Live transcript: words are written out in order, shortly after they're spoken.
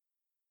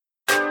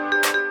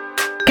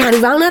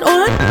Carnival not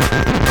on?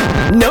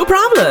 No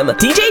problem.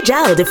 DJ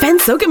Gyal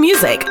defends Soca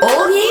music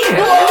all year.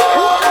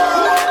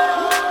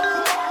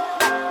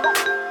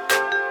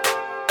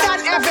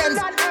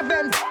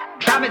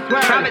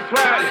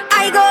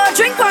 I go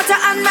drink water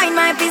and mind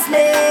my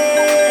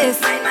business.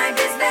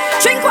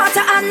 Drink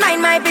water and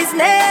mind my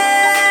business.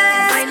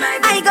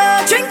 I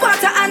go drink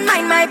water and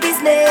mind my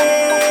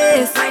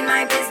business.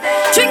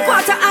 Drink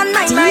water and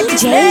mind my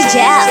business.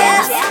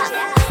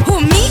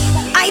 Who me?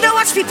 I don't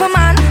watch people,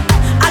 man.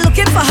 I'm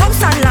looking for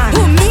house and land.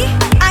 Who me?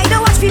 I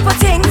don't watch people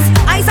things.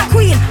 I's a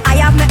queen. I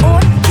have my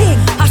own king.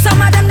 Or some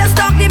of them that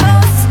stalk the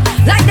most,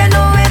 like they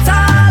know it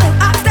all.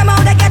 Ask them how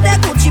they get their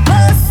Gucci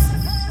purse.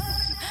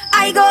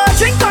 I go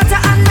drink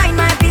water and mind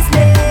my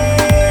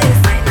business.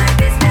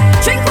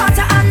 Drink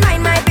water and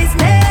mind my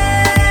business.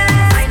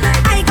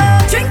 I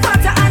go drink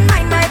water and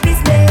mind my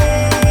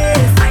business.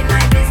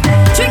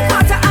 Drink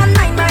water and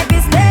mind my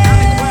business.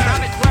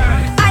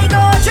 I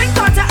go drink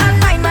water and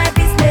mind my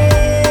business.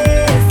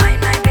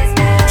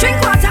 Drink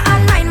water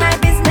and mind my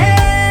business.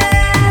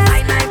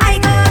 I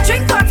go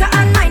drink water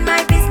and mind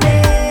my business.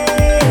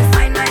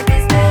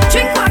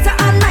 Drink water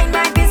and mind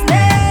my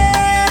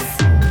business.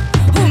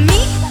 Who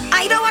me?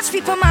 I don't watch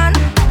people, man.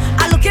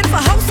 I'm looking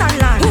for house and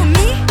land. Who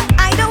me?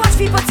 I don't watch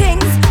people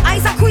things.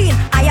 I's a queen.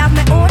 I have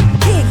my own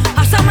king.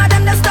 Or some of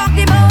them that stalk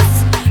the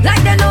most,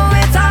 like they know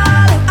it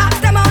all. Ask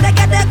them how they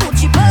get their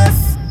Gucci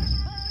purse.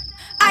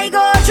 I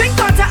go drink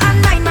water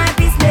and mind my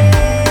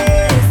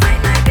business.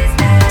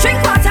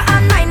 Drink water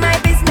and mind my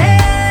business.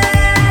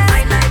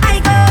 I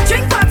go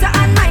drink water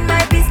and mind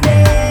my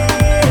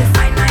business.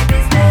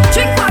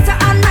 Drink water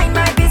and mind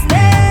my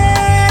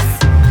business.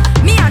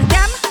 Me and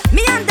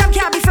them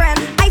can't be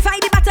friends. I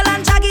fight the battle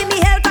and Jah give me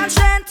health and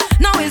strength.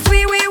 Now it's we.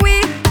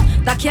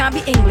 That can't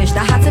be English,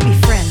 that had to be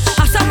French.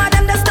 Or some of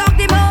them that stalk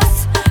the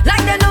most,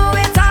 like they know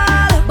it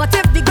all. But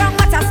if the ground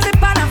water slip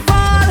and I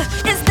fall,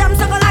 it's them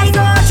so I go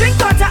drink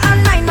water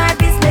and mind my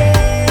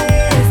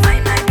business.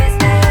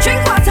 Drink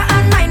water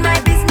and mind my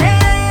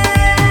business.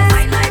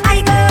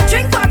 I go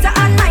drink water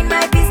and mind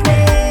my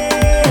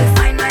business.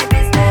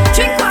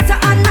 Drink water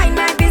and mind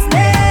my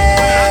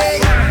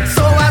business.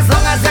 So as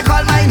long as you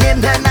call my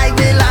name, then I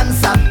will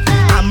answer.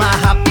 I'm a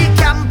happy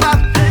camper,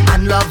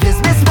 and love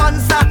is my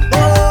sponsor.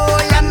 Oh,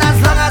 and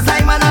as long as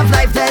I'm man of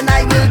life, then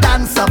I will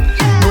dance up.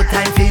 No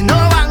time for no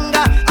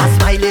anger, I'm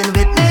smiling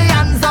with me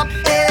hands up.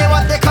 Hey,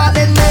 what they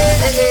calling me?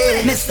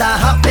 Mr.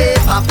 Happy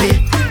Papi,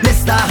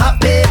 Mr.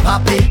 Happy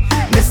Papi,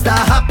 Mr.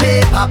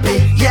 Happy Papi.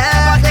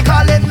 Yeah, what they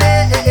calling me?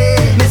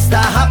 Mr.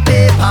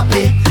 Happy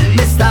Papi,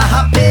 Mr.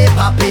 Happy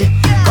Papi.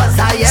 'Cause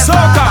I am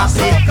Soca.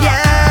 happy.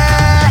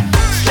 Yeah,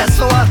 stress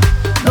over,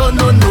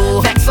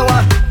 no, vex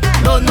over,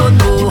 no,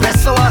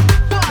 rest over,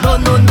 no,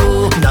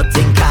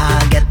 nothing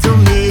can get to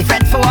me.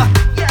 Fret for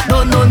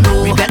no,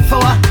 regret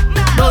for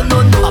no,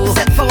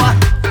 upset for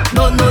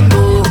no,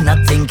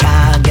 nothing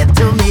can get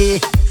to me.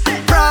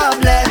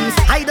 Problems,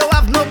 I don't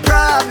have no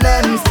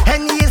problems.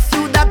 Any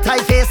issue that I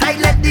face, I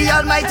let the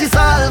Almighty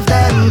solve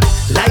them.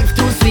 Life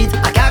too sweet,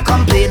 I can't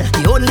complain.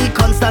 The only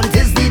constant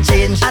is the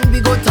change, and we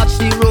go touch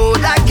the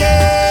road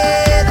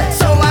again.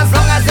 So as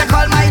long as you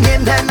call my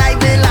name, then I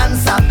will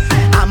answer.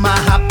 I'm a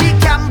happy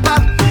camper,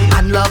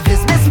 and love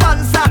is my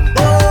sponsor.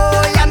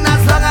 Oh, and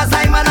as long as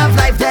I'm man of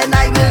life, then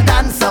I will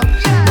dance up.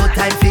 No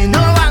time for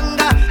no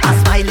anger, I'm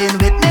smiling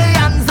with me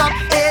hands up.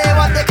 Hey,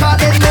 what they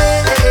calling me?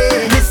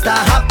 Mr.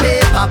 Happy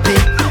Papi,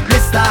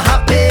 Mr.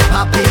 Happy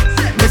Papi,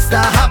 Mr.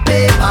 Happy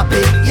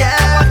Papi.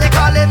 Yeah, what they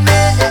calling me?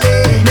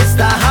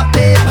 Mr.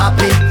 Happy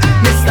Papi,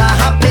 Mr.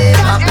 Happy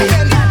Papi.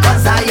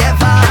 'Cause I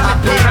ever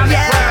happy.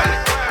 Yeah.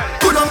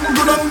 Good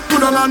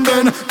on and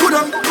bend. Good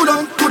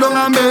on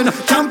and bend.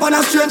 Jump on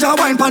a stranger,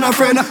 wine on a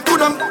friend.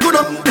 Good on and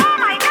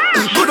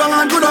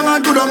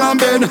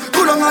bend.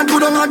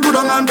 Good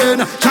on and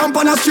bend. Jump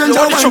on a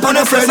stranger, wine on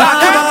a friend.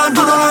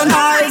 Good on.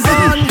 Eyes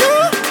on you.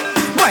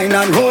 Wine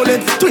and roll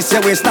it. Twist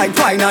your waist like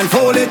twine and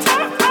fold it.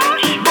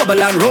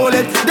 Bubble and roll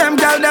it. Them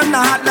girl, them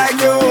not hot like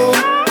you.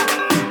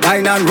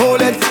 Wine and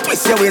roll it.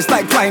 Twist your waist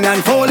like twine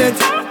and fold it.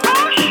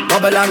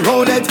 Bubble and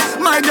roll it.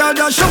 My girl,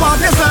 just show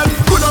off yourself.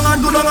 Good on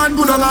and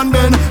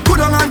bend.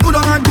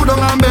 Good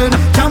on and bend.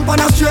 Jump on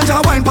a stranger,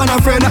 wine on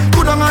a friend.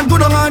 Good on and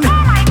bend.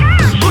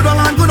 Good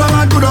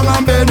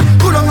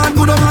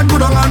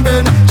on and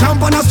bend.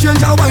 Jump on a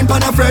stranger, wine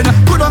on a friend.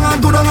 Good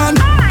on.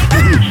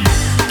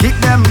 Kick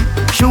them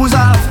shoes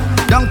off.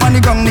 Dunk on the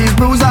ground, knees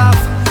bruise off.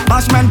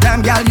 Bashman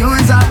time, girl, you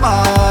is a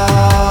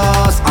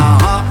boss.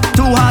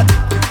 Too hot,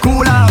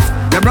 cool off.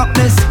 You broke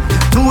this,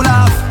 too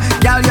laugh.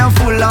 Girl, you're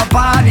full of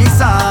party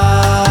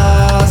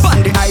sauce.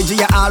 On the IG,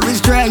 you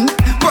always trend.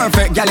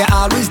 Perfect, girl, you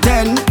always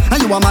 10.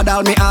 And you a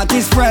model, me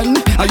artist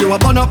friend. And you a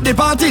burn up the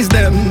parties,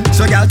 them.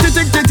 So, girl, tick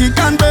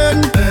and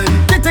burn.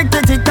 Tick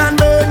and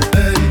burn.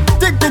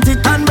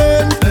 Tick and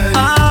burn.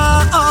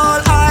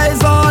 All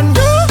eyes on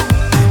you.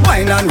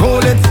 Wine and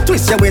roll it.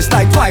 Twist your waist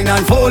like twine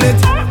and fold it.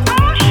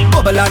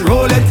 Bubble and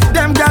roll it.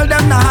 Them girl,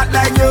 them not hot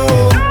like you.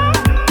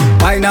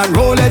 Wine and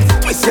roll it.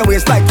 Twist your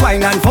waist like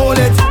twine and fold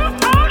it.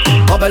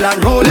 Bubble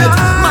and roll it.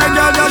 My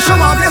girl, just show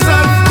off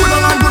yourself. Good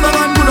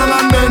on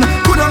and bend.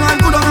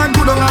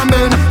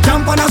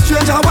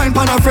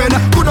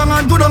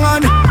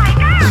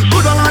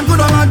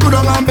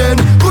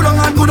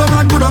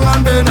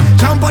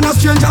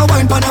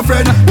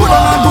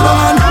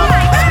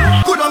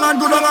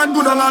 and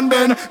good on and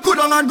ben. Good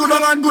on and good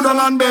on and good on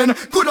and ben.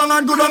 Good on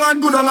and good on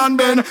and good on and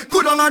ben.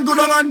 Good on and good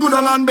on and good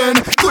on and ben.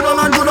 Good on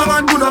and good on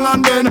and good on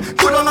and ben.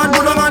 Good on and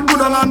good on and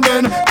good on and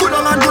ben. Good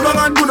on and good on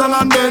and good on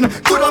and ben.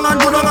 Good on and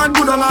good on and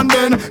good on and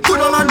ben. Good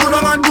on and good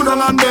on and good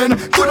on and ben.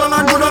 Good on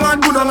and good on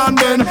and good on and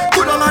ben.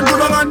 Good on and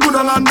good on and good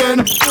on and ben.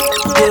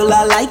 Girl,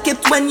 I like it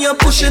when you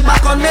push it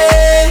back on me,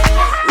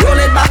 roll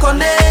it back on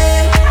me.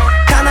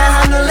 Can I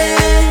handle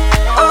it?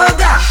 Oh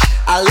gosh,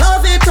 I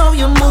love it how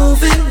you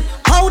moving,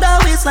 how the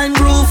waistline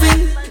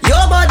grooving.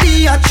 Your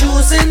body you're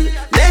choosing,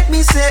 make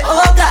me say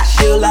oh gosh.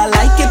 Girl, I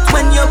like it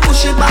when you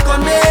push it back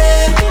on me,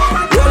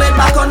 roll it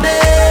back on me.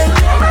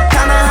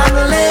 Can I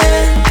handle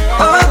it?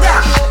 Oh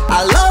gosh,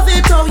 I love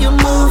it how you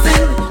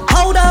moving,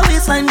 how the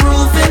waistline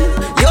grooving.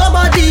 Your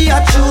body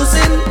you're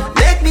choosing,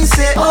 make me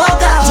say oh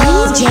gosh.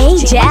 DJ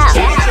Gyal.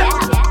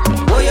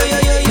 Oh yo yo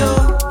yo yo,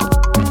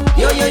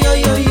 yo yo yo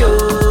yo yo.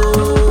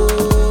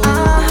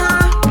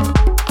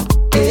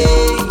 Hey,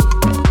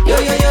 yo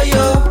yo yo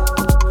yo,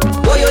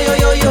 oh yo yo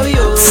yo yo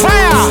yo.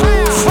 Fire,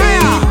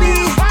 fire.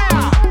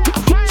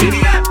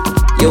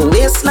 Your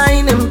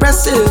waistline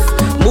impressive,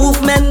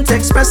 movement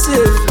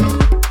expressive.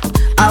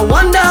 I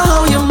wonder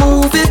how you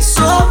move it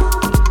so.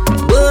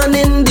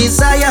 Burning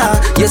desire,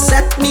 you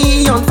set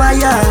me on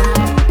fire.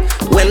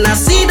 When I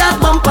see that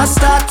bumper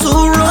start to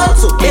roll,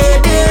 so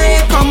baby,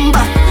 come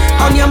back.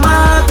 On your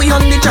mark, we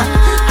on the track.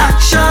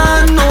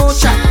 Action, no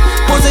chat.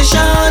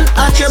 Position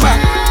at your back.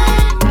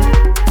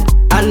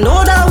 I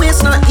know that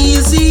way's not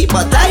easy,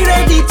 but I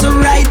ready to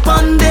ride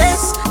on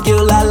this.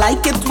 Girl, I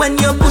like it when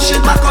you push it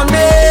back on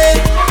me,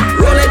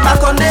 roll it back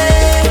on me.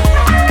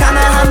 Can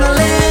I handle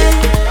it?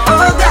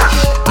 Oh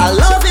gosh, I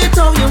love it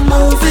how you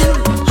moving,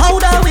 how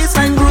the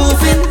waistline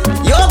grooving.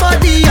 Your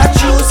body you're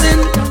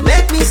choosing,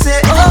 make me say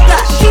oh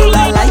gosh. Girl,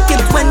 I like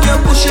it when you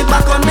push it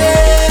back on me,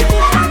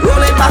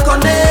 roll it back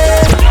on me.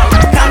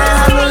 Can I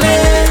handle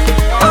it?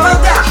 Oh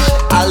gosh,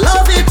 I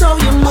love it how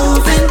you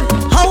moving,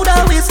 how the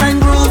waistline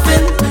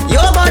grooving.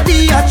 Your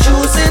body you're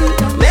choosing,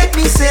 make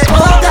me say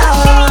oh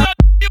gosh.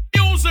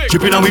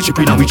 Chippin' and we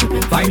chippin' and we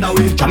chippin', find a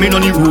way. Jamming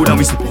on the road and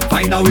we sippin',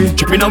 find a way.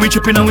 Chippin' and we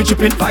chippin' and we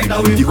chippin', find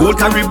a way. The whole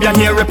Caribbean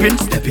here reppin',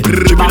 steppin'.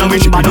 Chippin' and we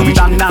chippin' and we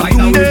chippin', find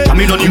a way.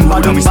 Jamming on the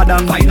road and we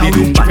sippin', find a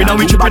way. Chippin' and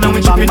we chippin' and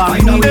we chippin',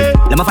 find a way.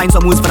 Let me find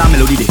some moves for that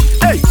melody day.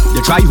 Hey,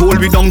 you try hold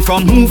we down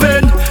from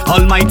moving.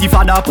 Almighty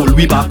Father pull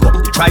we back up.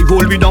 You try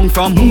hold we down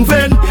from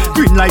moving.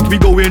 Green light we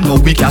going, no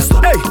we can't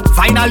stop. Hey,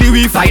 finally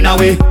we find a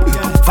way.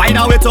 Find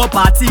a way to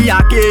party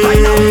again.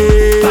 Find a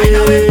way, find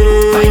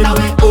a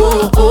way.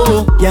 Oh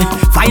oh, yeah.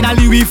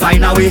 Finally we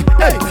find a way.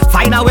 Hey,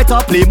 find a way to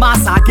play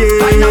mass again.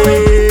 Find a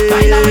way,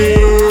 find a way,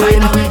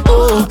 find a way.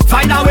 Oh,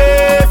 find a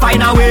way,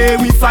 find a way.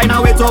 We find a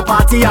way to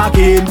party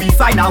again. We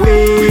find a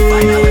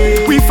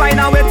way. We find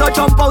a way to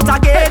jump out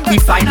again. We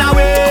find a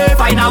way,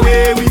 find a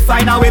way. We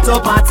find a way to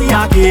party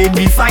again.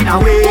 We find a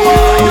way.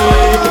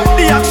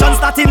 The action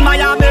start in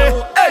Miami.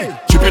 Hey,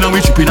 chippin' and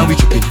we chippin' and we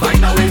chippin'.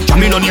 Find a way.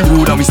 Jamming on the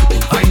road and we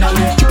sippin'. Find a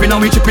way. Chippin'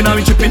 and we chippin' and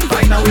we chippin'.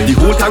 Find a way. The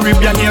whole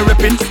Caribbean here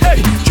reppin'.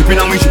 Hey, chippin'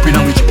 and we chippin'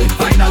 and we chippin'.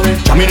 Find a way.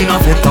 Jamming in a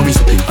fete and we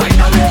sippin'. Find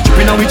a way.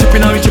 Chippin' and we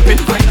chippin' and we chippin'.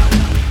 Find a way.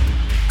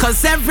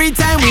 Cause every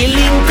time we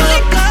link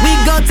up, we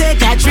go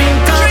take a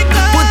drink up.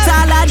 Put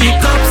all of the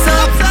cups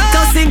up,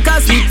 cause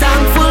we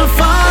thankful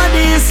for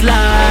this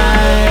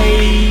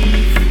life.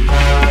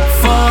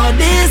 For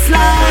this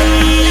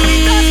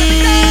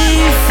life,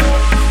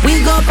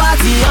 we go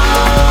party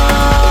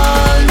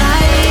all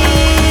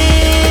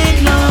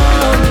night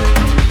long.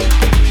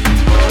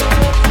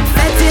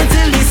 Fete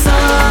till the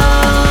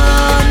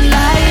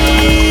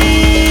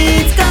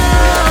sunlight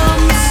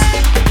comes.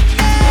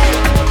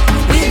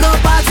 We go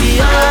party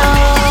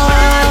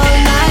all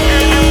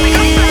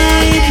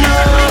night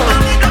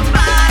long.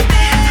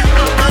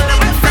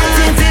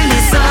 Fete till the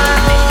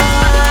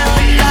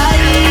sunlight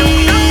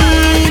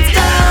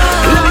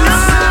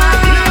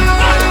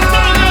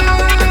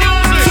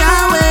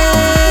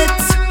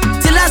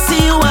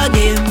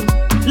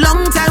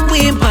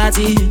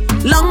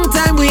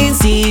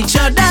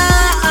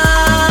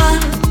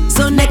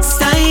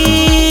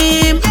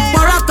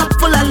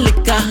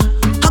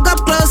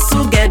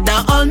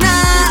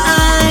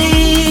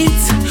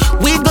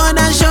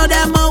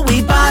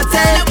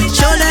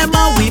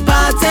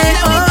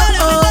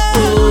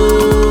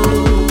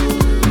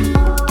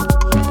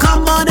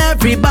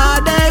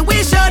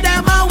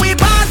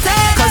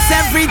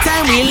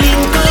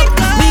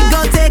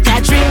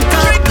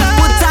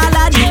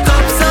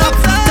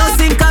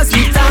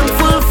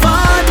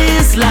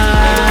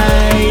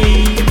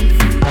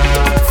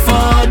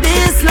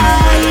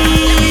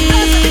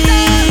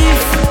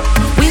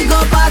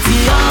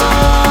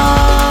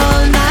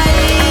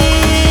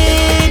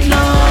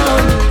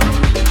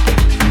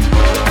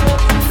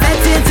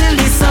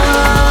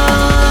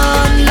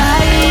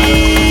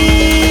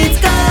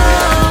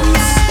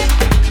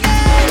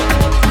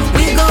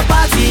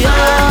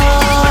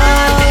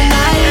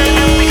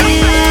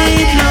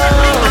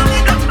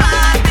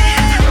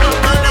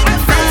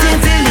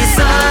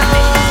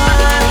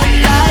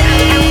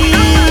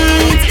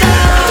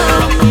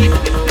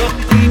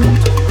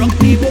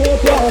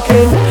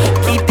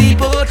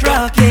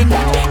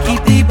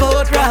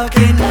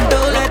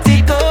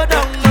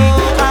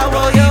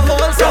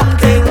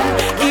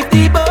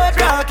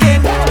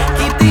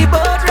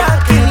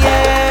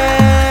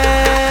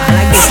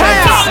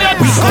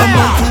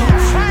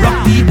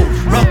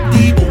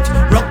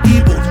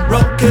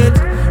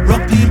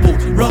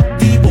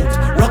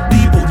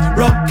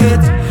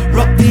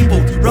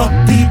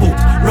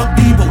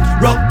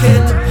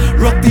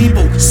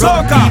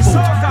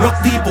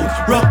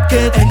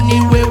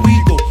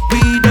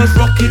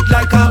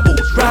like a boat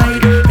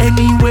ride.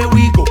 Anywhere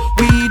we go,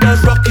 we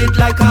just rock it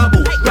like a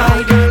boat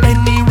ride.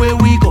 Anywhere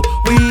we go,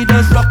 we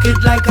just rock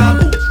it like a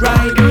boat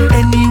ride.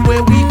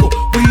 Anywhere we go,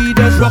 we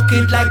just rock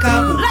it like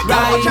a boat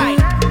ride.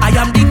 I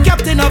am the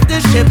captain of the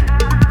ship.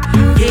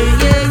 Yeah,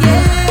 yeah,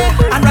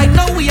 yeah. And right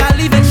now we are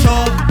leaving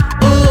shore.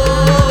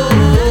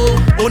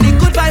 Oh, only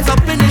good vibes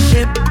up in the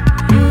ship.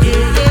 Yeah,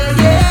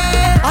 yeah,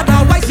 yeah.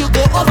 Otherwise you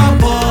go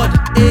overboard.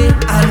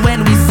 And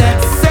when we set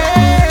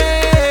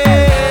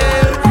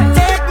sail,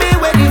 take me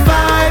where the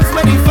vibes,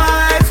 where the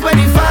vibes, where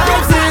the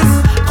vibes is.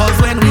 Cause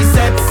when we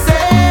set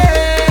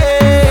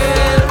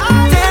sail,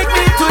 take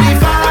me to the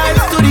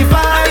vibes,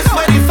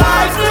 where the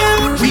vibes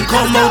do. We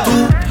come out to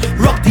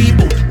rock the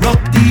boat,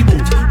 rock the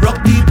boat, rock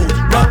the boat,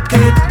 rock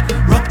it.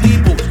 Rock the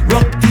boat,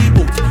 rock the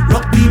boat,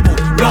 rock the boat,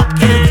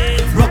 rock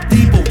it. Rock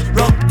the boat,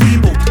 rock the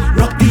boat,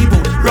 rock the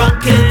boat,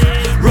 rock it.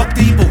 Rock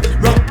the boat,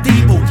 rock the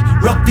boat,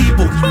 rock the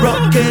boat,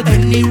 rock it.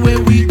 Anywhere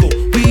we go,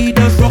 we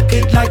just rock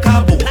it like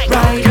a boat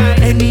ride.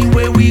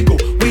 Anywhere we go,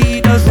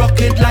 we just rock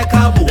it like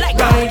a boat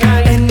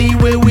ride.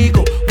 Anywhere we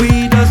go,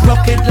 we just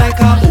rock it like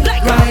a boat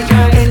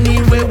ride.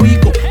 Anywhere we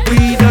go,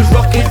 we just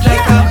rock it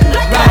like a boat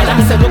ride. Let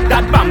me say, look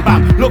that bam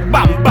bam, look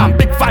bam bam,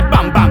 big fat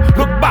bam bam,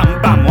 look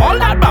bam bam, all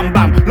that bam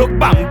bam, look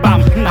bam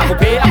bam. I go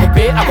pay, I go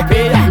pay, I go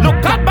pay.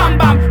 Look at bam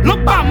bam,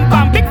 look bam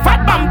bam, big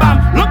fat bam bam,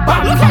 look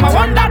bam bam. I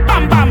want that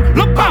bam bam,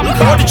 look bam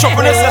bam. What the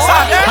trouble is this?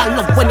 I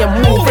love when you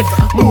move it,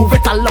 move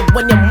it. I love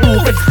when you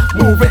move it,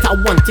 move it. I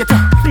want you to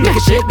make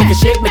it shake, make it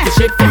shake, make it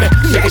shake for me.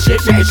 Shake it,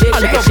 shake, shake it, shake,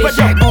 shake it, shake,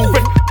 shake. Move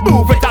it,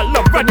 move it. I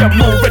love when you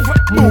move it,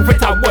 move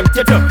it. I want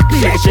you to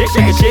shake it, shake,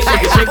 shake it, shake,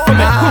 make it shake for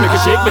me. Make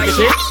it shake, make it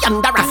shake.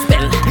 Under a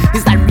spell,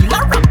 is that real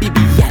or a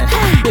BBL?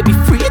 Baby,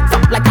 free it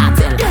up like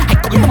Cartel. I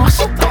come to mash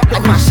it up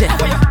like Machel.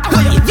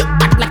 You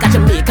act like a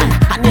Jamaican,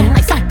 and you're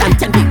nicer than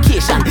 10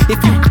 vacation. If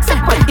you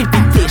accept my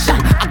invitation,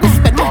 I go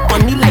spend more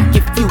money like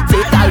if you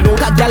take a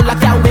longer girl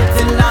like I wait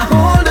till I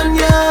hold on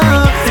ya,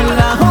 till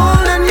I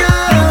hold on ya.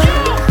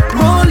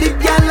 Roll it,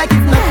 girl, like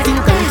if nothing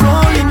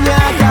controlling ya.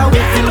 I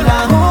wait till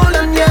I hold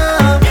on ya,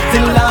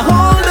 till I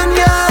hold on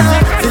ya,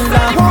 till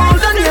I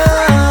hold on ya.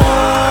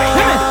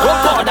 Oh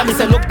God, I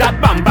say look that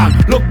bam bam,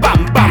 look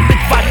bam bam,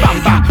 big fat bam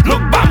bam,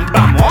 look bam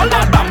bam, all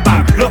that bam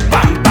bam, look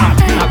bam bam.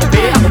 I go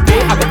pay, I go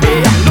pay, I go pay.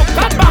 Look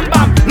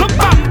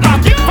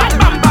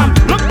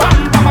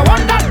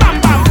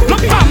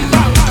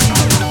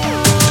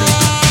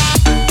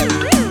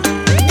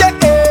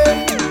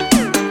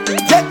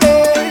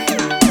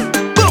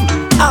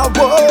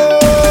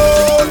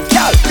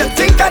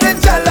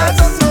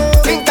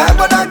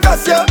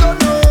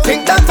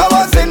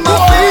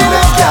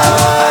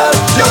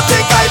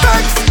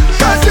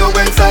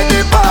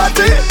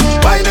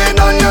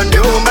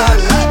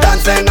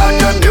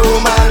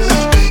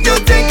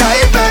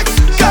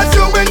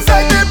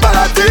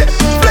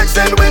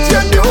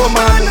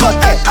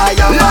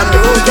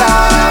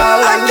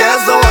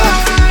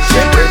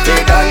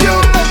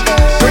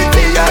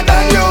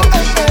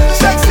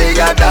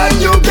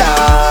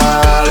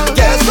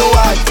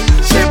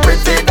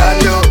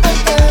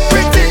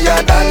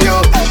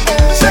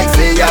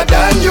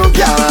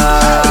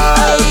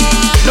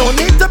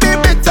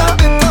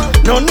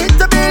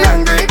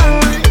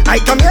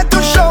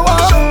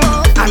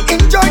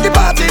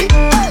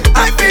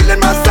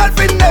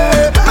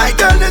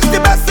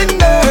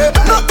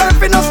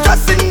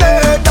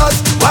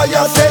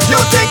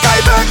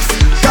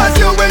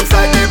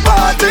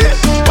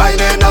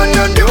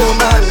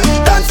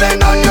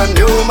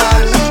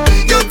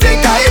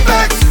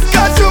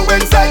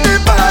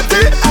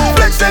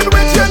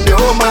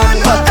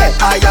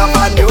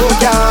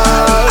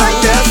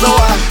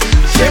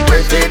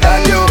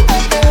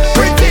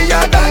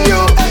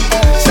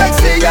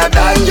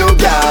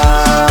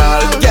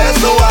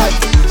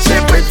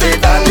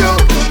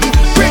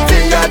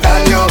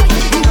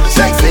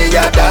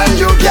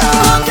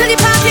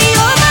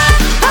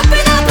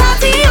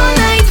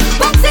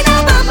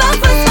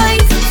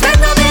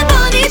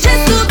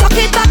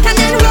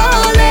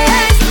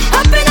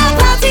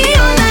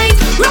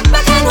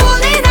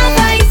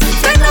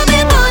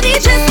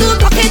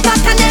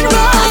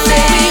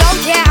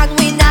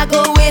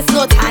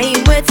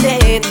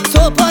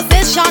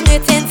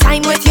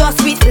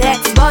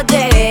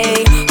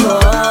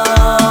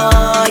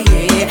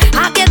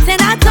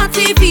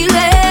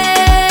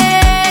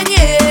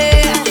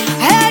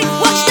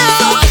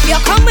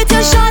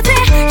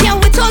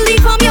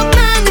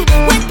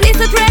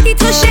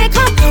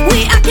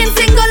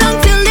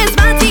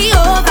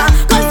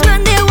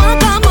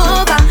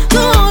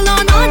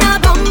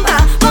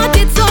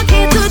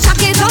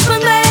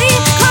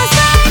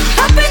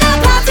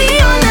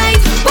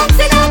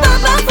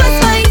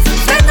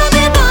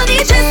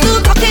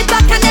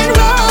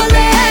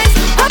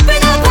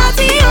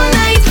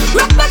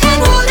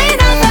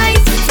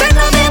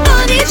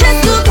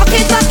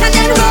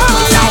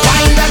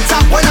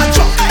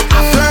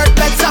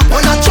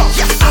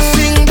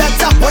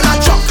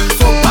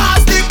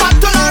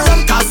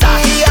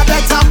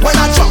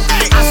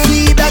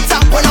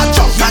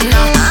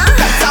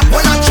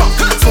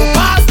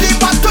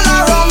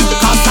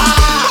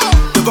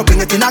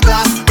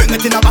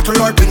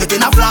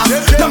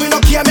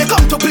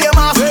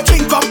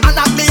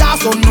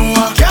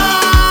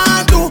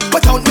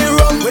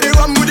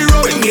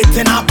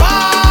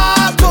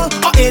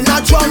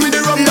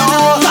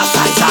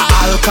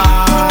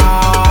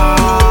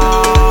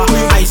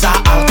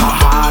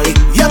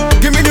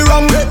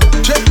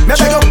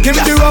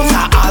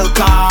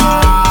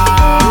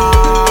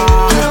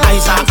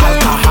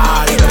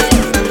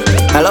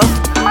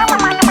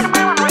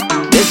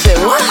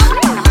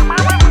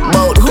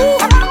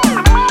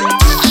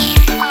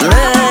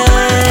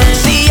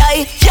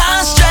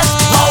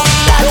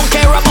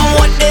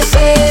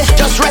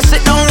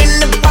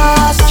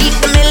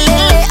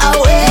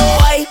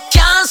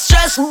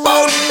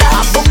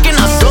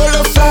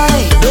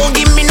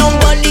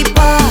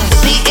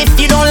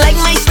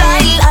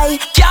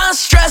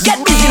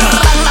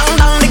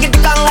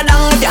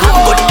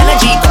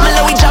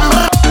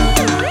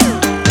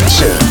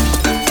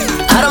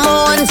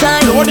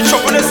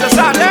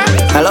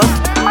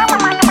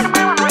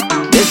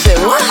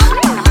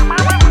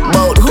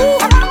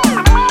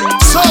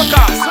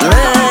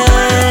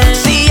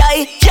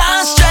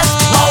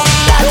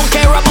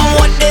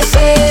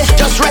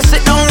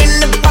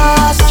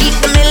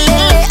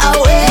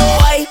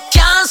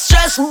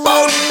stress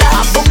about that.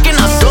 I'm booking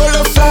a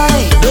solo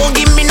flight. Don't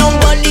give me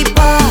nobody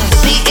pass.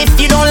 See if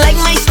you don't like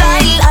my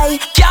style, I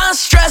can't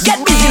stress. Get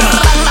busy.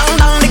 Dang dang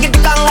dang, nigga the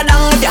ganga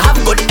dang. If you have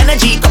good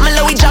energy, come and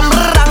let we jam.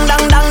 Dang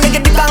dang dang,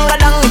 nigga the ganga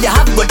dang. If you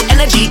have good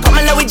energy, come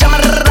and let we jam.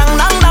 Dang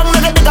dang dang,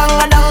 nigga the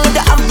ganga dang. If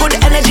you have good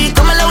energy,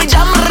 come and let we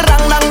jam.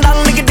 Dang dang dang,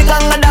 nigga the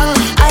ganga dang.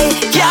 I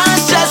can't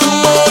stress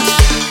about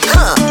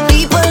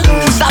people.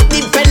 Stop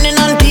depending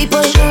on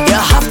people. You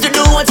have to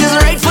do what is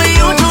right for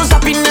you. Choose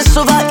happiness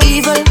over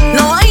evil.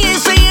 No, I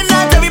ain't saying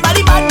that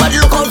everybody bad, but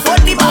look out for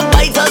the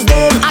backbiters.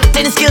 Them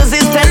acting skills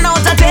is 10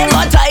 out of 10,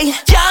 but I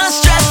can't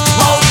stress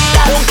about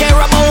that. Don't care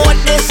about what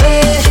they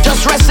say.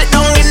 Just rest it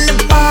down in the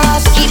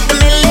past. Keep the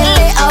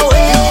millilly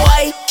away. No,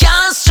 I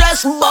can't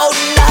stress about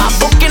that. I'm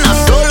booking a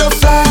solo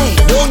flight.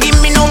 Don't give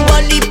me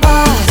nobody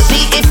pass.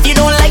 See if you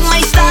don't like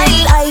my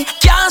style, I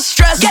can't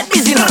stress. Get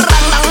busy. Dang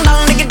dang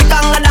dang, nigga the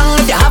ganga dang.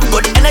 If you have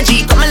good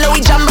energy, come and let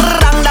we jam.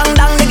 Dang dang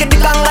dang, nigga the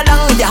ganga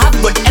dang. If you have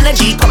good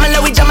energy, come and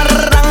let we jam.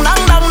 Dang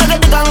dang dang, nigga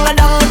the ganga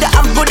dang. If you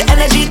have good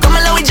energy, come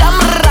and let we jam.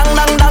 Dang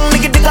dang dang,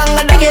 nigga the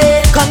ganga dang. Bring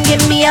it, come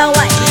give me a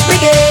wine.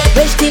 Bring it,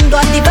 rich team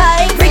got the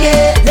vibe. Bring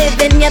it, live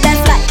in your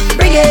best life.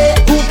 Bring it,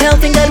 hoop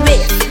pelting good way.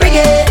 Bring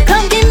it,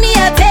 come give me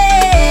a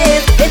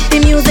taste. If the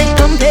music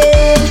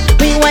pumping,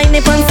 rewind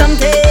it on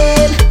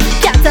something.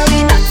 Can't tell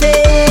me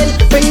nothing.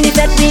 Bring the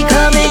that we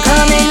coming,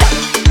 coming.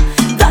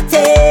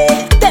 Dutty,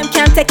 them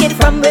can't take it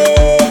from me.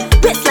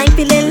 Waistline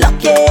feeling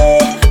lucky.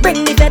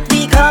 Bring the that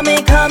we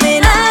coming,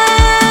 coming.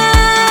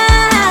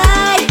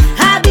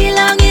 I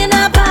belong in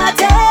a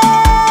party.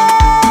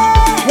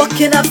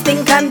 Walking up,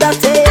 stink and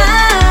dirty.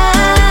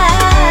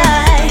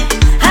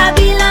 I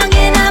belong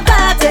in a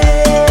party.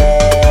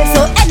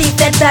 So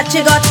anything that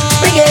you got,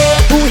 bring it.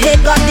 Who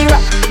hate got the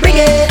rock, bring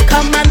it.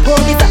 Come and pull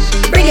me up,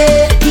 bring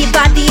it. Keep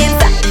body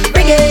inside,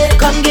 bring it.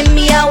 Come give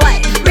me a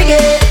wine, bring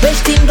it. Which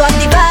team got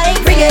the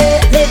vibe, bring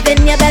it. Live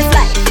in your best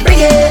life,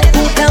 bring it.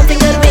 Who pelting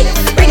good way,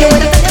 bring it.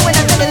 When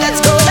I tell you, let's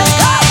go, let's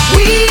go.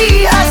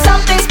 We are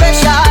something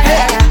special,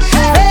 hey.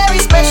 Very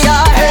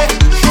special, hey.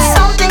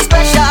 Something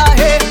special,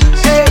 hey.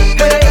 Hey,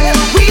 hey.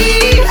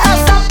 We are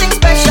something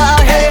special,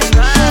 hey.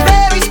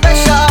 Very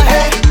special,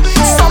 hey.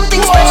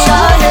 Something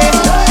special, hey.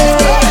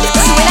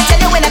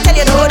 So when I tell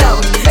you, no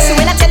doubt. So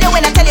when I tell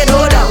you,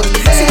 no doubt.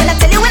 So when I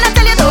tell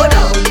you, no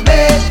doubt.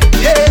 Hey,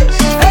 hey.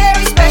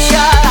 Very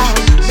special,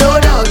 no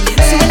doubt.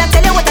 So when I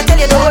tell you,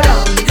 no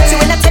doubt. So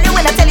when I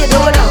tell you,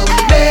 no doubt.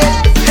 Hey,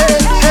 hey,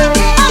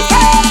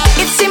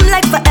 hey. It seemed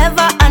like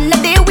forever and a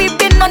day we've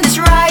been on this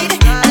ride.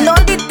 And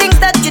all the things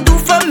that you do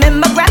for me,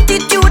 my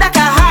gratitude I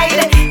can hide.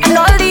 And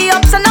all the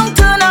ups and downs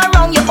turn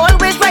around, you're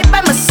always right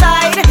by my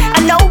side.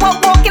 And now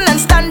I'm walking and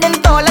standing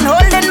tall and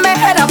holding my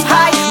head up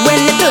high. When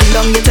you turn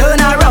down, you turn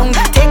around.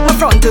 Take my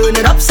front, turn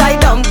it upside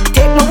down.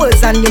 Take my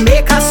words and you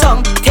make a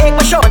song. Take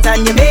my short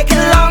and you make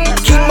it long.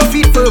 Keep my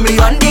feet firmly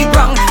on the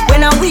ground.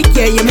 When I'm weak,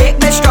 yeah, you make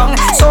me strong.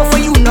 So for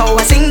you now,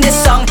 I sing this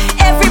song.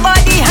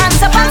 Everybody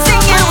hands up and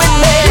sing it with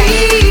me.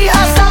 We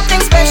are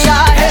something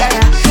special, hey.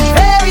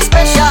 Very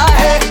special,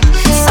 hey.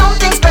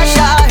 Something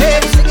special,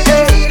 hey.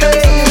 Hey, hey.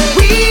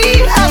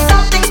 We are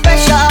something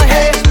special,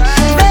 hey.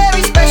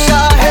 Very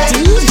special, hey.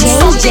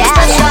 Something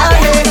special,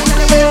 hey.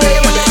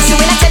 So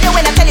when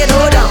I tell you,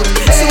 no doubt.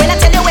 So when I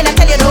tell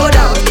you, no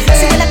doubt.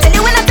 So when I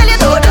tell you,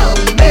 no doubt.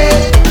 Hey,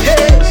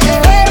 hey.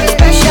 Very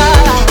special,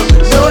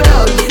 no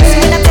doubt. So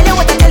when I tell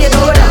you,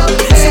 no doubt.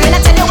 So when I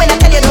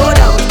tell you, no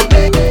doubt.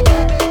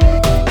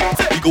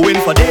 We going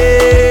for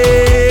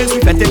days, we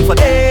fetting for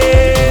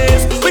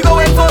days. We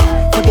going for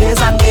days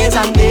and days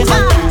and days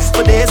and days.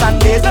 For days and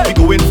days, we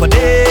going for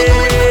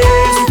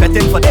days, we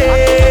fetting for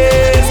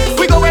days.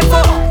 We going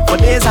for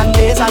days and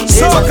days and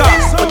days. Soca.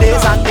 For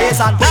days and days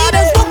and days. We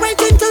just walk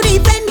right into the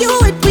venue.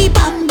 It we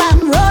bam bam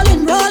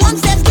rolling, roll on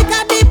steps. Stick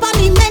a dip on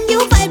the menu.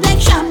 Vibe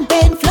like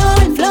champagne,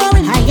 flowing,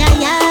 flowing. Hi hi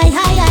hi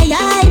hi hi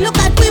hi. Look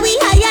at we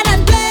higher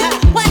than play.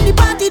 When the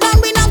party done,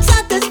 we not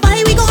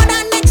satisfied. We go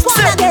down next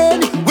one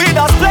again. We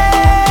just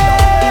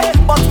play,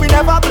 but we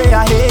never play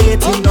a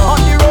hating. On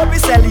the road we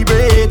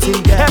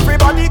celebrating,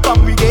 everybody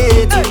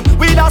congregating.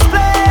 We just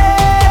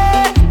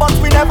play, but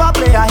we never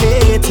play a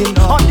hating.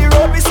 On the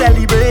road we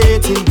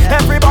celebrating,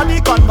 everybody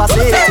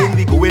conversating.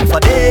 We going for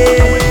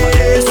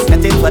days,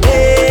 getting for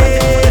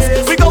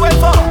days. We going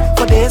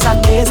for days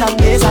and days and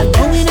days and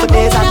days. For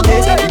days and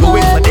days, we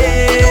going for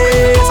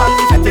days and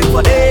we getting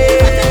for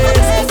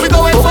days. We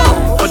going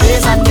for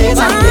days and days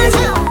and days.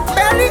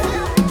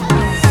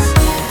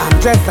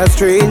 I'm just a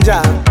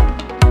stranger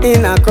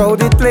in a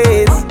crowded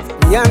place.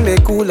 Me and me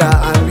cooler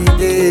and we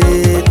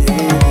did.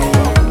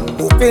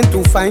 Hoping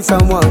to find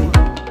someone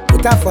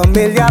with a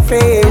familiar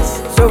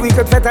face, so we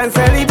could fit and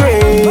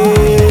celebrate.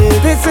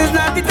 This is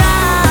not the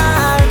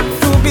time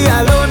to be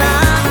alone.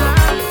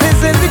 This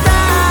is the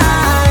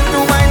time to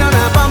wind on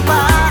a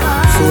bumper.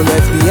 So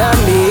let's be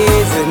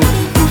amazing,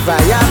 be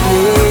fire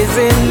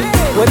blazing.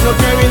 With no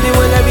care in the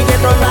world, let me get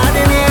from bad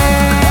in here.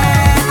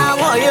 I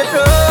want you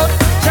to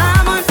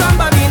charm on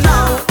somebody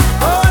now,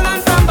 hold on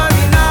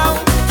somebody now,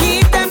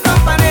 keep them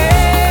company.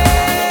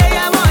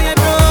 I want you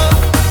to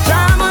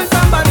charm on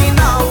somebody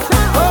now,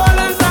 hold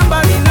on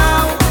somebody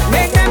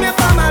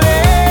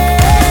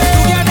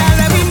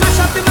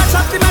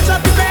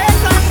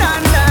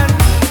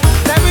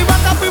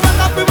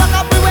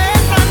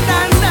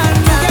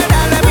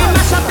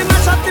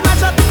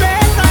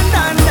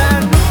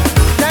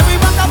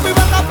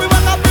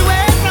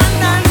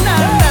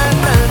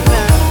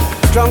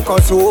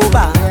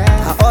sober.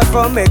 I out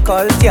from a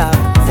culture,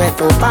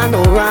 set up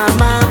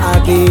panorama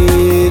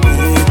again.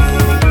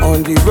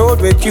 On the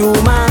road with you,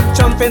 man,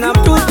 jumping up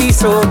to the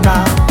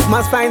soca.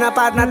 Must find a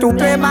partner to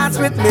play mass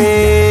with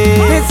me.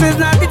 This is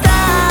not the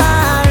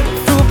time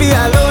to be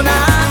alone.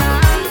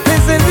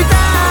 This is the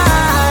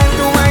time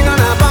to wind on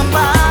a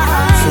bumper.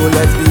 So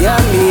let's be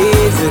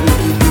amazing,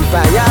 keep the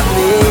fire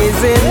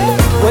blazing.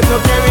 With no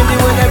caring the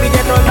way that we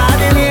get on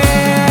bad in here.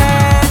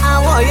 I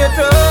want you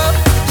to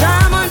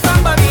jam on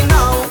somebody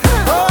now,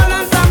 hold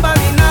on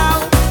somebody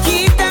now,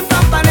 keep them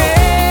company.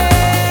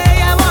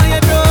 I want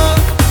you to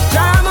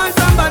jam on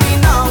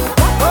somebody now,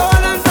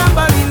 hold on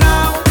somebody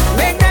now,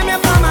 make them your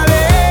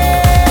family.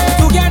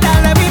 Together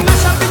let me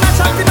mash up the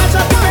bass and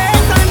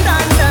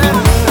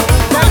down.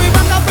 Let me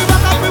back up the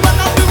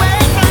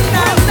waist and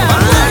down.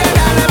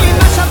 Together let me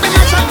mash up the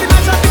bass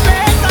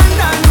and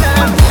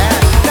down.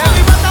 Let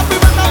me back up the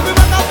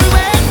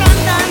waist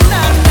and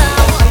down.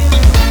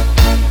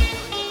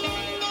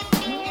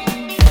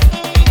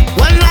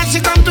 One night she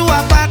come to a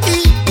party,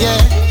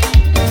 yeah,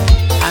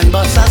 and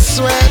bust a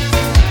sweat,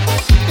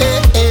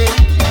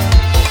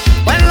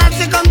 When night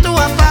she come to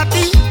a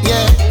party,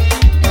 yeah,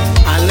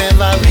 I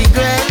never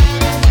regret,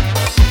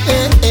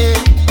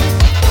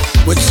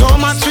 With so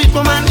much sweet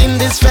woman in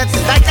this fete,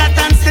 it's like I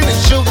dancing with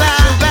sugar.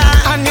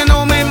 And you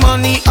know my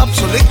money up,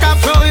 so liquor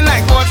flowing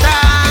like water.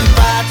 The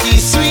party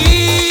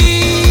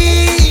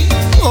sweet,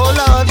 oh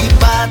Lord, the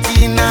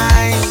party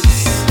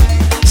nice.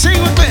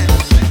 Sing with me.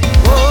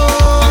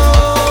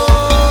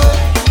 Oh,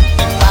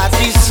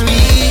 party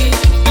sweet,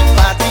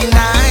 party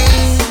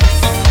nice.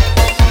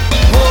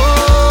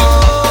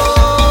 Oh,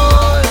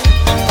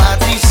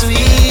 party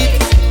sweet,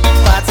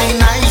 party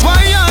nice. Why,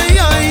 yo,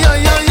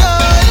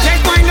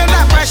 take mind of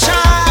that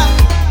pressure.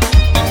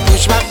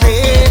 Push back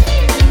there,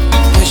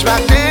 push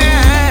back there.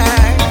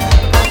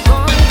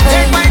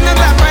 Take mind of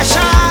that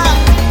pressure.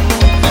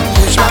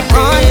 Push back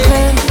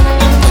there,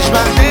 push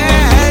back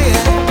there.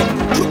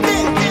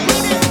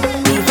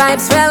 The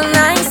vibes feel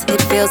nice,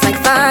 it feels like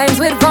vibes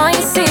with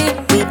voicey.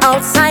 We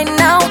outside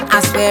now,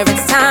 I swear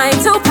it's time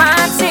to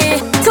party.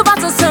 2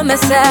 bottles to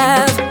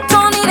myself,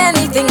 don't need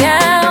anything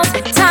else.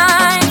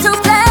 Time to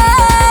play.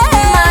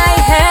 My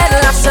head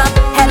lash up,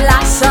 head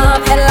lash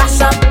up, head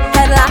lash up,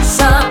 head lash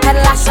up, head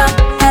lash up,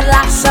 head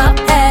lash up,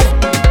 head.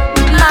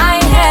 My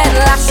head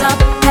lash up,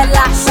 head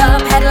lash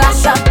up, head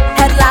lash up,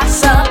 head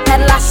lash up,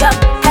 head lash up,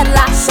 head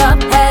lash up,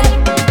 head.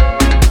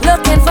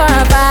 Looking for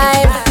a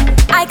vibe,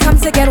 I come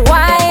to get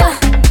wild.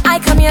 I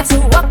come here to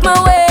walk my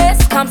ways,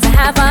 come to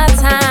have a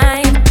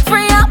time.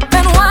 Free up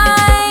and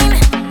wine,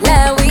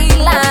 let we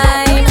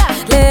line.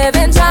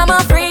 Living drama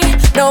free,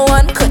 no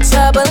one could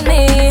trouble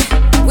me.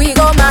 We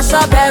go mash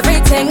up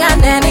everything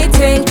and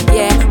anything,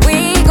 yeah.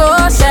 We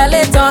go shell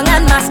it down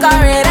and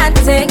masquerade and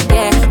ting,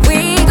 yeah.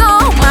 We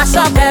go mash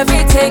up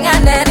everything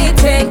and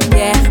anything,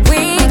 yeah.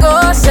 We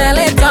go shell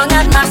it down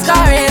and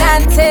masquerade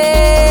and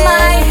ting.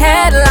 My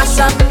head lash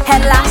up,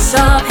 head lash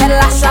up, head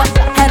lash up,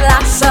 head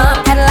lash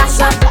up, head lash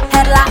up,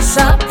 head lash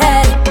up,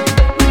 head.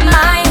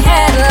 My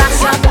head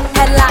lash up,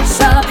 head lash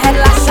up, head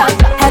lash up,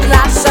 head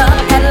lash up,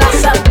 head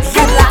lash up,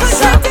 head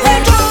lash up,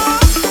 head.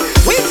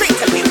 We drink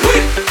till we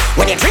quick.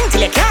 When you drink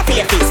till you can't feel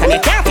your feet and you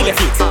can't feel your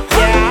feet.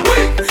 Yeah.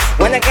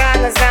 When the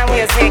girl is down with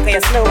your snake or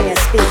you slow when you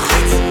speak.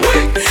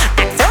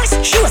 At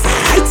first she was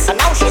hot, and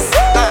now she's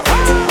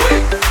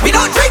we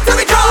don't drink till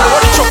we drunk.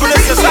 What the trouble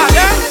is this,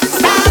 yeah?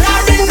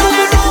 Staggering no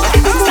wrong,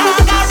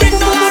 staggering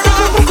no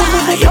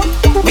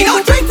wrong.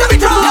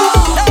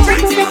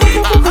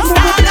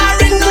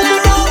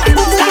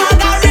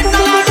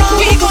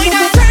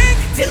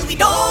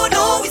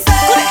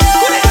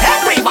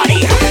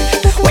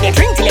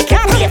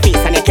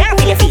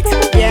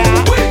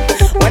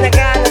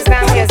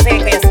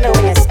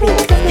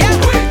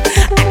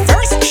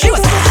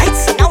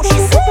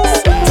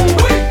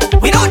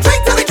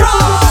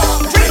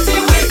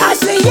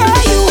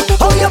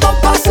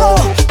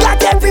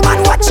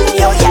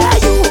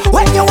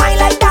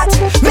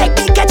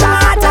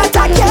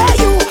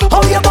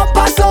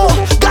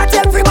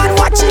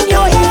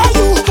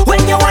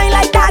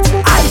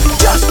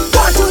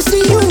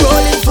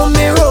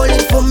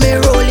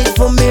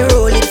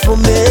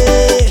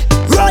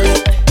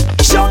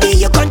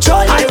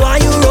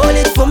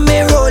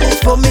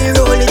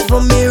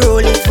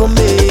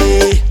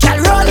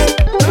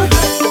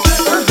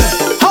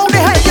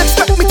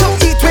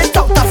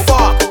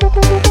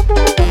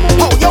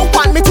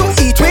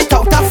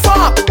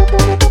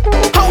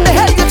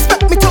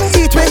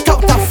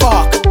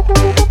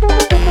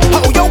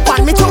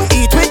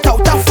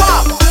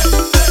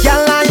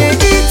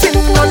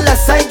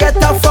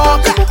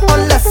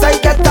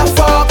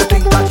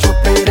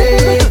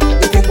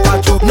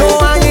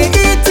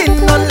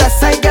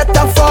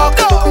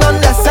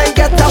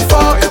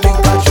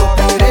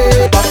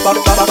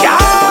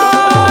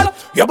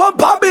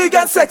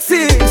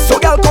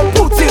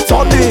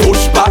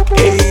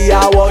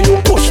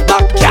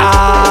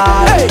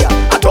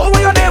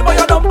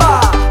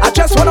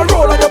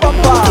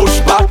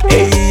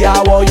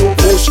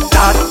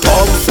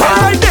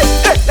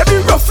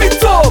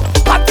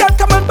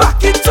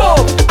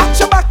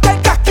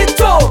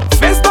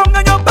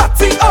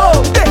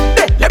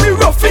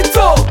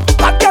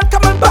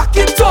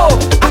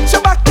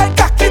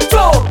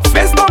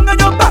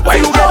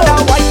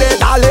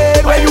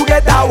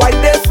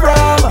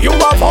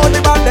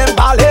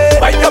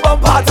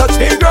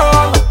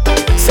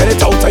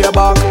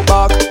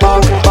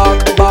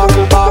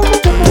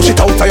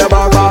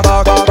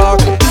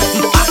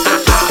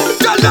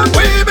 them.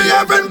 We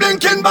behaving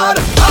blinking bad.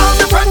 All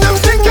the friend them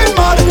stinking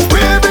mad.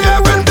 We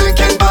behaving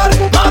blinking bad.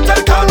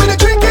 Machel call me the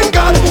drinking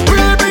god. We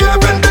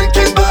behaving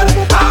blinking bad.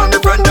 All the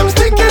friend them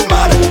stinking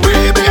mad.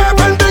 We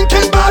behaving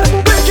blinking bad.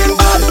 Blinking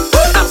bad.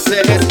 I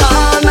say it's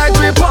all night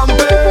we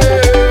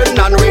pumping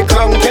and we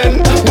crunking,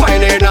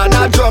 whining and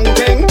a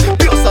drunking,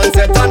 pure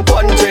sunset and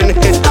punching.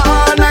 It's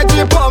all night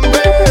we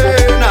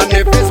pumping, and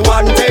if it's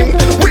one thing,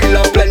 we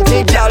love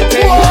plenty gyal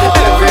thing.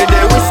 Every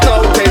day we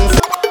snouting.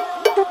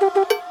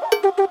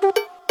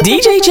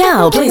 DJ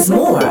Gyal plays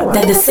more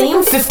than the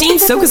same 15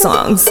 soca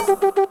songs.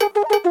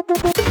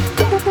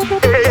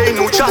 Hey,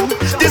 Nutron,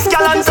 this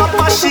gal hands up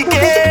as she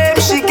game,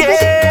 she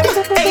game.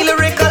 Hey,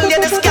 Lyrikal, yeah,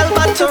 this gal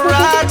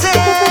Boatride.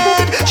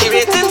 She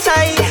ratings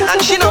high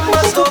and she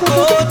numbers don't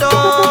go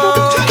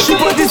down. She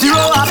put the 0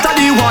 after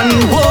the 1,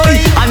 boy,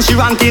 and she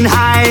ranking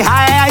high,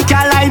 high. I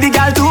can't lie, the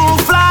gal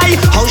to fly.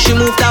 How she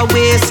move that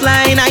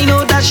waistline, I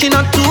know that she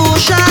not too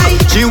shy.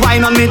 She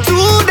whine on me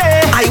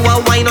today, I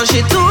want whine on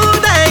she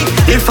today.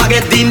 If I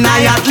get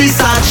denied, at least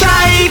I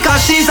try,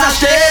 cause she's a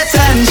straight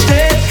and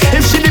straight.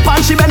 If she dip and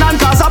she bend and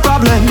cause a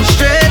problem,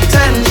 straight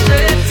and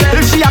straight.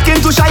 If she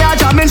acting too shy, I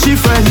jamming she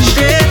friend,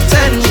 straight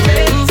and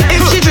straight.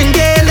 If she drink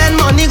ale, then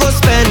money go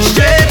spend,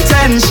 straight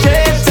and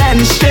straight and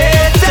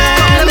straight.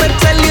 Let me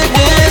tell you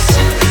this,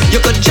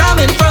 you could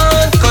jam in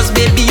front, cause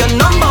baby you're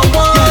number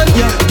one.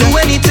 Do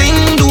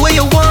anything, do what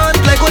you want,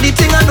 like what the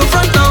thing on the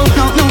front now.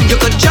 You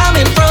could jam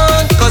in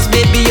front, cause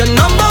baby you're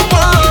number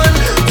one.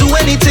 Do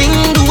anything,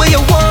 do what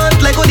you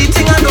want, like what the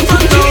thing on the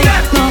front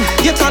now.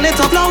 You turn it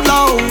up loud,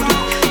 loud,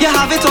 you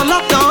have it on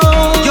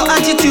lockdown. Your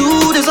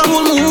attitude is a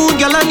whole mood,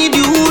 girl, I need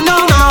you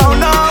now, now,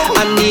 now.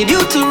 I need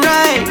you to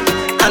ride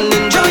and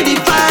enjoy the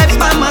vibes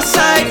by my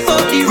side for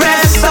the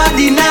rest of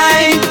the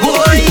night,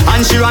 boy.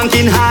 And she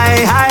ranking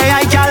high, high,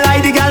 I can't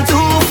lie, the girl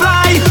too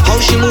fly. How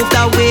she move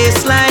that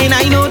waistline,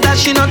 I know that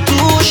she not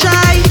too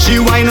shy. She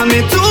whine on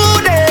me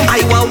today,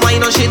 I want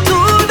whine on she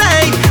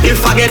today.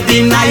 If I get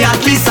denied,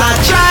 at least I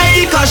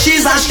try, cause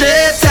she's a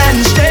straight and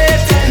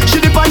straight. She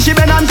dip and she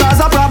bend and cause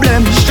a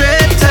problem,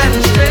 straight and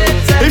straight.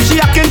 If she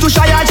acting too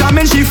shy, I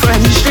jamming she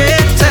friend, straight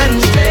and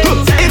straight.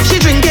 If she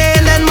drink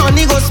ale, then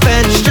money go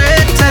spend,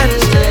 straight and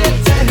straight.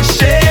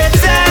 Straight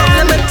and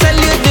let me tell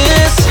you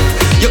this,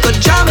 you could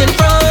jam in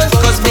front,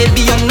 cause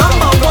baby you're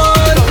number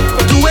one.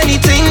 Do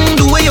anything,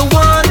 do what you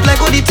want,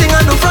 like what the thing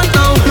on the front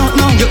now.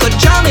 You could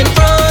jam in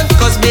front,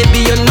 cause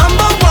baby you're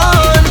number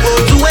one.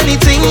 Do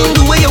anything,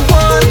 do what you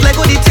want, like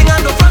what the thing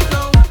on the front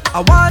now.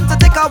 I want to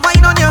take a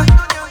wine on you,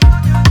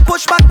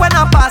 push back when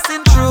I'm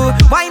passing through,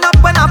 wind up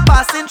when I'm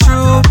passing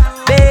through,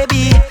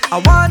 baby. I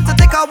want to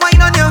take a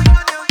wine on you,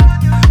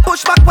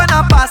 push back when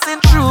I'm passing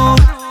through.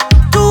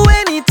 Do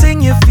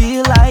anything you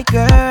feel like,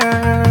 girl.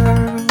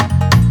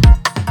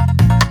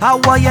 I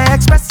want you to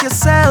express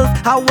yourself,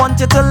 I want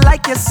you to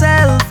like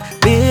yourself,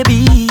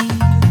 baby.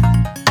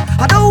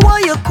 I don't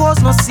want you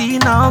cause no scene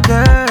now,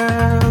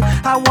 girl.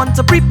 I want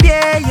to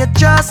prepare you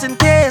just in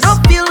case.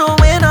 Don't feel no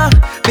winner,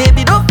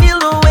 baby, don't feel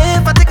no way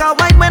if I take a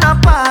wine when I'm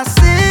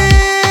passing.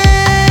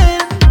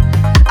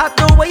 I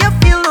know where you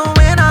feel no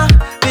winner,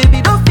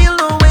 baby, don't feel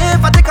no way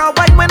if I take a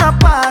wine when I'm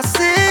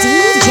passing.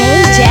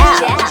 DJ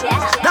Gyal.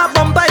 That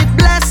bumper is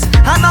blessed,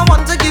 and I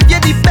want to give you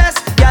the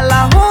best. Girl,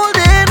 I'm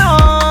holding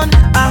on,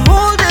 I'm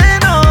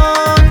holding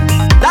on.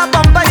 That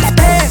bumper is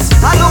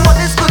blessed, I don't want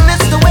this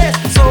goodness to waste.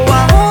 So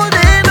I'm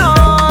holding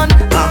on,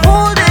 I'm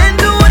holding,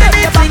 doing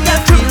anything you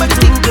feel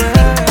to,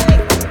 girl.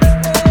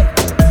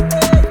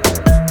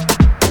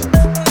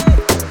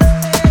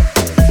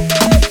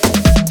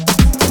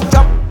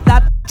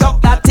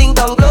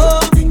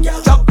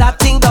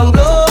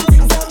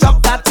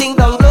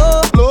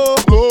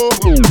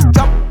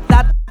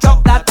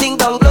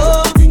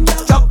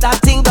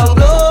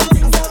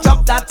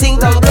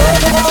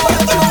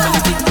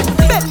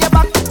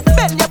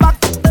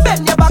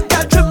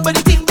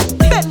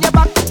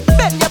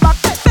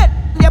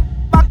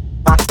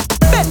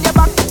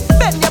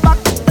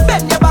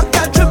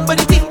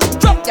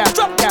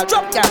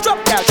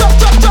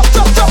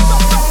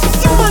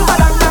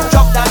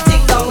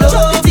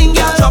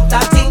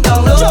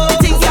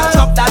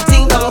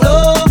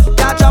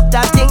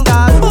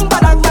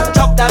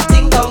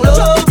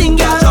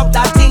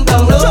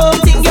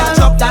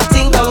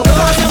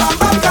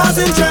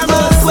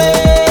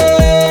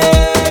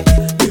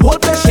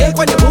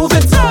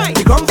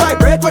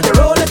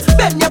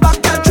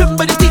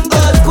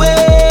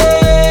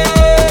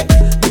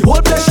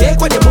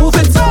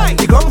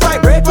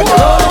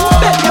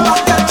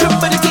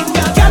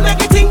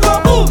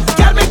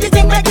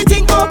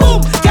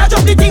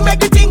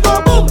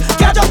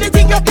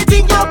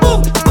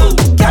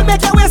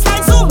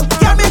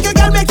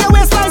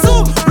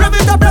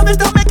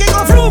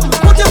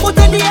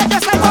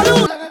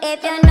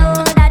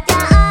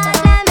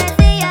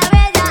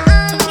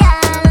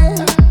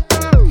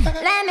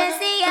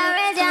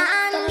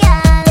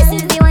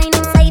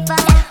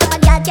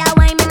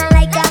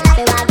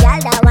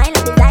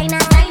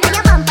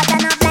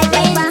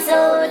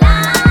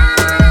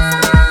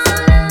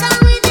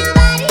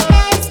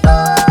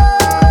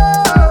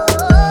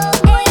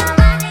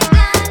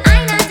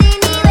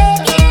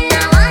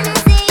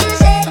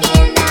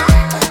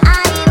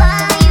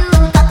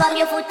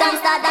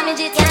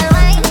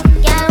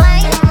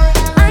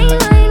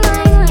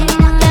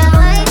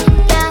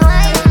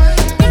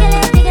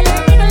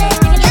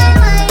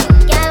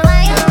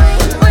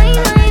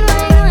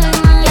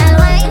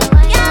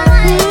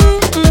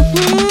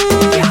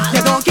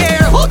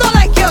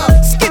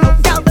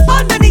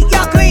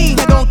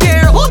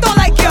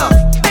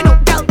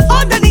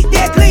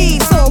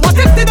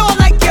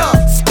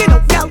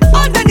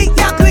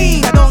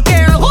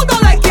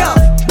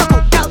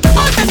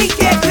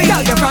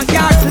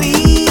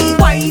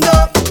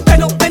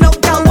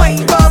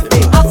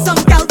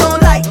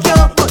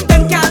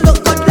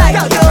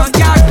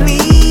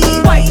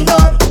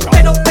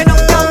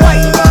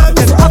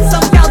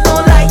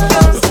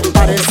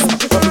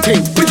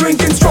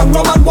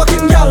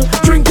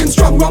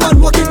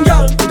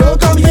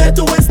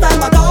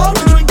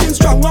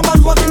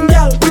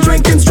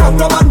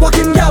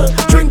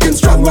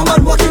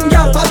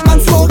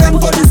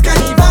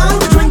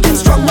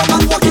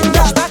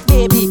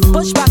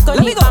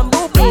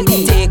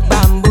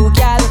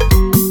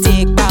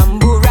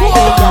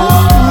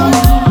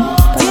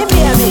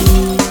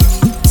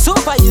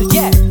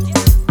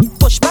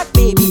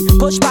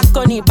 back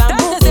on the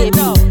bamboo,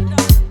 baby.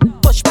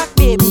 Push back,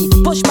 baby.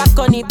 Push back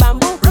on the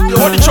bamboo.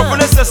 Hold the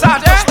chocolate, push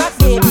back,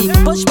 baby.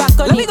 Push back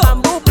on the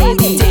bamboo,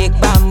 baby. Take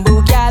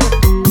bamboo, gal.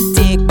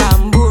 Take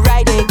bamboo,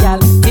 ride it, gal.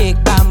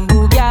 Take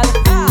bamboo, gal.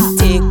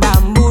 Take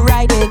bamboo,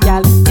 ride it,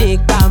 gal.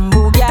 Take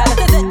bamboo, gal.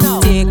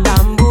 Take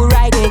bamboo,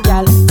 ride it,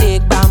 gal.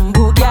 Take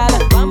bamboo, gal.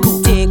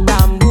 Take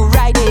bamboo,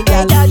 ride it,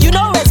 gal. Hey, gal, you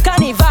know it's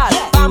carnival.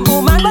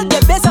 Bamboo man, but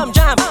give me some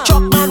jam.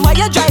 Truck man, why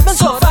you driving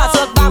so fast?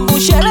 Look, bamboo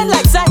sharing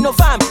like Sino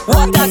fam.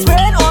 Water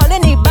spraying all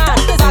in the band.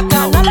 I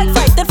kinda like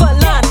fighting for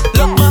land.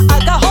 Look, my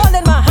alcohol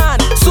in my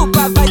hand.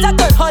 Supervisor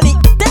turn honey.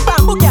 Take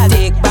bamboo, gal.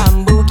 Take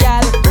bamboo,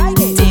 gal.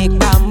 Take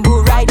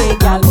bamboo, ride it,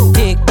 gal.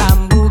 Take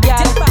bamboo,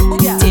 gal.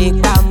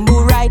 Take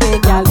bamboo, ride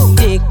it, gal.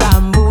 Take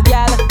bamboo,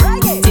 gal.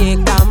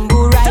 Take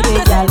bamboo, ride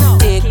it, gal.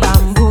 Take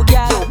bamboo,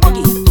 gal.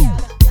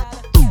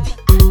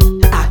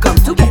 I come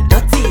to get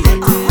dirty.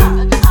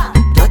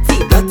 Dirty,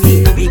 dirty.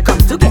 We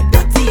come to get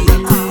dirty.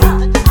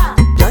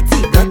 Dirty,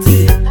 dirty.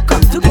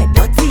 Come to get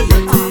dirty.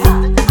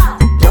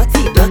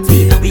 Dirty, dirty.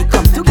 We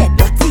come to get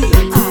dirty.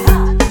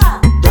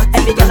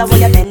 Every girl, I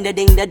want you bend the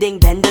ding, the ding,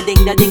 bend the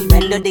ding, the ding,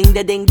 bend the ding,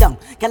 the ding down.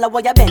 Girl, I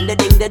want you bend the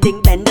ding, the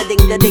ding, bend the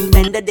ding, the ding,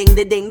 bend the ding,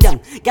 the ding down.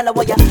 Girl, I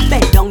want you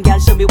bend down, girl,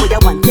 show me what you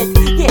want it.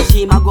 Yeah,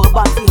 she ma go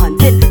bouncy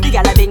hunted. The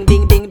girl a bing,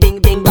 bing, bing, bing,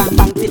 bing, bang,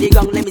 bang to the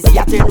gong. Let me see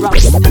you turn round.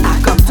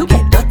 I come to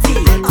get dirty.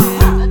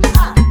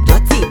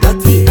 Dirty,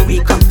 dirty. We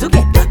come to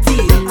get dirty.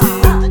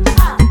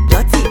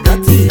 Dirty,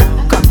 dirty.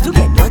 Come to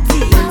get dirty.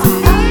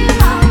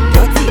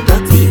 Dirty,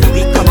 dirty.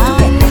 We come to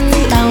get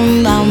dirty.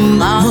 Down, down,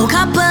 down. Woke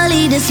up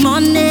early this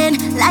morning.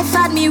 Life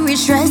had me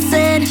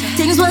re-stressing.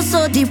 Things were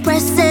so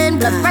depressing.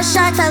 Blood pressure,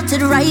 I felt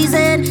it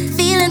rising.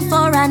 Feeling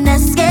for an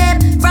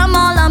escape from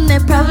all of my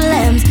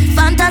problems.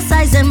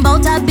 Fantasizing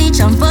about a beach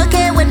and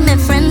fucking with my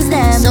friends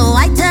them. So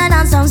I turn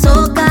on some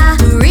soca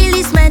to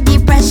release my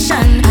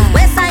depression.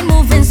 West side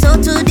moving so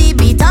to the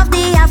beat of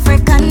the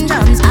African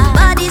drums.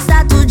 Body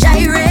start to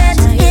gyrate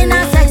in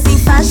a sexy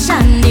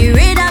fashion. The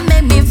rhythm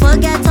make me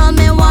forget all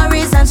my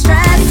worries and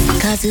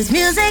stress. Cause this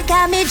music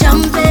got me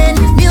jumping.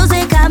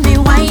 Music got me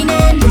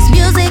whining. This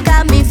music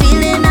got me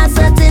feeling a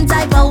certain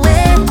type of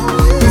way.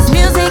 This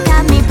music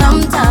got me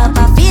pumped up.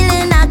 I'm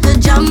feeling I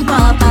could jump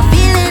up. I'm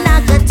feeling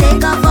I could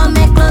take off all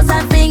my clothes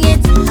and fling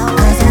it.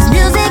 Cause this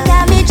music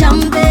got me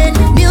jumping.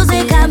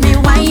 Music got me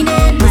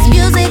whining. This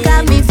music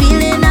got me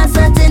feeling a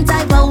certain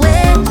type of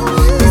way.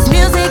 This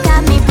music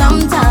got me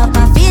pumped up.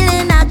 I'm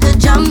feeling I could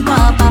jump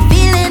up. I'm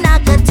feeling I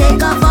could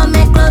take off all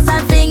my clothes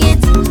and fling it.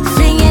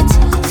 Fling it,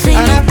 fling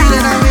it.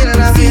 I'm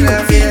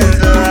feeling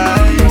so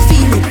right.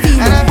 Feel it, feel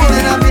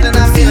it. And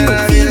I'm feeling so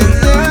right.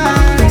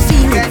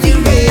 Feel it,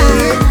 feel it.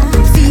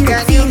 Feel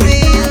it, feel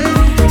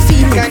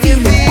it.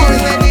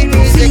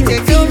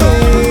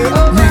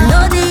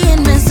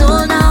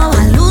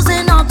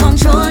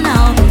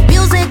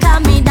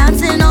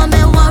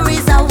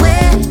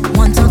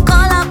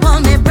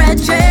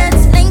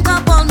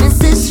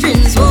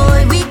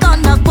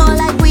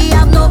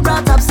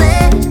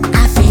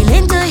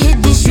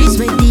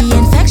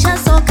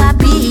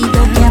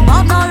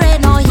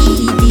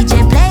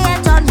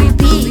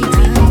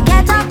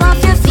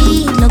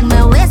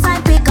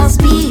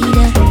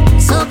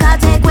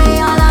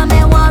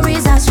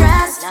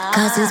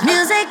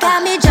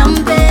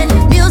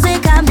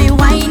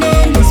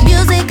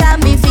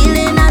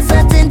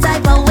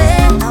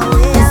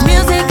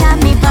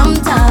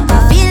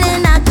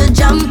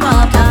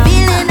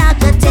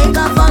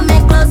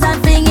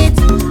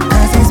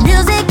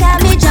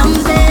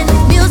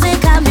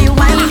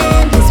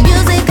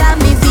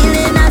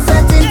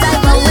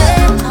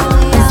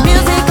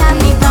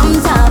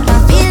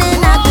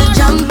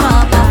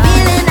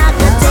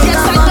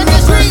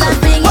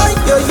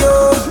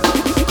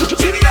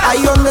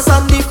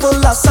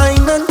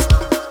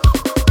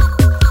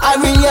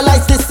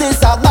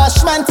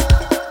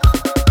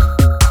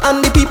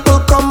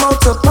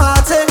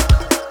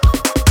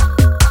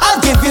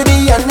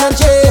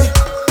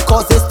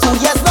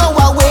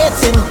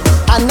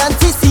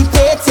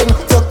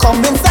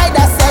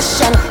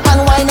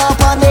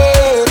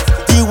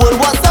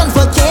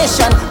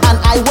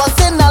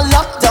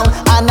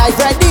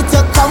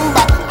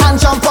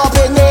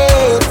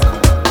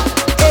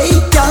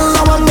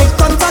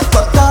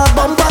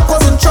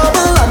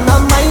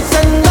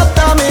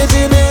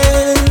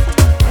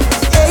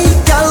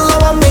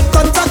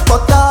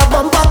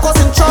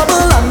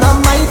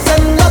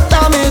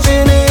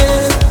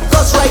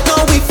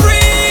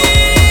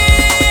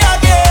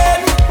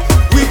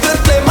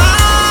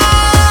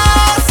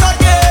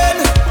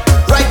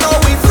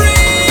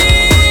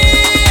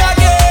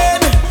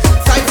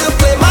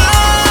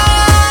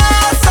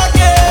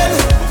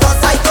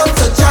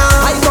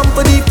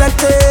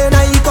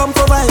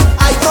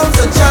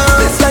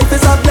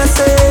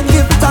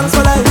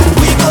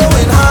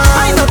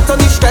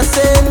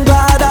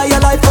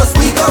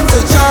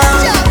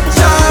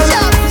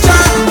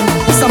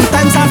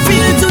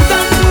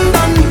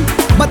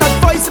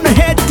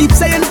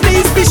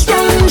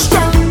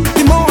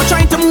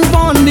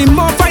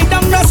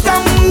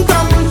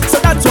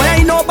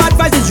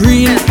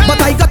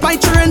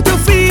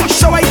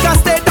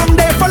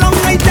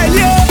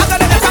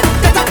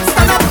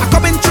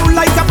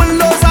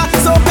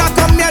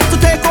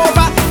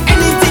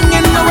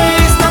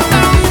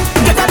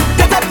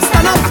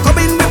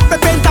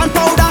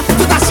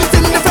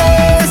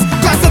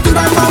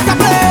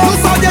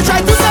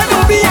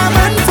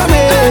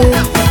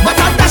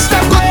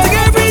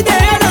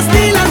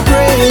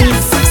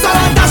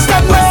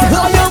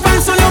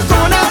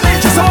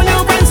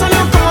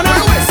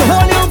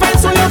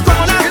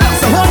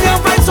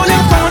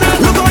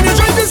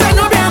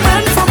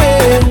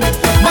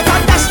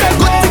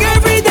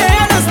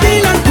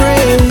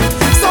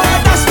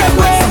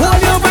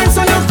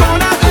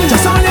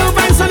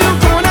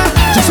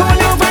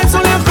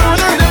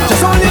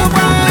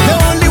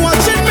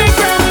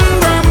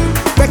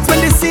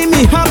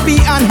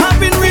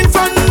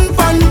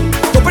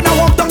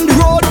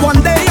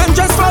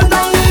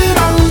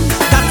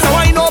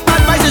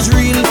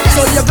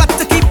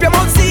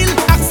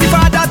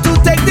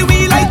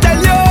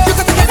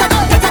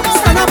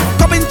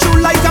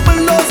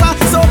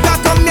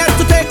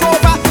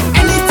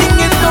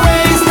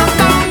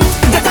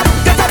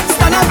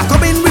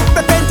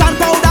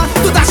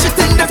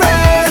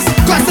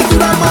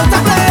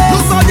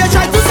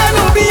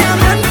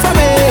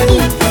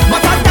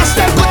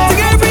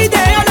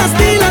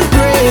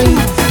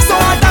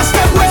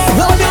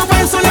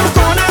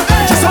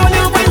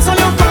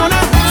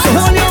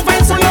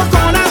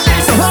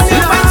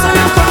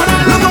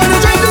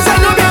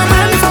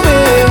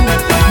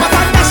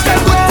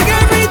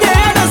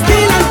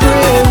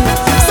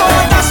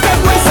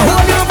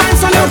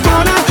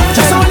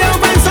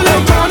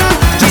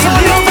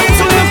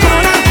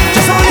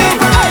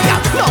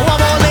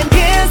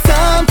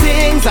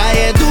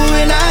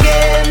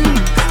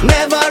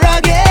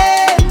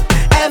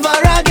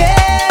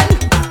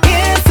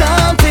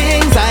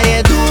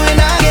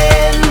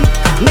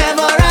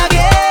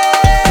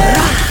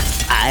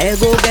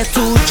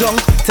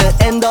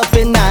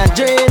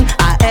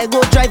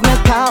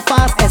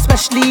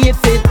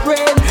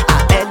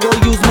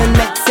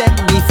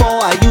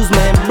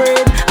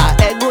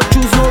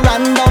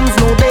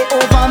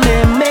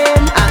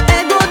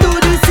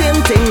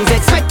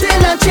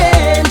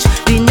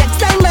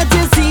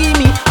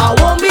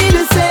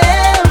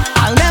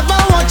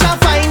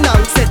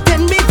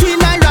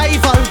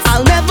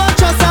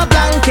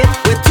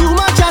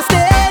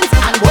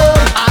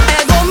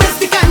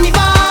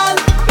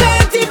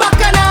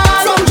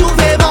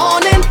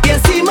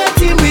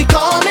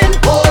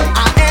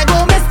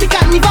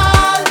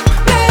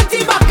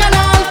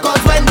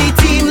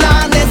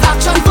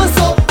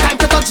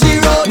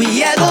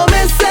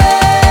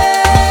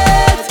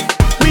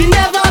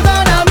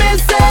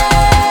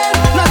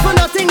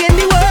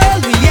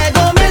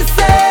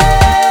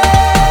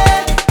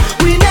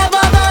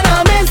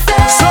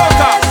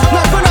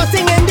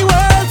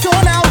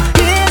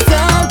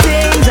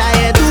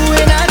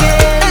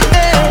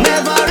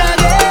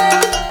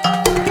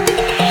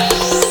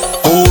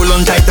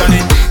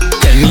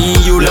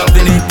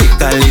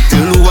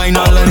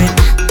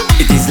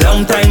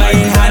 time I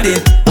ain't had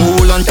it.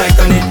 Hold on tight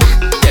on it.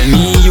 Tell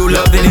me you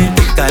loving it.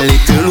 Take a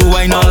little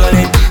wine all on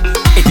it.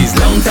 It is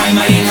long time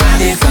I ain't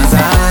had it. Cause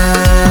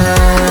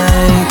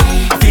I'm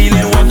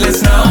feeling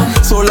worthless now.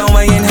 So long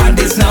I ain't had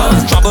this now.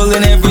 Trouble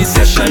in every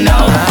session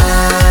now.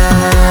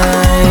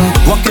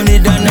 Walking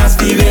it down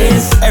nasty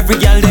ways. Every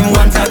girl them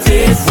want a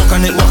taste. Walk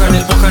on it, walk on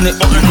it, walk on it,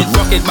 walk on it.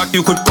 Rock it back,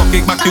 you could cock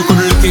it back, you could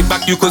lick it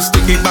back, you could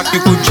stick it back, you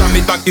could jam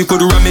it back, you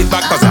could ram it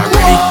back. Cause I'm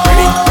ready,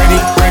 ready, ready,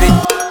 ready.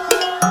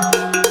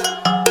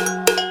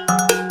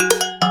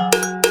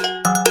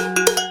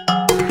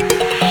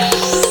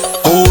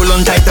 Hold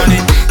on tight on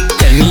it.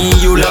 Tell me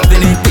you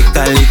loving it. Take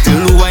a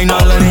little wine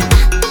all on it.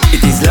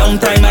 It is long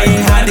time I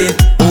ain't had it.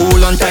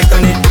 Hold on tight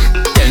on it.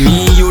 Tell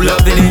me you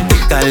loving it.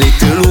 Take a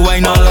little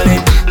wine all on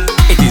it.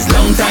 It is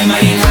long time I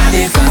ain't had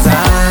it. Cause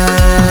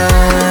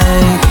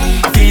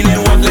I'm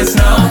feeling worthless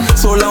now.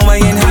 So long I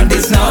ain't had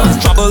this now.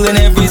 Trouble in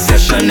every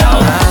session now.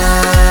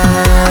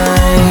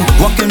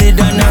 Walking it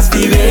down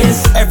nasty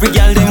ways. Every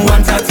girl them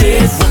want a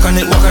taste. Walk on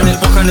it, walk on it,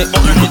 walk on it,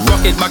 walk on it.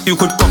 Rock it back, you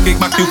could cock it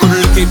back, you could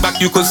lick it back,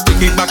 you could stick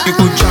it back, you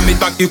could jam it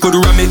back, you could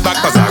ram it back.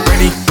 Cause I'm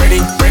ready, ready,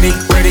 ready,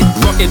 ready.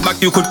 Rock it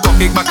back, you could cock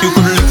it back, you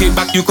could lick it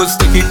back, you could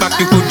stick it back,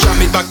 you could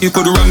jam it back, you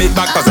could ram it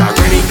back. Cause I'm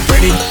ready,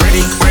 ready,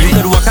 ready, ready.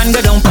 You could walk and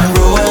go down pan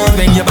road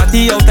when your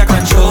body out of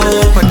control.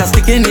 Put a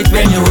stick in it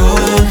when you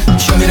roll.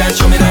 Show me that,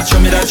 show me that, show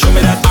me that, show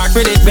me that. Arc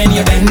with it when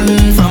you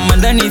bend. From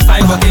underneath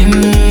 5 up in,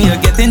 you're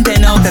getting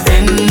 10 out of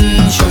 10.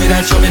 Show me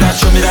that, show me that,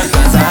 show me that.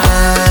 Cause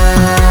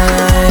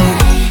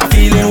I'm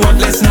feeling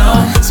worthless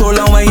now. So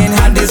long I ain't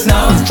had this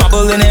now.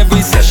 Trouble in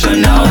every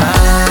session now.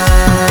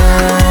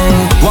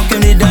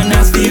 Walking it down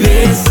nasty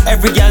ways.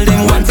 Every girl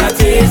them want a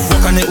taste.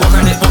 Walk on it, walk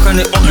on it, walk on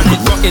it, walk on it.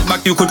 Rock it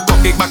back, you could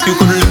cock it back, you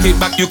could lick it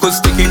back, you could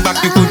stick it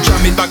back, you could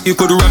jam it back, you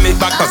could ram it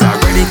back. Cause I'm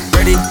ready,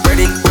 ready,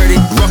 ready, ready.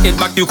 Rock it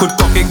back, you could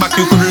cock it back,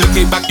 you could lick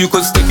it back, you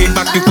could stick it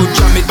back, you could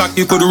jam it back,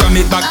 you could ram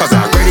it back. Cause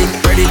I'm ready,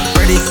 ready,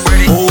 ready,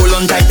 ready. Hold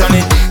on tight on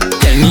it.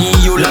 Tell me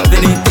you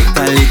loving it. Take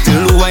a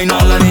little wine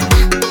all on it.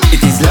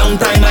 It is long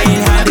time I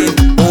ain't had it.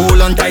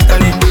 Hold on tight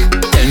on it.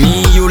 Tell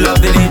me you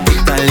loving it.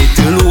 Take a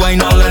little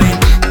wine all on it.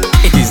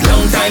 It is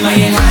long time I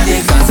ain't had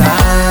it. Cause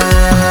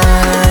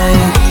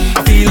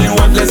I'm feeling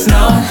worthless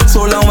now.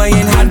 So long I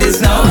ain't had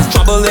this now.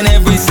 Trouble in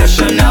every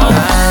session now.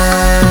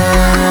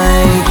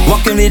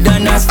 Walking with the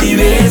nasty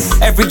ways.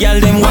 Every girl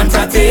them want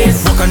a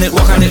taste. Walk on it,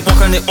 walk on it,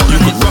 walk on it, walk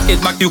on it. Rock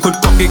it back, you could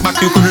cock it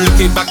back, you could lick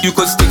it back, you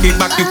could stick it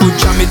back, you could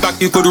jam it back,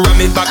 you could ram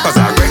it back. Cause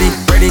I'm ready,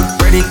 ready,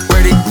 ready,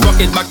 ready. Rock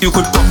it back, you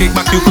could cock it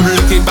back, you could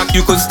lick it back,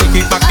 you could stick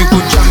it back, you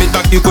could jam it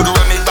back, you could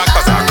ram it back.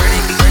 Cause I'm ready,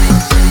 ready.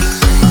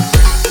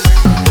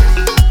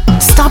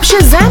 Stop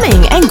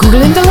shazamming and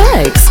googling the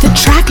lyrics. The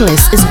track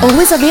list is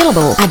always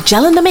available at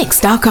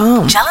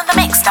gelinthemix.com.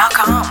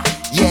 Gelinthemix.com.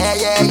 Yeah,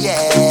 yeah,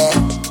 yeah.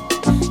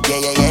 Yeah,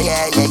 yeah, yeah,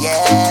 yeah, yeah,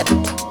 yeah.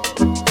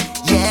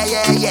 Yeah,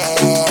 yeah,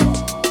 yeah.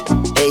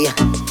 Hey,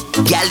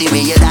 girl, the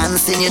way you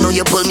dancing, you know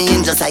you pull me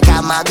in just like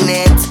a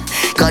magnet.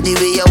 Cause the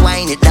way you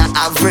whine it, not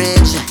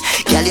average.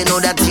 Girl, you know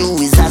that you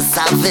is a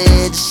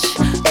savage.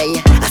 Hey,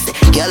 I say,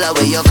 girl,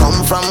 where you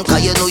come from?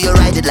 Cause you know you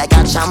ride it like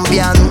a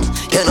champion.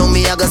 You know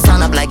me, I go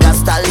stand up like a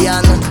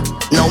stallion.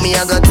 Know me,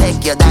 I go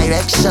take your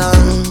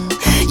direction.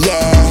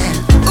 Yeah.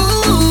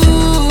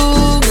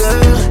 Ooh,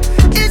 girl,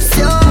 it's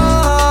your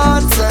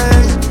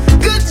turn.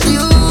 Could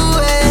you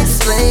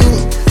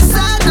explain?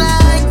 I'd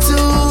like to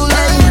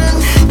learn.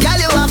 Girl,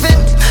 you have it.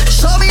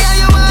 Show me how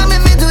you want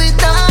me do it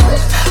now.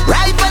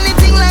 Right on the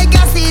thing like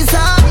a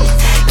season.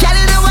 Girl,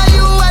 you know why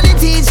you are the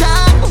teacher.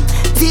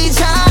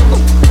 Teacher.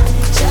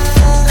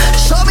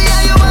 Show me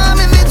how you want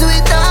me do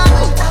it now.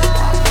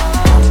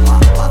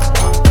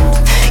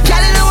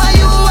 Girl, you know why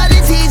you are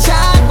the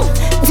teacher.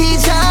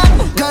 Teacher.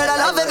 Girl, I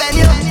love it when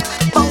you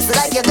bounce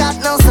like you got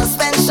no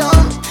suspension.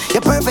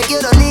 You're perfect,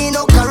 you don't need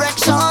no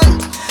correction.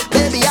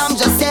 Baby, I'm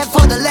just here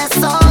for the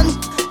lesson.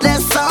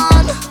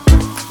 Lesson.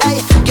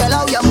 Hey, girl,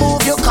 how you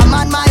move, you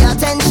command my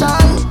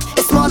attention.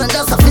 It's more than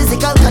just a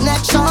physical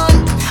connection.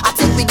 I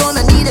think we're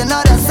gonna need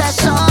another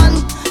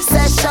session.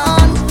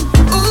 Session.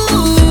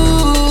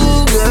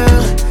 Ooh,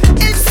 girl,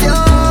 it's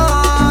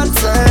your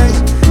turn.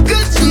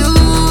 Could you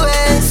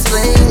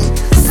explain?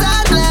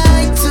 I'd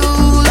like to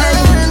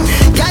learn.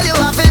 Girl, you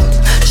have it.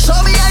 Show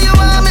me how you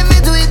want me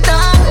do it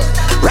now.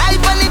 Right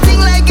on the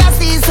thing like a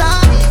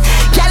season.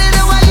 Girl, you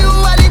know why you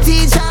are the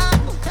teacher.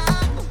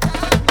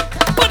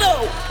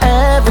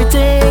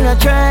 Everything I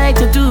try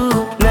to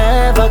do,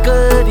 never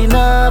good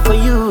enough for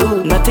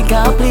you. Nothing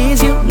can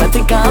please you,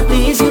 nothing can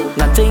please you,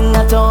 nothing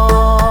at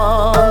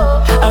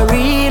all. I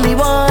really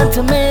want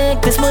to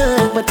make this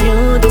work, but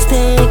you just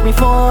take me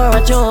for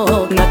a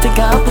joke. Nothing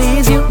can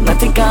please you,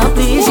 nothing can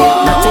please you,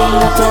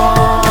 nothing at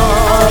all.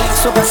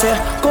 So I say,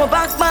 go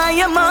back by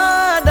your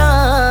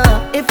mother,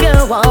 if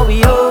you want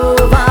we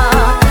over.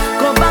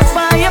 Go back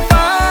by your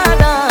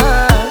father,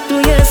 do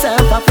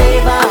yourself a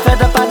favor. I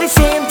fed up on the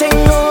same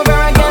thing over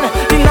again.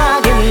 You're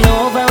not getting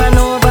over and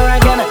over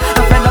again.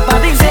 I fed up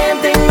on the same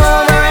thing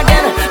over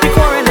again. You're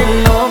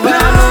quarreling over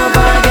and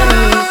over again.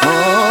 Oh,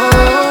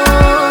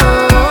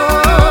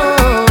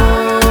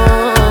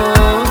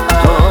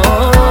 oh,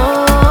 oh, oh.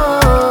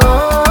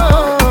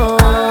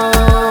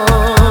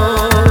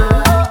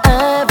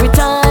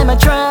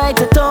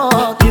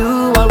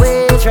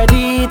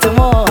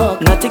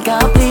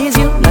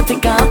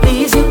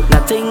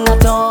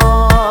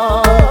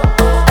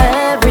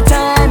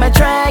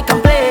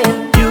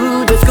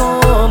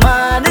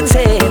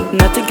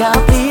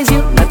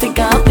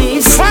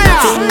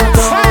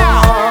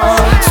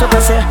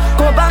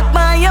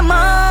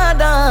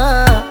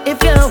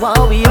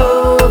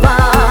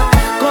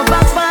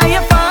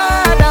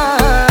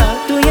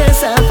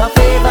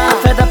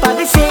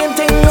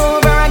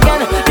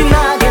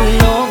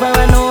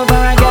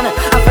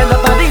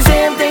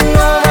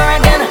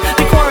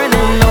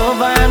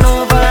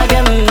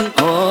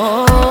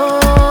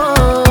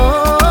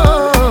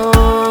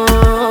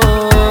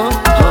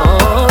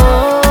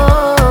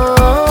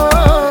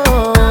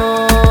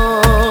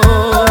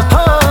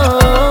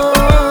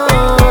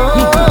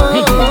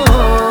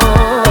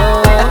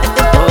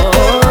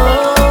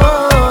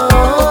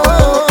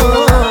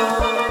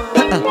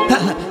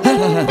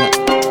 Oh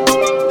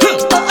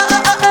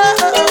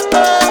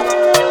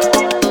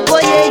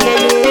yeah, yeah,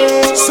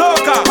 yeah.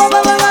 Soca.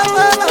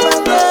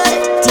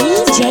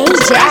 DJ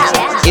Gyal.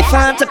 If I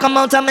had to come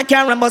out of my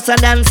car and bust a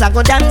dance, I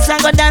go dance, I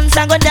go dance,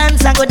 I go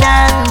dance, I go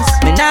dance.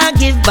 Me nah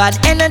give bad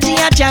energy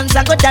a chance.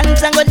 I go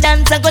dance, I go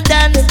dance, I go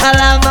dance. I'll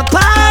have a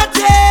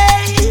party.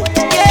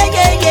 Yeah,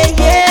 yeah, yeah,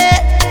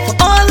 yeah. For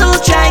all who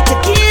try to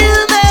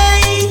kill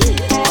me.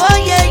 Oh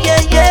yeah,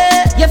 yeah,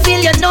 yeah. You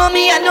feel you know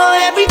me, I know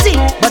everything.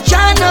 But you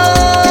know.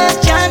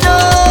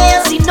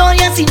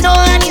 Yes, you know,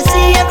 and you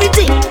see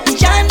everything.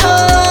 You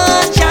know.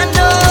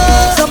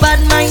 So bad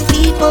mind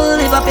people,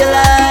 live up your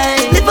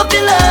life. Live up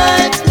your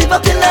life. Live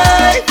up your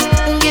life.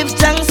 Give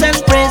thanks and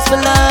praise for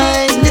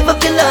life. Live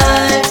up your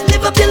life.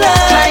 Live up your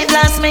life. Try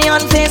blast me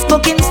on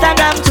Facebook,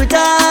 Instagram, Twitter.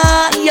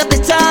 You're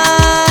bitter,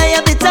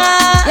 you're bitter.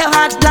 Your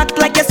heart black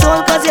like your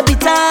soul cause you're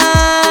bitter.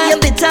 You're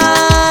bitter,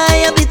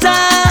 you're bitter.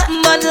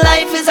 But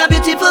life is a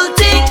beautiful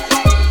thing.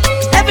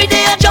 Every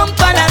day I jump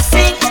and I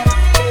sing.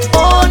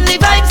 Only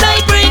vibes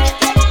I bring.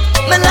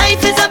 My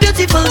life is a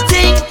beautiful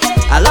thing.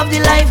 I love the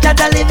life that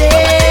I live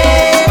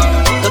in.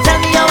 Don't tell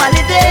me how I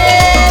live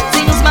it.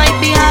 Things might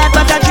be hard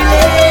but I drill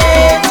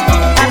it.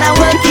 And I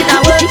work it,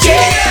 I work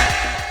it.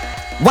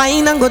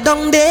 Wine and go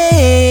down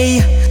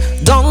day,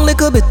 down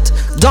little bit,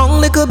 down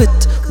little bit.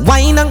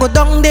 Wine and go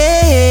down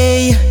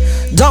day,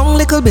 down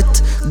little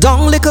bit,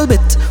 down little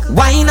bit.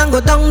 Wine and go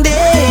down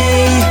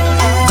day,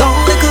 down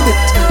little bit,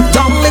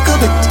 down little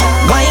bit.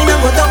 Wine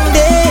and go down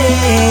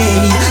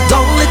day,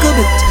 down little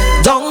bit,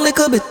 down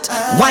little bit.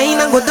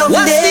 Wine and go down day.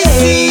 What's the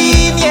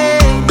scene,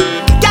 yeah?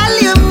 Girl,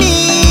 you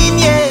mean,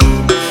 yeah?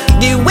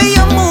 The way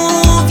you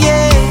move,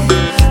 yeah.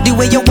 The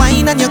way you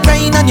whine and you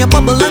grind and you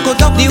bubble and go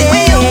down the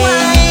way you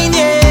whine,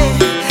 yeah.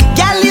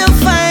 Girl, you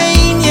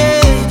fine,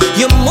 yeah.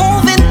 You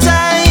move in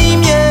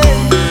time, yeah.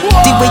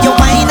 The way you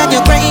whine and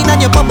you grind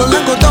and you bubble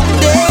and go down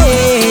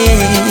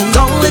there.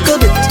 Down little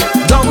bit,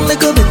 down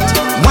little bit.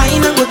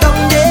 Whine and go down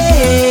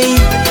there.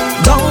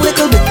 Down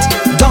little bit,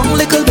 down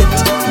little bit.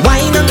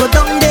 Whine and go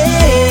down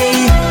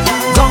there.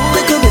 Down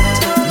little bit,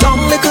 down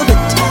little bit.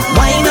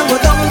 Whine and go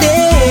down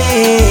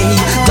there.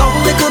 Down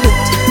little bit,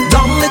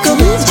 down little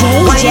bit.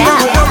 Whine and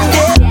go down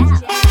there.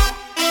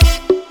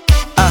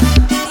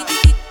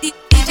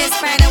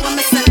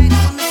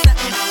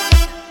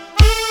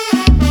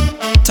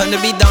 Turn the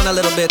beat down a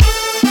little bit.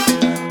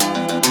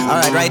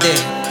 Alright, right there.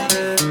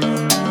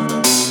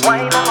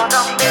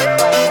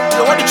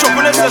 You want the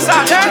chocolate to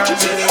start, eh?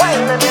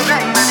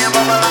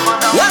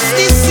 What's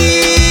the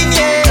scene,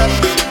 yeah?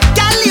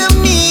 Girl, you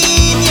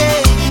mean,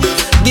 yeah?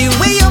 The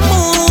way you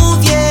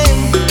move, yeah.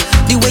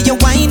 The way you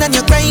whine and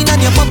you grind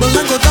and you bubble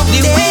and go down.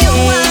 The way you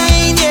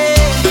whine, yeah.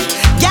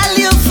 Girl,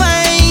 you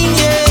fine,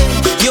 yeah.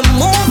 You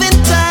move in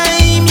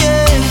time,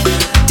 yeah.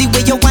 The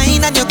way you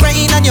whine and you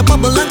grind and you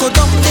bubble and go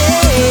down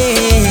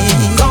there.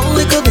 Down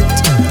little bit,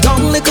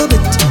 down little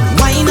bit.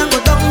 Whine and go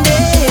down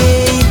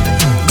there.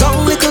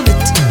 Down little bit,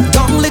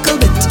 down little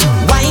bit.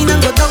 Whine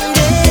and go down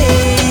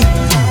there.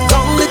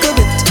 Down little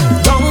bit,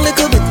 down little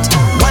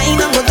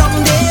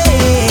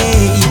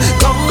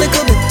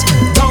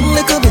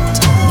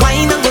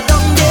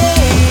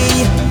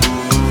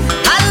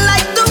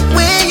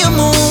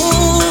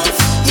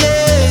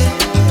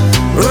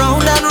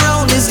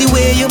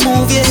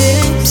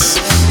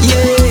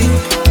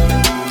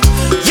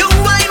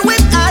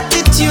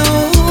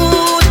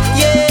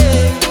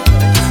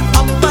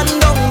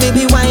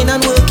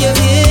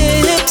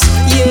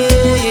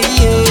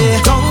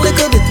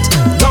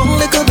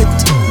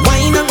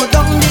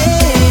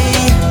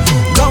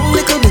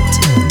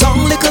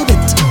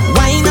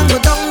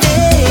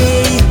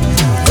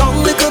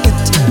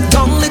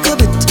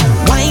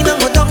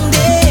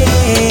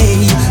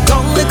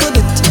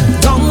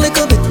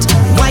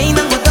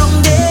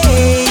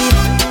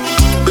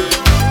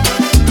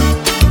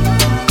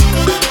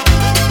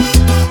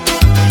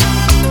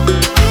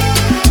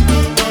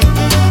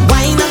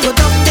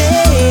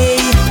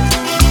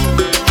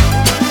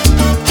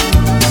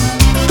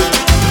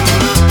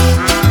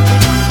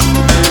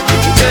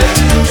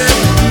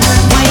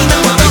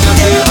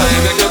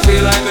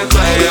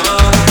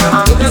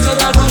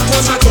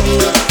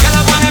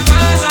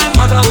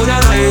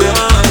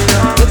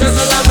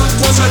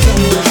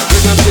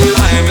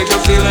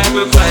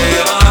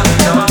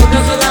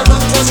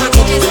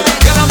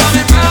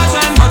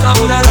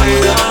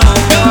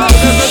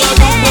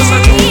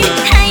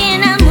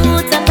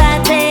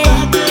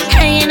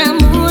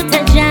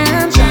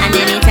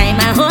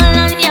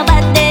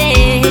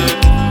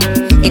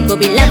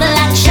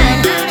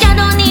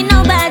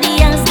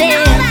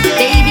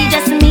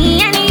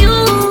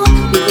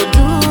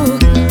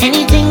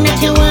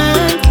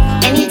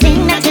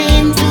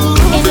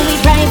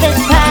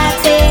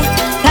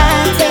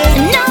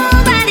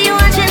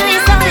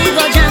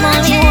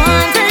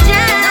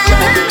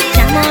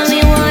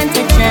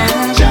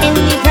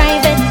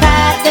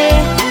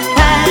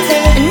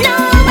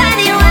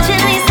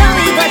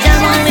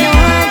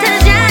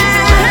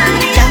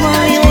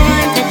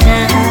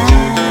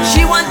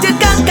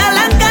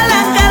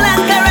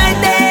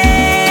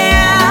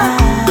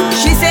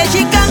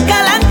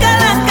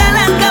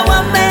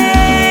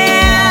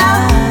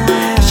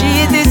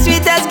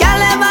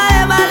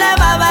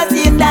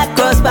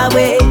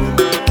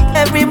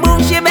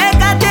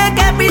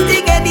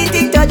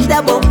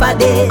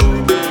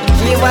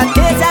a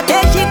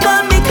taste, she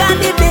come because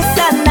the best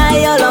and I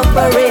all up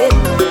for it.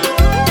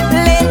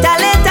 Later,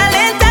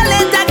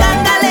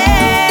 gangale.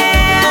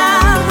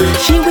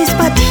 She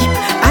whisper deep,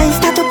 I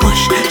start to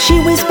push. She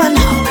whisper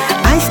now,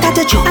 I start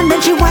to choke. And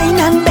then she whine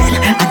and bend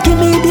and give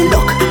me the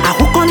look. I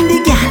hook on the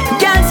girl.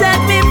 Girl set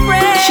me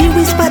free. She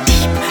whisper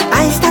deep,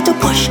 I start to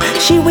push.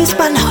 She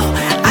whisper now,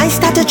 I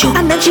start to choke.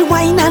 And then she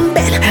whine and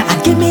bend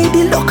and give me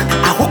the look.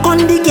 I hook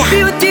on the girl.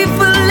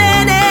 Beautiful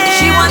lady.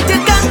 She want to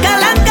conquer,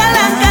 right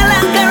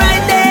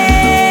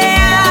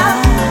there.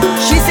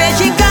 She said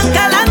she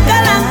conquer, one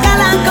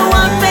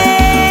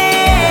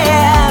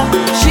pair.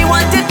 She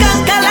want to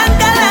conquer, right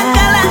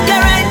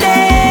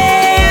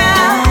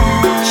there.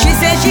 She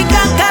said she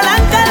conquer,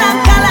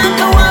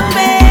 one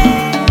pair.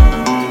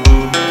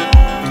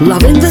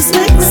 Loving this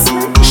mix?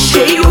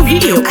 Share your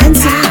video and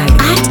tag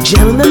at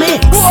Gyal in the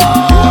Mix.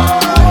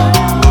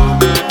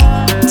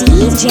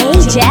 DJ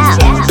Gyal.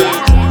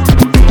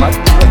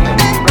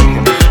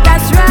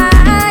 That's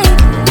right.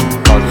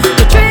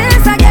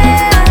 Patrice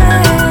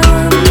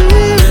again.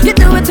 You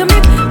do it to me,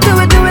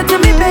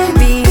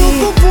 baby.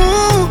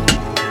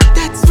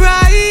 That's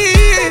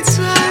right.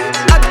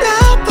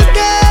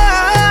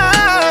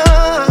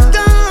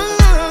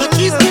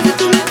 Please give it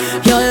to me.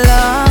 Your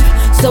love,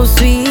 so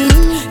sweet,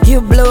 you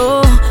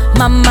blow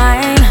my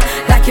mind.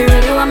 Like you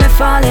really want me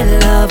fall in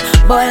love.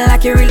 Boy,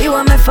 like you really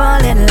want me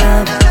fall in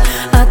love.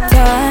 A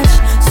touch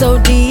so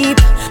deep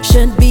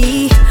should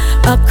be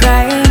a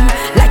crime.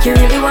 Like you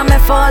really want me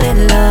fall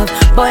in love.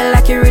 Boy,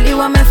 like you really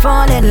want me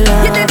fall in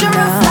love. You're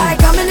dangerous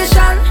like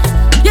ammunition.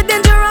 You're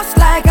dangerous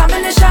like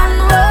ammunition.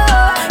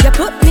 Whoa. You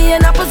put me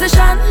in a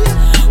position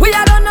where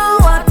I don't know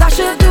what I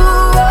should do.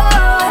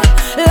 Whoa.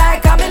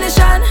 Like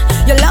ammunition.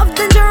 Your love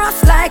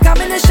dangerous like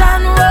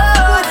ammunition.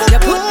 Whoa. You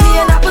put me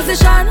in a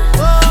position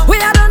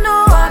where I don't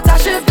know what I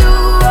should do.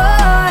 Whoa.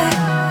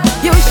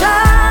 You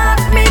shut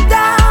me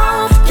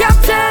down,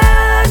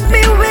 captured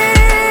me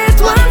with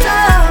one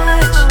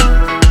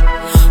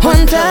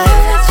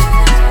touch,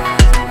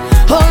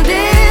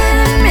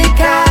 holding me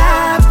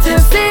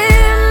captive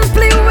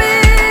simply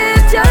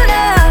with your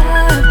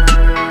love,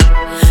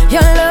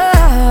 your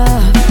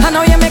love. I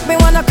know you make me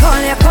wanna call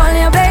you,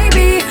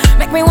 baby.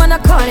 Make me wanna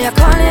call you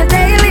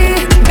daily.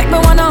 Make me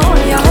wanna hold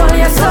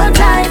you so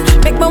tight.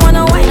 Make me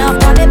wanna wind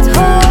up on it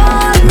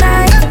all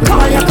night.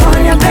 Call you,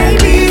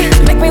 baby.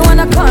 Make me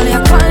wanna call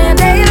you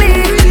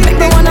daily. Make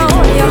me wanna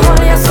hold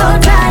you so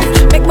tight.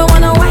 Make me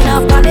wanna wind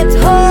up on it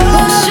all.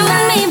 Oh, shoot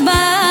me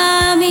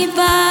by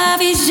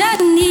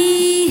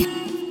Vijani.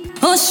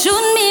 Oh,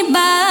 shoot me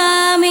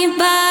by,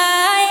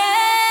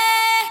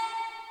 yeah.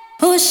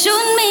 Oh,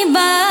 shoot me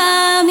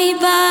by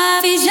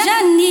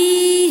Vijani.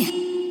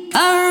 A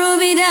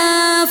ruby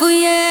down for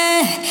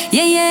yeah,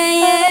 yeah.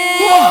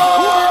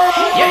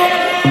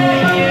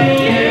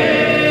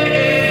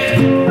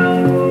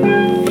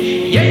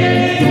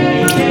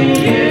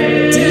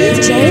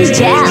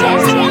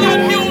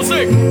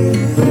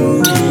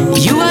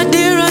 You are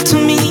dearer to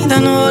me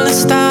than all the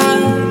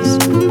stars.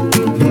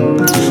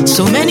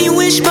 So many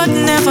wish but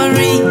never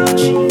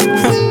reach.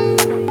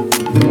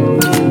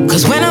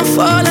 Cause when I'm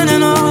falling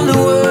and all the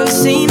world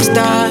seems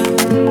dark,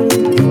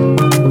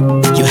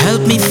 you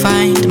help me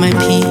find my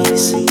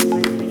peace.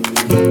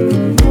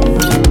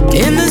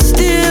 In the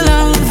still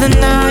of the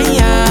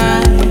night,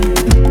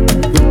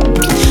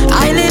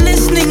 I lay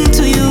listening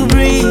to you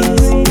breathe.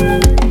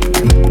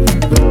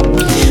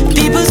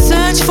 People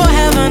search for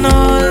heaven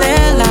all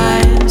their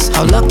lives.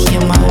 How lucky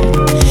am I?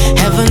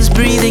 Heaven's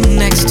breathing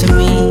next to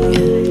me.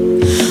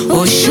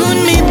 Oh, shoot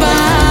me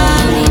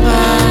by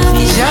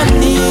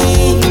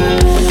Vijani.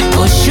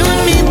 Oh, shoot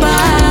me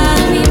by,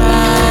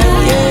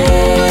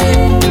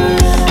 yeah.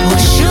 Oh,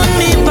 shoot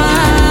me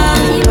by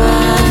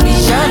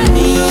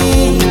Vijani.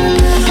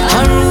 A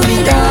ruby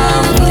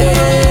down,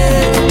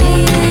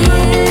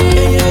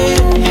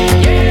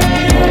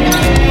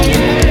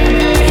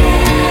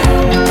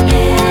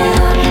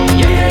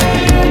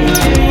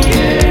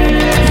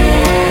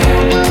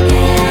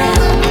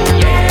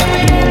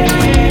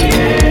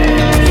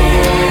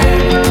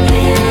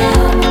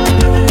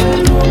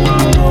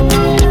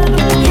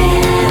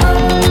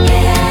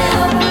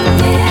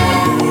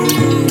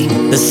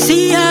 the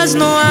sea has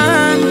no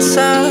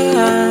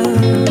answer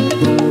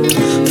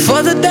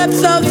for the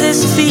depth of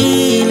this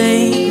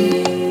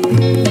feeling.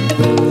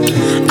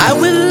 I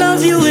will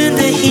love you in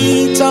the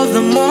heat of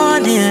the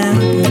morning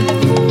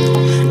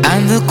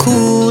and the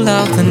cool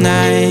of the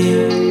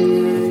night.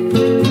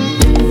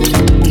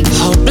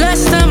 How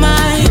blessed am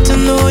I to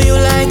know you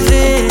like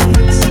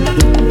this.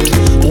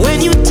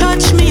 When you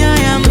touch me, I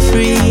am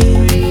free.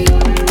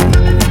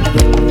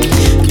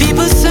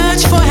 People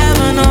search for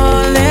heaven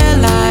all their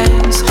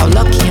lives. How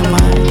lucky am I?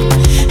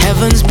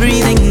 Heaven's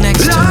breathing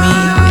next to me.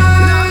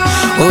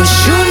 Oh,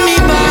 shoot me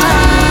by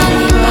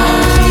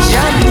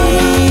Vijani.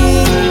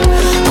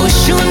 Oh,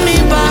 shoot me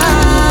by,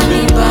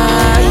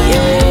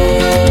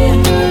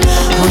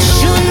 yeah. Oh,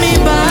 shoot me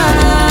by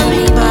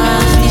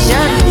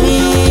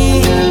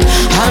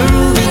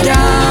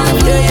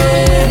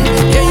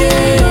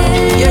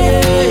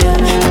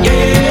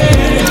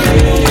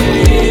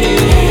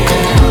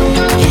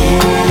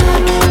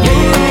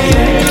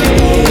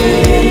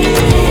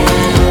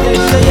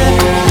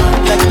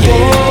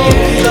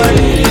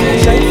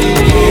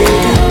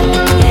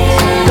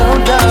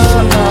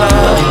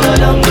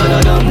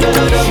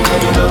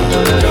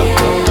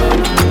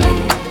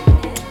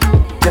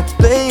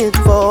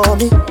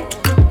me.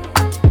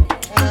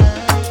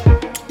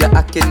 You're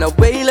acting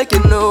away like you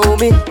know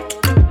me.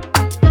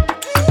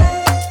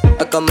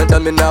 Come and tell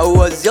me now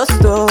what's your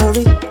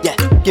story. Yeah,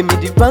 give me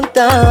the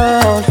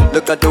rundown.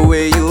 Look at the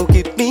way you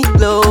keep me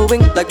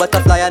glowing. Like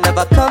butterfly, I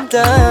never come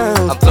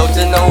down. I'm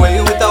floating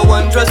away with a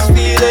wondrous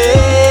feeling.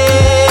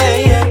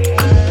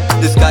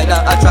 This kind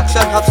of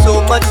attraction have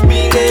so much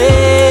meaning.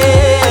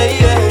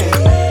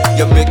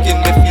 You're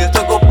making me feel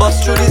to go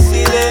bust through the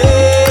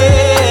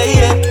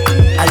ceiling.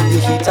 And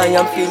the heat I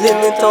am feeling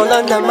it all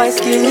under my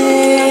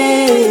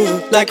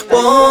skin. Like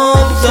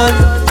warm sun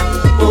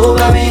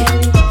over me,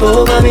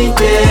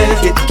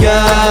 yeah, it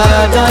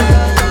got on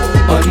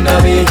under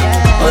me,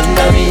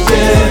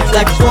 yeah,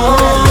 like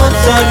warm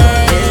sun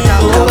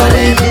over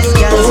me,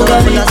 yeah,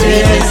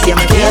 it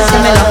got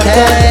on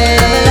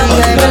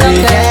under me,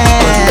 yeah.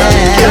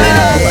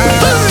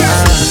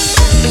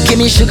 Give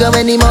me sugar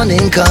when the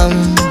morning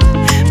come,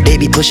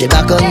 baby push it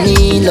back on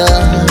me,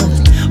 love,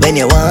 when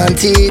you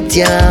want it,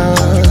 yeah.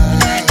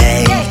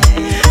 Hey,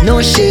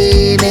 no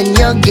shame in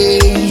your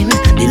game,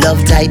 the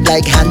love tight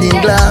like hand in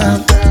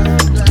glove.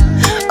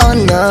 Oh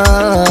no,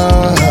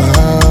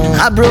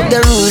 I broke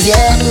the rules,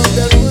 yeah.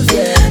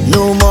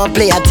 No more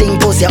play a thing,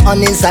 post you on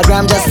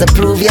Instagram just to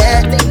prove,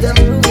 yeah.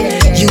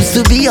 Used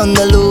to be on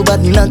the low,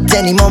 but not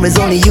anymore, it's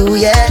only you,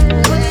 yeah.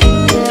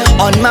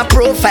 On my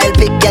profile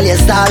pic, girl, you're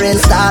starring,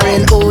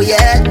 oh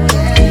yeah.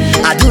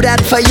 I do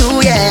that for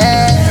you,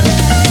 yeah.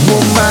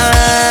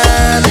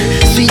 Woman,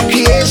 sweet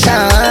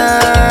creation,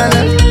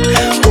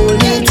 hold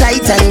me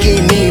tight and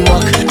give me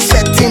walk,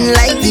 sweating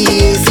like the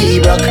AC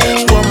rock.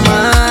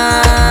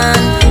 Woman,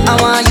 I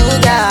want you,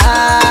 girl.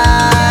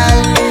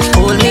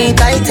 Hold me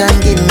tight and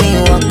give me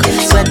walk,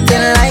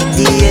 sweating like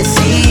the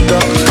AC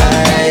rock.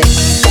 Hey,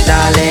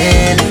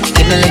 darling,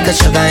 give me like a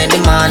sugar in the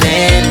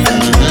morning.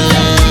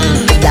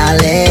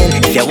 Darling,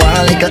 if you want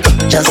a little,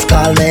 just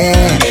call me,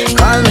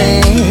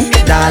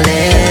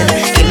 darling.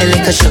 Give me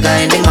like a sugar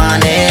in the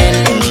morning.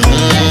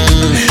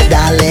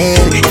 Darling,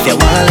 if you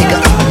want a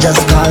little,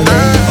 just call me.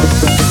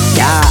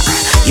 Yeah,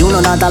 you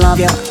know that I love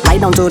you, right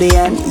down to the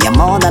end. You're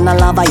more than a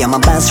lover, you're my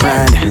best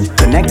friend.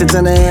 Connected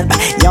to the hip,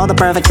 you're the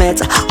perfect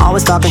fit.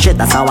 Always talking shit,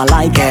 that's how I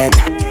like it.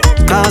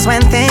 Cause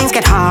when things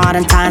get hard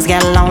and times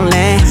get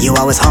lonely, you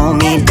always hold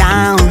me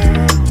down.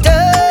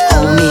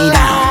 Hold me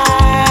down.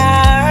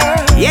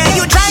 Yeah,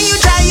 you try.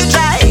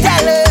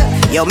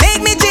 You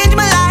make me change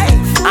my life.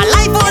 A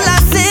life full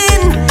of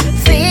sin.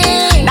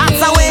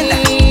 That's a win.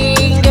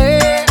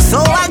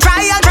 So I try.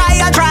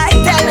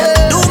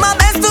 Do my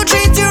best to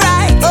treat you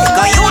right.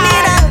 Cause you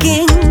need a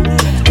king.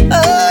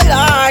 Oh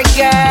Lord,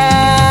 girl.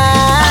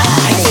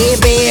 Hey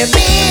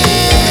baby,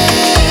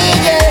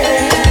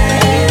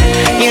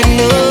 you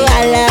know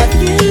I love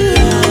you.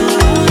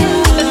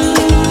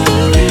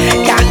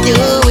 Can't do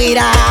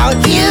without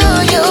you,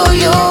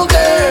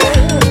 girl.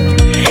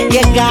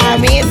 You got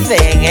me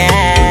singing.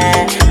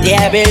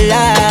 Yeah,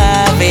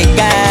 beloved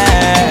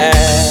girl.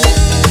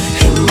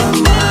 Hey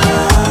mama,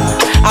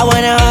 I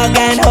wanna hug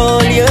and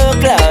hold you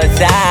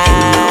closer.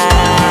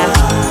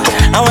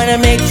 I wanna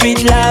make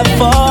sweet love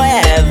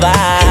forever.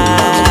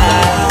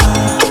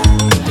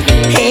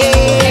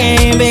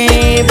 Hey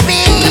baby,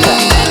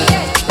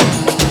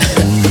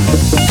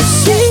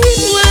 sweet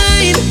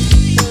wine.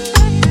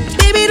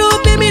 Baby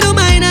don't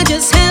mind, I'm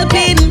just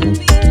helping.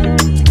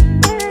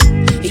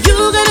 You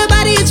got a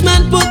body, each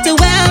man put the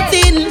wealth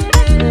in.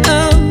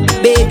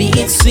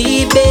 It's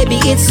sweet, baby,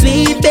 it's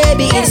sweet,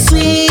 baby, it's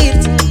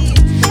sweet.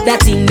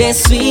 That thing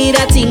that's sweet,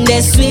 that thing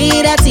that's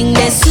sweet, that thing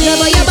that's sweet. Love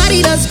how your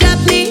body does grab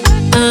me.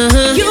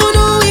 You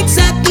know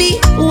exactly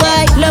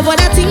why. Love what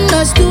that thing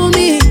does to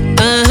me.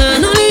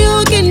 And only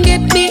you can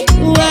get me.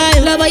 Why?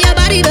 Love how your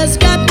body does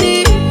grab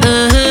me.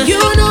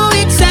 You know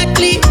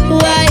exactly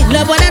why.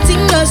 Love what that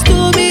thing does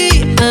to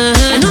me.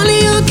 And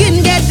only you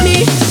can get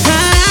me.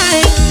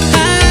 High.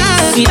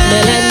 Sweet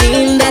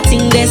melanin, that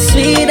thing that's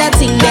sweet, that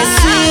thing that's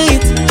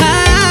sweet.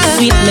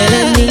 Sweet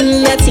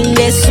melanin, that thing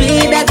that's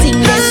sweet, that thing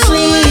that's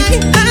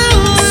sweet.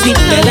 Sweet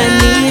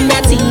melanin,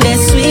 that thing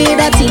that's sweet,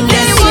 that thing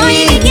that's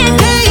sweet.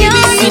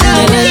 Sweet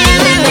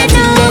melanin, that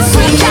thing that's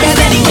sweet, that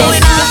thing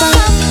that's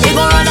sweet. It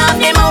gon' run off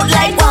them out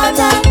like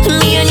water.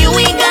 Me and you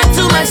ain't got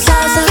too much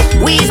salsa.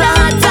 We's a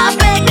hot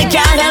topic, they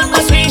can't help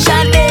but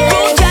screenshot this.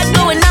 Group chat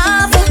going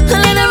off,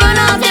 let them run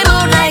off them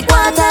out like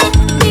water.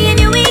 Me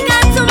and you ain't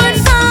got too much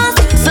sauce,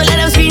 so let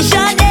them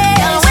screenshot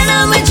this. When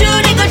I'm with you,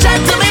 they gon'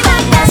 chat to me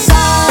back, that's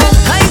all.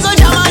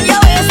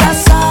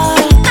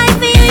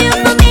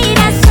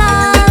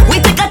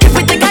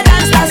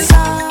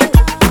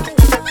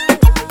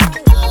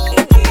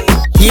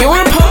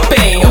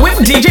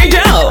 DJ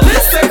Gyal, the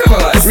Soca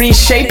Boss,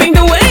 reshaping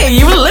the way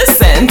you will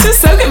listen to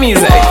Soca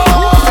music.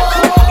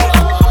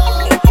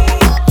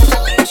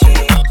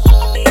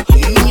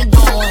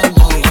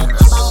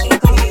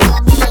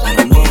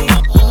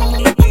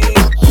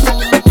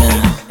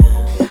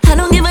 I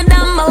don't give a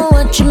damn about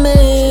what you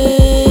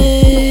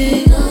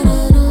make,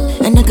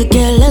 and I could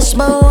care less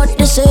about what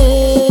they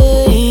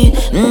say.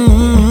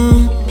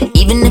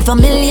 Even if a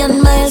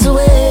million miles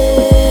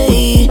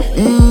away,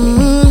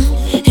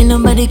 ain't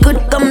nobody could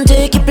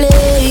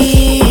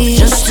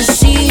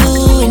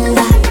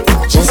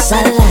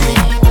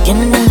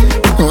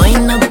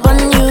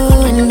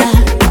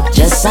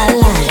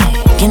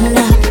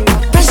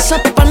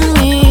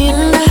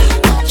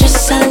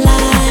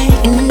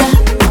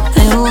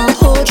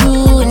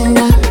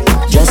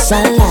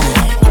Yes, I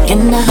like.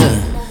 Can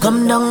I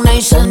come down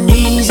nice and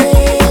easy?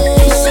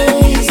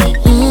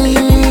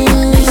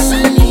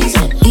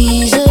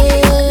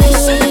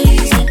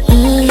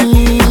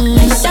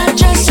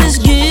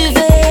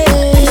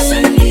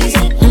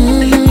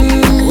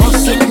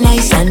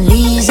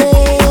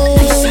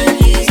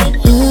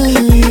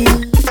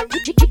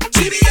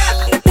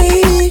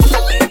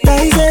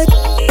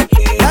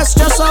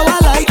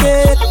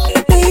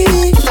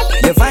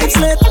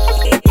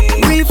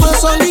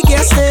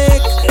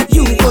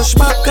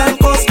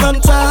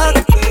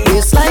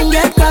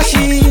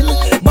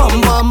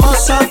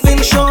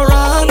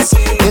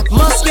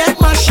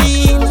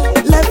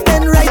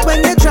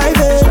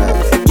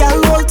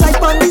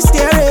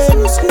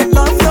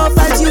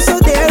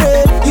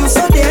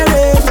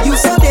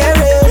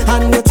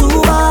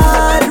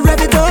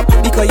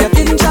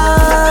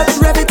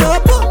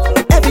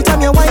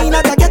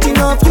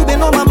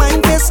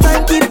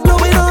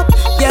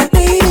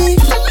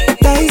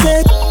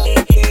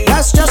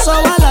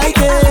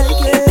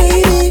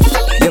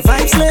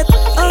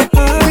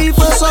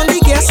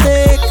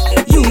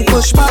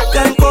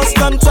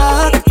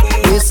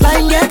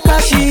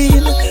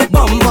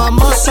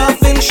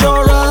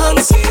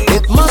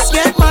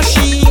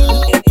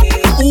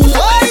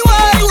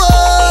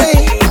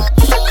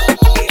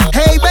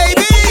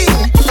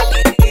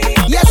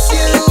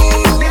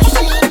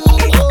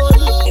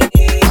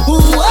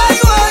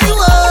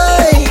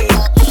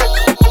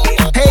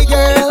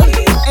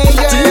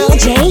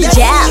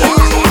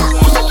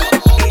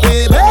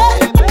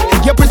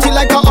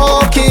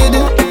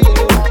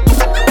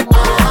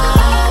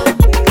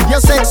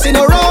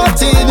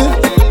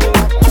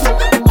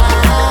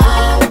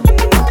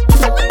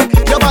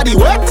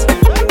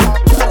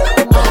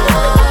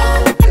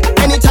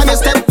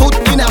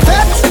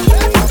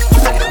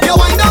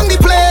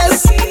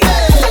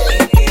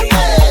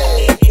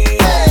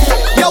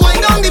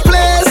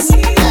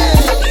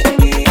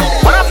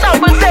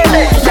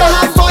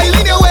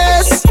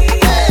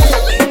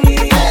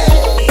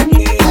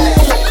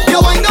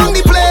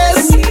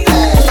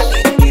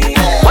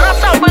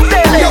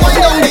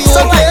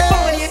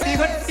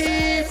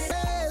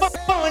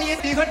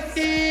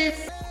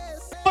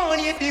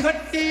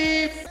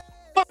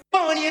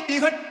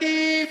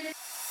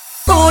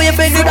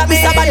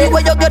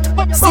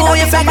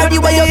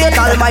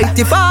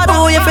 Almighty Father,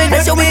 oh, you feel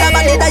you with a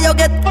body that you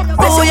get.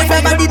 Oh, you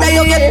feel body that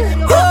you get.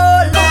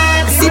 Oh,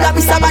 see that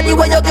be somebody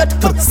where you get.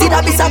 See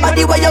that be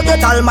somebody where you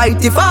get.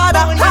 Almighty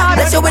Father,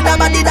 bless you with a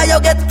body that you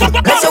get.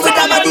 Bless you with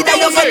a body that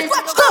you get.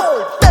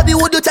 Baby,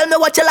 would you tell me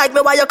what you like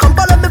me? Why you come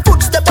follow me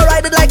footstep? I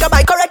ride it like a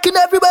bike, correcting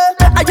everywhere.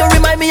 And you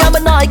remind me I'm a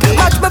Nike.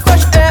 Match me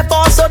fresh Air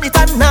Force on it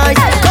at night.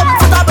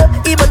 Comfortable,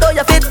 even though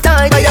you fit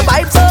tight. And your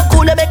vibe so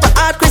cool, you make my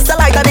heart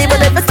crystalline. And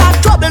even if it start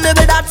trouble,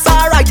 maybe that's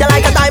alright. You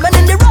like a diamond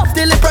in the rough,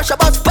 till the pressure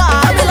bust by.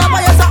 I will love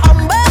you so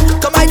humble.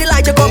 Come by the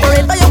light, you cover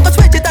it, but you can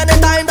switch it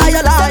anytime that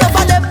you like. Some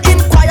of them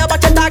inquire, but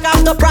you tag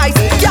off the price.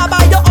 Can't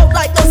buy you out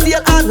like no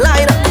sale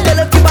online. Tell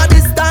them keep a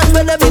distance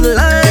when them in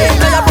line.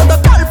 Now you put the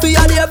call for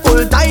you there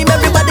full time.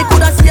 Everybody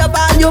could have see a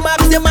value,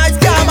 maximize,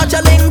 can't match a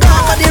linger.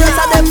 And the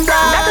rest of them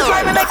blind. That is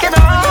why we making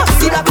up.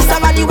 See that be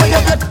somebody where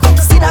you get.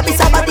 See that be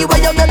somebody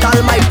where you get.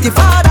 Almighty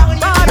Father,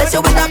 bless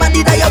you with the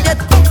body that you get.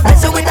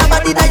 Bless you with the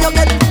body that you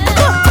get.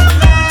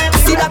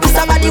 See that be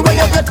somebody where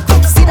you get.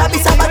 See that be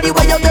somebody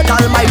where you get.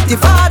 Almighty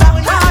Father,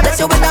 bless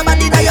you with the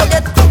body that you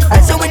get.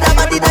 Bless you with the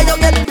body that you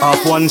get.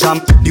 Off one jam,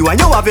 the one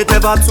you have it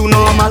never too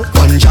normal.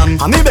 One jam,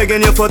 and me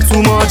begging you for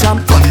two more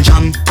jam. One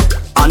jam,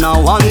 and I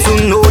want to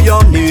know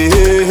your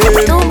name.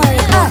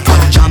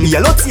 One jam,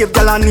 yellow tape,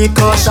 girl, I need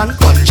caution.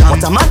 One jam,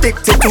 but I'm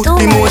addicted to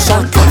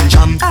emotion. One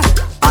jam,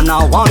 and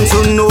I want to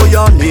know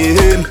your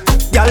name.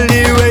 Girl,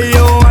 the way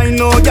you I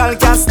know, girl,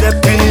 can't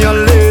step in your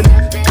lane.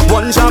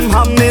 One jam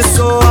have me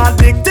so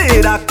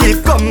addicted, I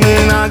keep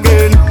coming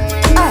again.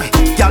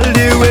 Girl,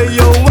 the way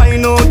you I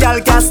know,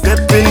 girl, can't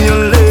step in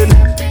your lane.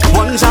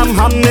 One jam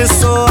have me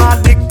so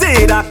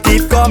addicted, I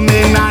keep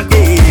coming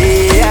again.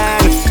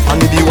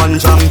 And the one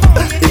jam,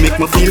 it make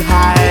me feel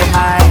high,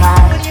 high,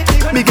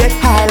 high. Me get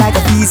high like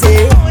a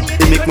easy.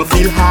 It make me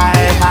feel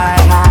high,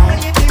 high,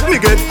 high. Me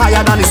get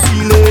higher than the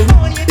ceiling.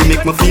 It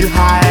make me feel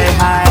high,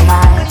 high,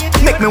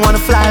 high. Make me wanna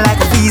fly like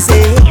a easy.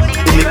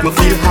 It make me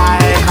feel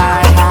high,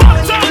 high, high.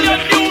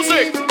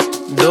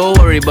 Don't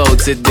worry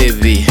about it,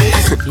 baby.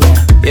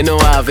 You know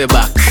I have your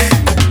back.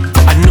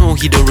 I know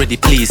he'd already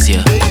please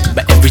you,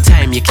 but every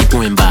time you keep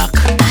going back.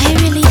 I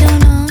really don't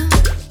know.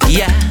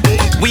 Yeah,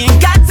 we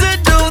ain't got to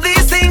do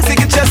these things, you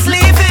can just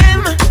leave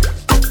him.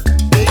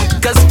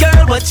 Cause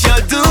girl, what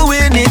you're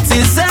doing, it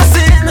is a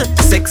sin.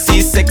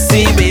 Sexy,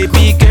 sexy,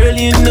 baby girl,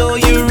 you know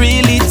you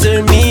really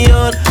turn me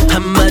on.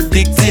 I'm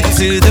addicted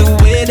to the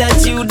way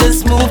that you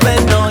just move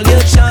and all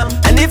your charm.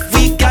 And if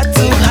we got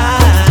to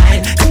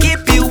hide to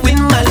keep you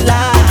in my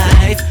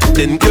life,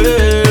 then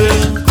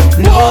girl,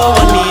 no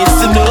one needs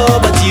to know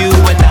but you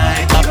and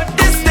I.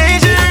 This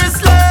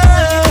dangerous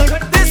love,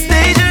 this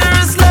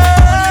dangerous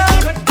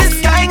love, this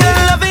kind of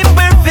loving.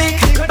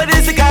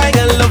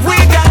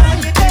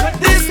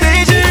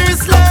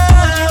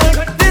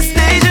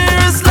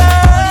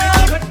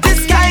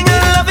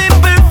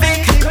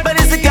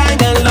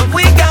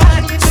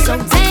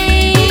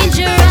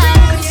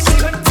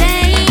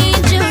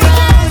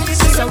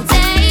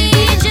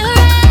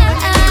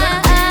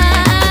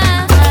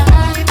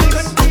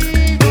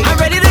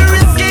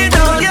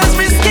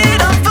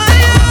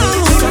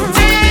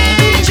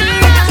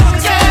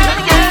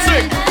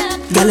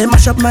 it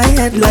mash up my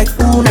head like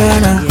ooh na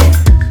na.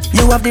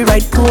 You have the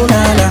right cool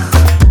na na.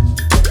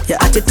 Your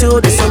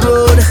attitude is so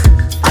rude.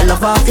 I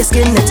love off your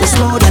skin, it's so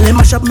smooth. Girl, it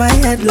mash up my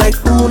head like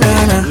ooh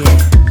na na.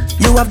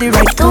 You have the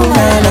right cool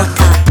na na.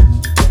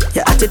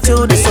 Your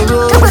attitude is so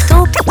rude.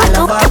 I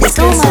love off your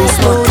skin so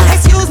smooth.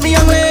 Excuse me,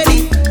 young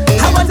lady,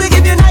 I want to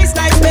give you nice,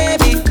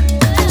 baby.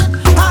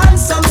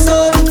 Handsome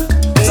soul,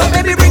 so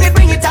baby bring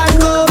it and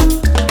go.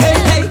 Hey,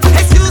 hey,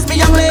 excuse me,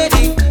 young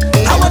lady,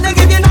 I want to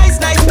give you nice,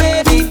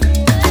 baby.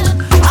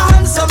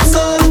 Handsome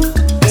soul,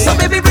 so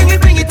baby bring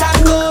it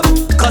and go.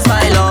 Cause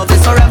my love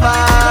is forever,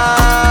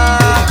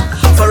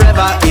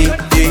 forever,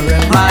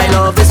 My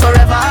love is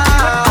forever,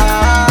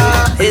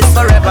 it's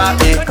forever,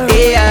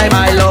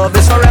 My love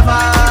is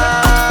forever,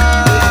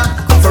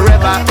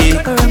 forever,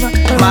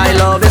 My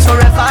love is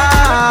forever,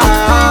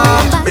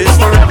 it's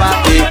forever,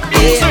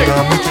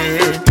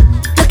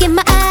 Look in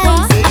my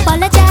eyes,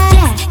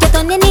 apologize. Get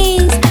on your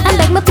knees and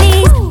beg me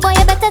please. Boy,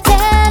 you better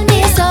tell me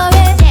you're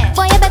sorry.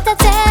 Boy, you better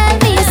tell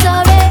me you're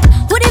sorry.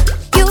 Who the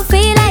you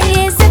feel like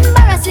is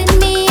embarrassing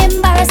me?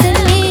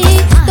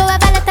 Go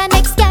have a letter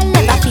next girl,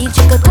 never feel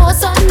she could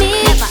cause on me.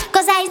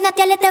 Cause I's not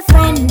your little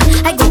friend,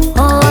 I go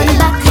on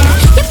back.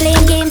 You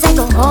playing games, I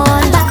go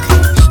on back.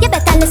 You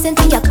better listen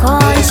to your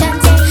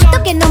conscience.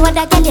 Don't get no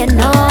other girl you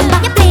know.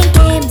 You playing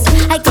games,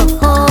 I go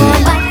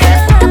on back.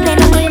 Don't play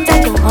no games, I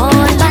go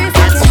on back.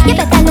 You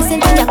better listen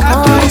to your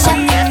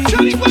conscience.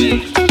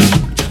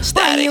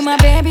 Boy, you my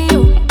baby,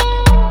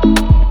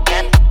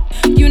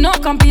 you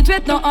not compete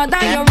with no other,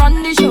 you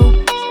run the show.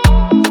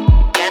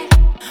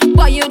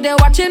 Boy, you there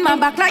watching my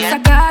back like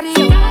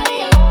Sicario.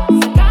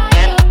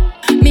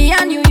 Me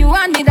and you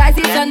and me, that's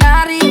the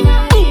scenario.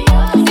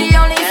 The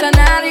only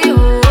scenario.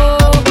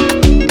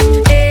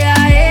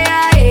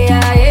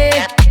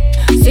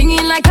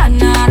 Singing like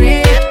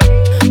canary.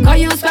 Call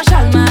you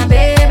special, my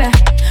baby.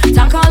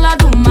 Talk all I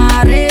do,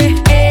 Mare.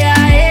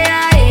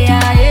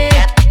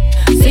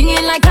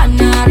 Singing like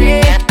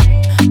canary.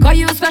 Call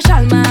you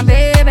special, my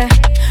baby.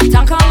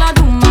 Talk all I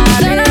do,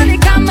 Mare. Turn on the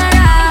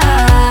camera.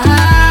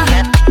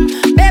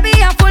 Baby,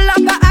 I'm full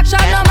of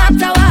action no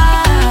matter what.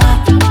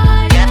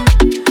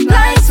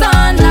 Lights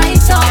on,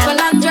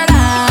 Callender.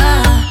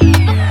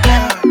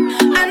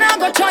 And I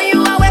go throw you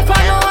away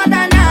for no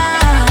other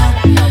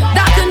now.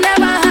 That could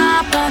never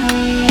happen,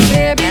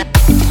 baby.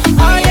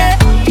 Oh yeah,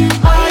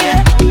 oh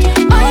yeah,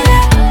 oh yeah, oh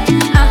yeah,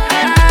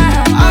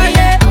 oh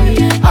yeah,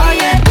 oh yeah, oh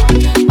yeah,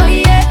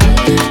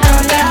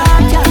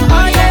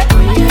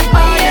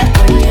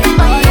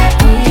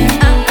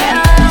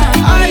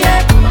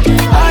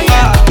 oh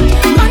yeah,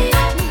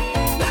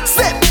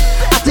 Sip,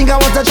 I think I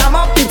want to jam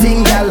up the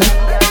thing, girl,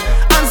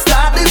 and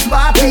start this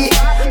party.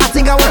 I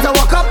think I want to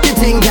walk up the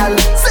thing, girl.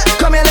 Sip,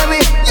 come here, let me.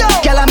 Yo,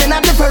 girl, I'm in a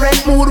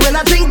different mood when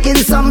I'm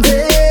drinking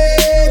something.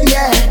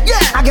 Yeah,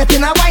 yeah. I get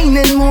in a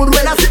whining mood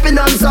when I'm sipping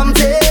on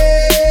something.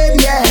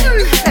 Yeah,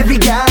 every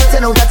girl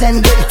 10 out of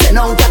 10, 10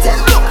 out of 10,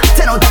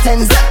 10 out of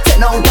 10,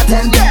 10 out of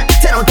 10,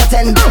 10 out of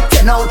 10,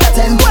 10 out of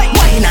 10.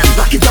 Wine and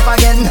back it up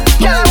again.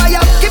 Girl, why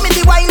you give me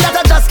the wine that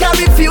I just can't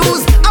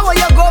refuse? I want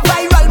you go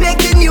viral,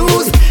 make the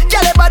news.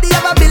 Girl, your body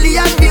have a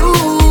billion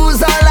views.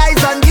 All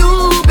eyes on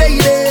you,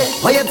 baby.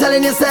 What you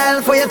telling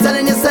yourself? What you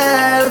telling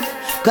yourself?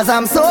 Cause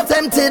I'm so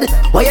tempted.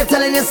 What you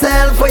telling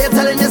yourself? What you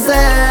telling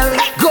yourself?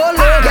 Go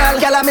low, girl.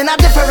 Girl, I'm in a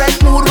different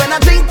mood when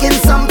I'm drinking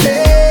something.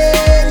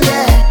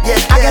 Yeah,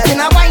 yeah. I get in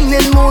a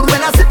whining mood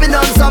when I'm sipping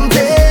on something.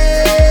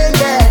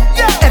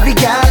 Yeah, every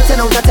girl 10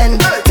 out of 10,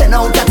 10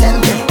 out of 10,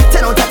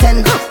 10 out of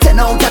 10,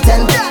 10 out of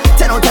 10,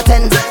 10 out of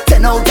 10,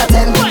 10 out of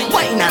 10.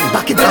 Wine and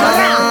back it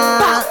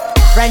up.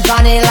 French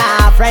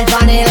vanilla, French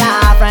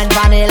vanilla, French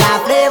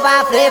vanilla,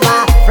 flavor,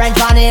 flavor. French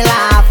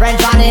vanilla, French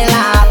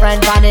vanilla,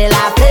 French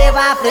vanilla,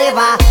 flavor,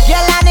 flavor.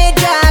 Girl, I need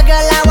your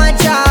girl, I want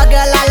your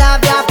girl, I love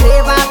your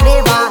flavor,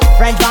 flavor.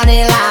 French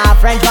vanilla,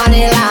 French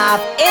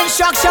vanilla.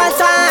 Instruction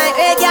time,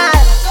 hey girl,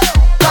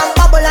 come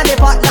bubble on the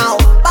pot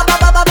now, bubble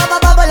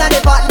on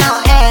the pot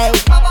now, hey.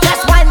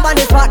 Just wine on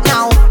the pot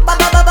now,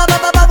 bubble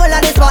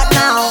on the pot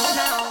now.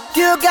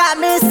 You got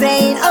me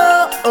saying,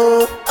 oh,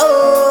 oh,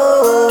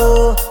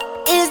 oh.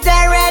 Is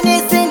there any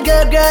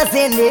single girls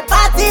in the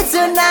party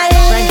tonight?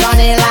 French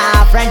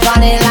vanilla, French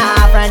vanilla,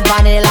 French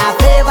vanilla,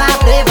 flavor,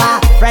 flavor.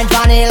 French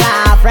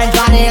vanilla, French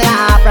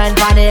vanilla, French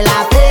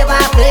vanilla, flavor,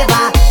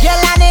 flavor. Girl,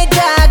 I need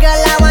your girl,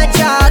 I want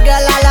your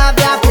girl, I love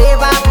your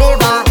flavor,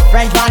 flavor.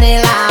 French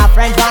vanilla,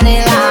 French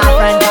vanilla,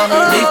 French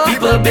vanilla. Leave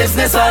people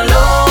business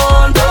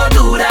alone, don't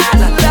do that.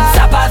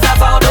 Zappa,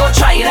 zappa, don't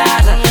try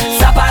that.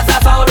 Zappa,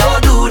 zappa, don't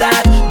do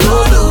that,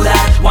 don't do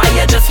that. Why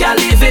you just can't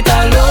leave it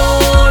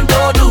alone?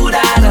 Don't do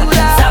that.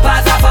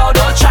 Zappa, zappa,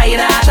 don't try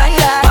that.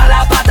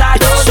 Pala pata,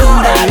 don't do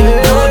that,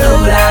 don't do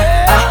that.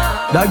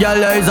 The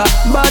girl is a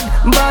bad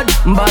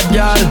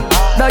girl.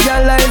 The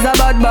girl is a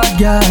bad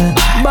girl.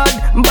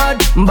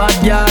 Bad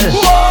girl.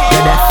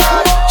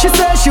 She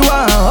says she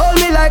want hold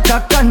me like a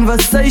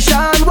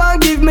conversation.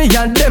 Want give me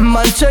a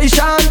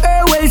demonstration.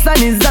 Her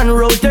waistline is on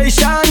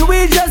rotation.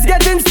 We just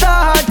getting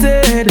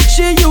started.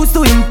 She used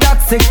to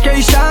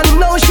intoxication.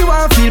 Now she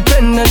want feel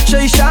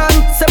penetration.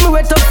 Say me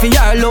wait up for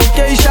your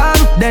location.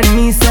 Then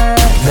me say,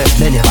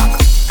 bend your back.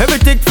 Every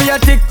tick for your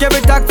tick,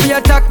 every tack for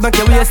your tack. Make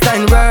your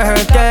waistline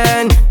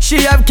working.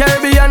 She have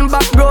Caribbean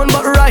background,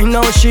 but right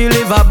now she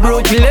live at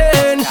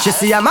Brooklyn. She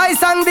see my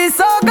song be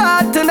so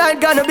good tonight,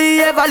 gonna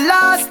be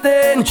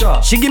everlasting.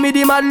 She give me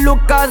the mad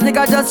look, cause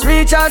nigga just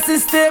reach her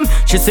system.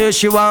 She say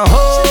she want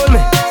hold me,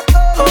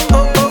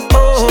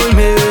 hold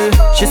me.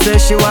 She say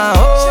she want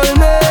hold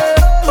me,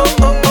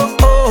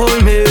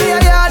 hold me.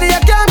 Yeah, you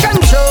can't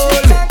control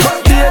me,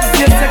 but yes,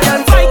 you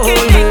can hold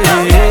me.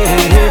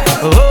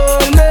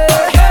 Hold me,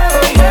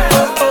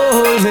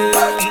 hold me.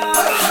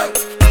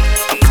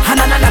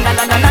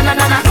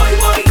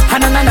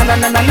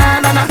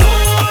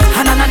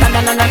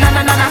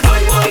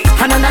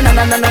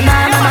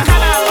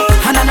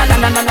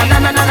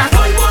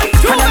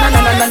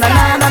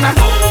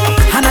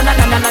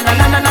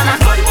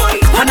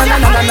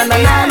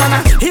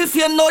 If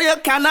you know you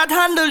cannot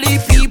handle the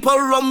people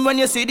rum, when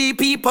you see the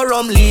people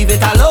rum, leave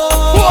it alone.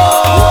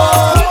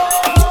 Whoa.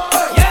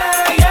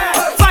 Yeah,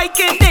 yeah.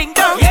 Viking ding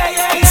dong. Yeah,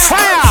 yeah, yeah.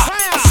 Fire,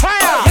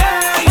 fire.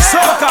 Yeah, yeah.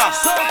 Soca.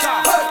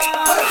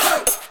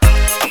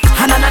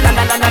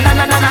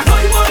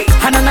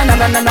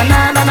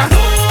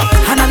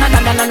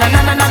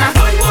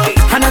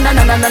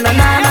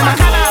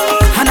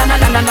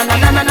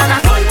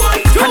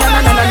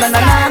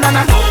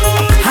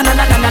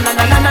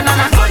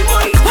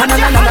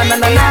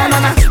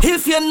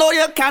 If you know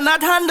you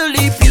cannot handle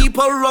the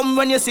people rum,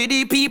 when you see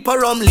the people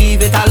rum,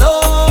 leave it alone.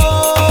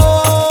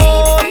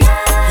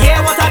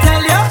 Hear what I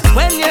tell you?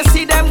 When you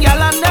see them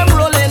gyal and them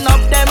rolling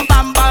up them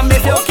bam bam,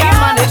 if you can't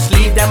manage,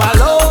 leave them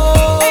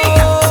alone.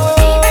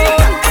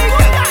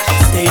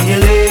 Stay in your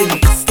lane,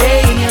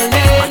 stay in your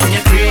lane. Bat in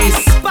your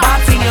crease,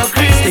 bat in your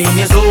crease. Stay in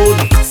your zone,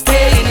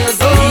 stay in your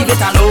zone. Leave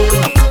it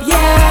alone.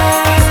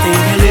 Yeah. Stay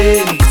in your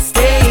lane,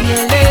 stay in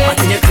your lane. Bat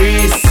in your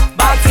crease,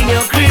 bat in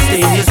your crease.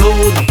 Stay in your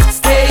zone,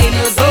 stay in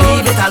your zone.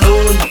 Leave it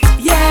alone.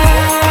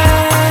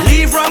 Yeah.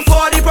 Leave rum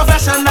for the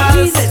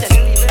professionals,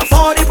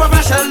 for the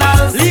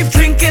professionals. Leave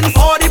drinking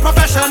for the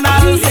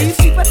professionals,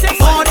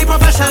 for the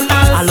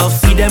professionals. I love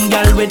see them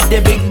gyal with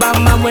the big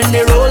bam bam when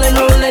they rolling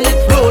it,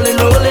 rolling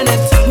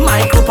it.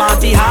 Micro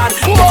party hard,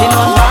 getting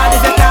on hard.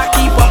 If you can't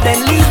keep up,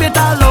 then leave it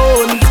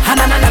alone.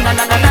 Hana na na na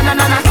na na na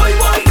na na.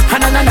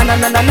 Hana na na na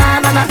na na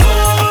na na.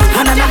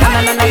 Hana na na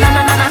na na na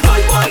na na.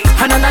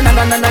 Hana na na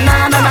na na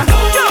na na na.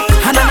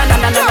 Hana na na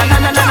na na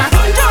na na na.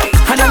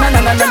 Hana na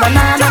na na na na na. Hana na na na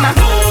na na na.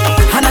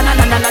 Hana na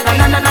na na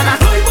na na na.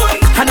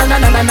 Hana na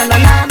na na na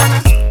na.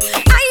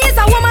 I is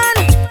a woman.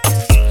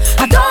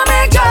 I don't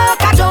make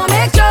joke, I don't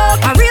make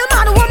joke. A real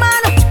man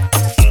woman.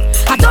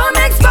 I don't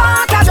make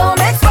sport, I don't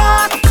make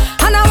sport.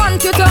 And I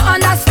want you to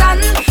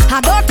understand, I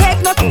don't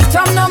take nothing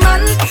from no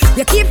man.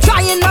 You keep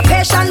trying, no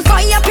patience,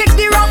 but you pick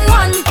the wrong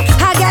one.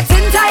 I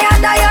getting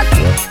tired of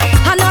you,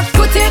 I'm not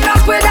putting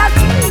up with that.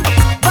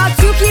 But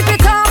you keep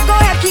it up, go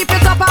ahead, keep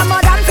it up. I'm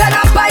more than fed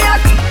up by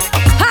it.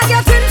 I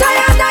getting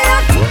tired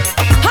of you,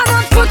 I'm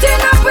not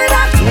putting up with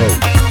that.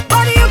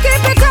 But you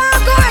keep it up,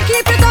 go ahead,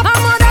 keep it up.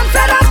 I'm more than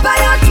fed up by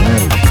it.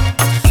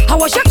 I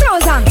wash your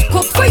clothes and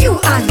cook for you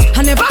and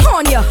I never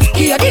horn you.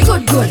 Hear the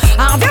good.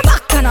 I have your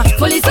back and I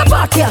fully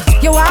support you.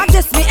 You want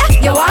this me,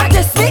 you want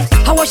this me.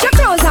 I wash your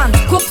clothes and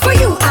cook for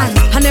you and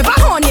I never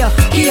horn you.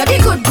 Hear the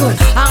good.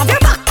 I have your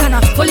back and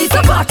I fully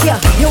support you.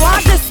 You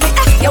want this me,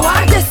 you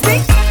want this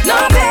me.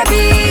 No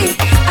baby,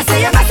 I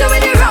say you're messing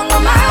with the wrong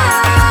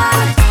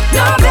woman.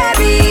 No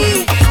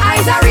baby,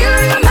 I's a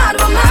real mad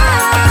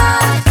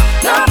woman.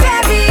 No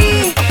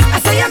baby, I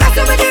say you're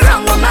messing with the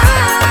wrong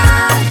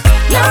woman.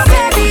 No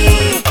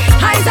baby,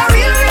 I's a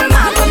real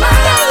mad woman.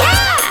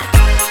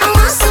 I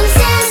want some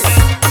zest,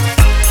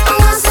 I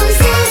want some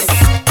zest,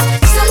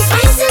 some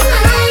spice in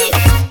my life.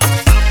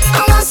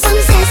 I want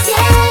some zest,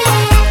 yeah.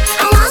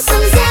 I want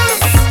some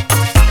zest,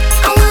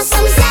 I want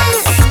some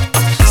zest,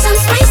 some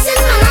spice in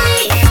my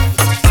life.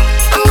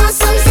 I want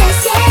some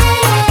zest, yeah.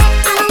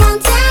 I don't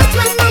want it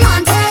when I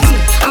want it.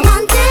 I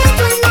want it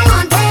when I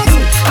want it.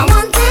 I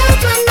want it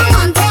when I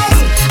want it.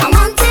 I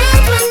want it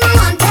when I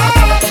want it.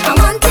 I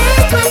want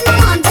it when I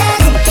want it.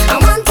 I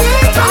want it when I want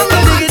it.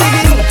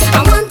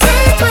 I want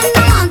it when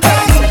I want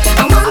it.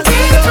 I want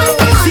it when I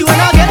want it. See when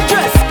I get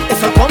dressed,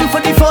 it's a come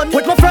for the fun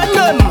with my friend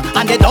them,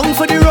 and they down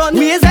for the run.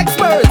 We is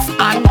experts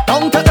and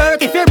down to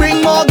earth. If you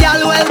bring more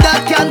gyal, well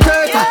that can't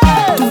hurt.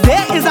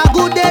 Today is a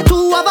good day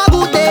to have a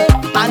good day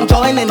and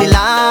join in the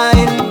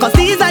line. 'Cause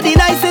these are the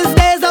nicest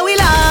days that we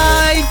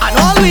like. And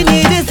all we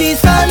need is the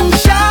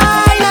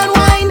sunshine and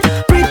wine.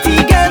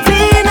 Pretty girls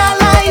in a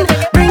line,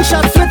 bring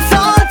shots with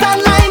salt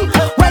and lime.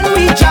 When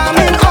we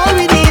jamming, all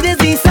we need is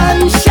the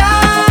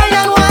sunshine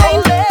and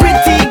wine.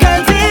 Pretty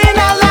girls in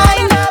a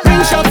line,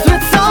 bring shots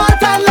with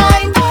salt and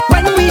lime.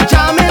 When we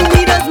jamming,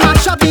 we just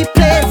mash up the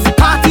place.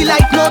 Party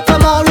like no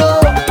tomorrow.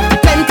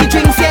 Plenty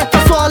drinks yet to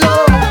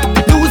swallow.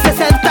 Lose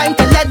yourself, time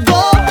to let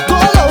go. Go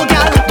low,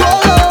 girl, go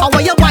low. I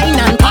want you wine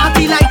and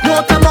party like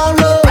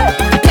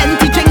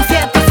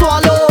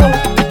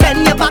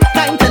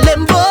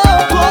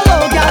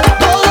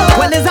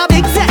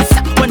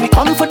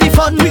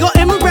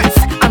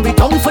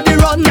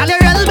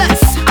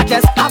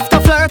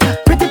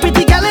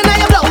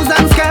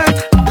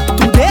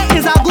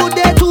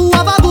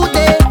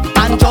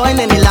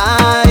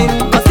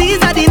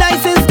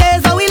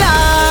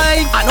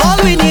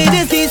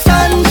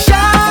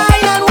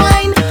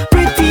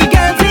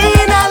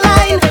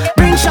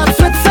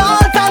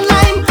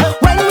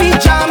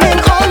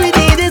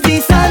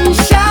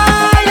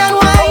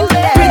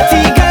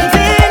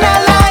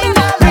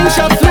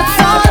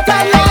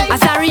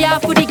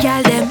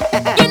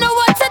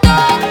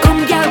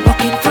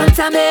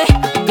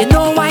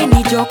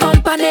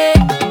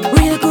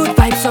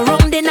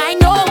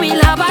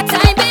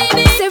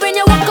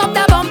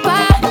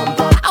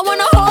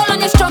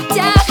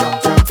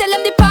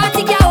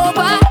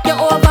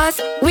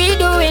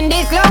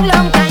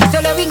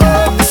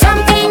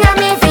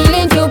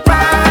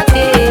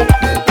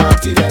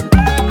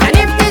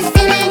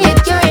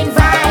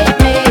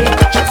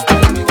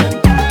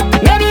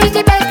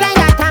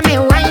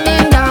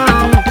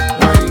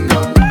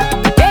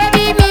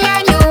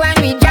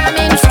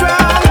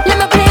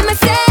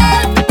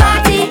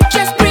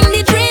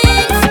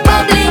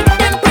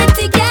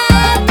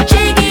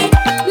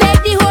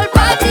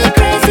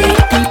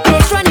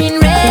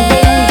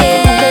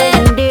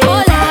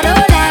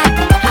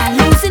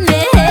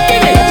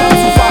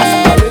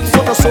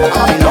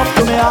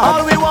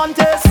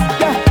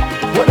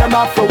them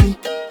have for we.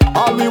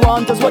 All we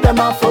want is what them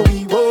have for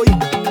we. Boy,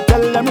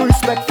 tell them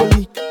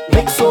respectfully.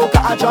 Make soca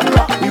a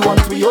genre, we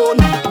want we own.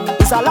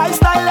 It's a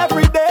lifestyle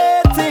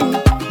everyday thing,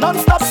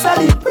 non-stop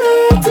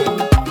celebrating.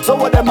 So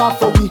what them have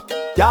for we,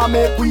 yeah,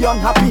 make we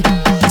unhappy.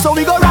 So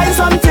we go rise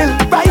until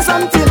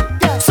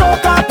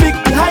soca pick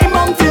the high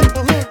mountain.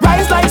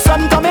 Rise like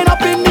sun coming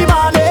up in the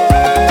morning.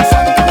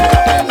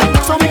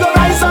 So we go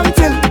rise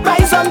until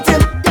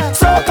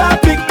soca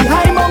pick the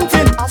high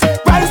mountain.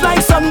 Rise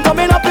like sun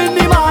coming up in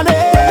the morning.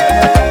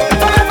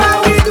 Forever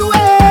we do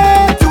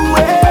it.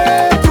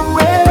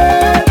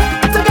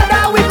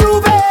 Together we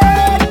groove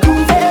it.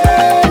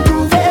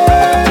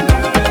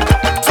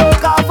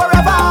 Soca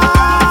forever,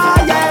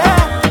 yeah.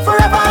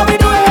 Forever we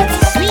do it.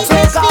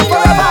 Soca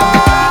forever,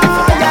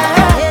 yeah.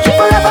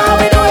 Forever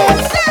we do it.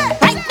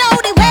 Right now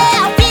the way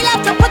I feel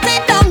have to put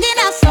it down in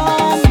a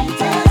song.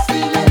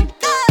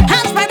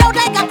 Hands spread out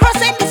like a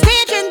cross in the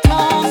stage in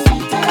tongue.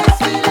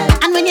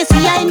 And when you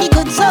see I in the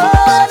good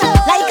zone,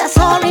 like a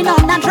soaring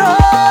on a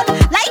drone,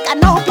 like a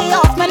no pay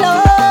off my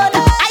loan,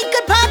 I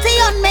could party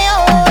on my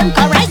own.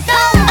 'Cause right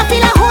now I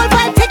feel a whole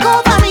vibe take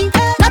over me.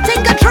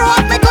 Nothing can throw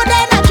off my good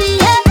energy.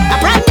 A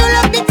brand new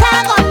look the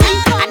tag on me,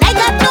 and I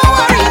got no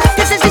worries.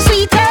 This is the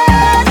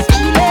sweetest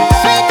feeling.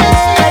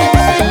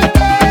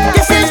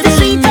 This is the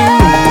sweetest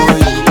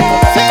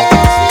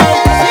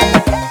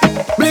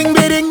Bling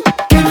bling,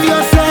 give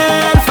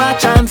yourself a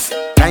chance.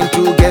 Time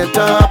to get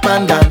up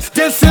and dance.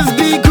 This is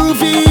the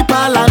groovy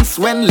balance.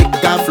 When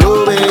liquor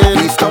flowing,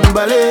 we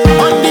stumbling.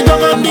 On the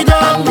gong,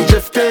 and we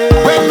drifting.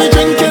 When we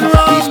drinking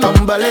rum, we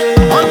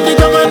stumbling. On the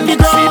gong,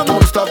 see,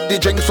 don't stop the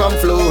drinks from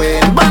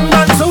flowing. Bang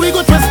bang, so we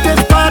go twist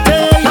this party.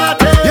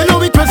 You know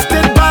we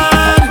twisted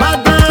bad.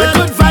 With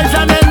good vibes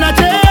and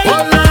energy.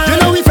 You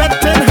know we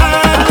fetting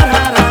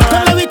hard.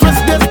 Tell me we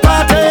twist this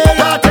party.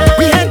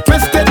 We ain't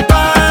twisted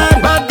bad.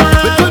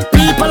 With good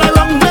people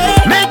around me.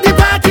 Make the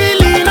party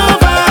lean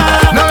over.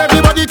 Now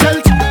everybody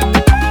tilt.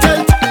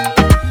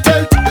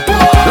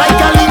 Like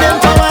a leaning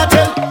tower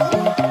tilt.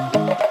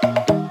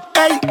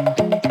 Hey,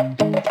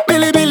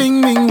 Billy Billing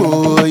Bing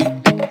boy.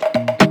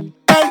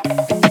 Hey,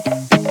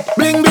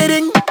 bling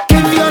bling,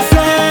 give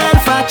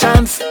yourself a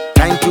chance.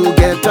 Time to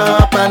get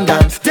up and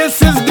dance.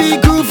 This is the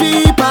groovy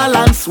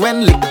balance.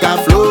 When liquor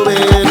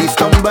flowing, we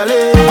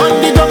stumbling. On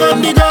the gong,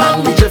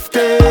 and we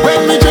drifting.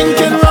 When we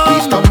drinking rum, we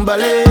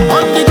stumbling.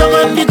 On the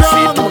gong,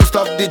 see, don't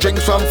stop the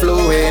drinks from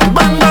flowing.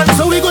 Bang bang,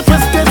 so we go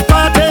twist this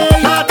party.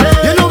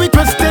 You know we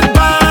twisted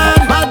bad.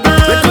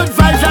 With good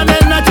vibes and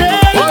energy.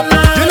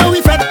 You know we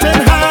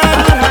fetting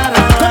hard.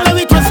 Tell me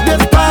we twist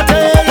this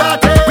party.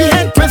 We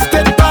ain't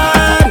twisted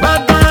bad.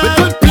 With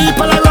good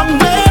people around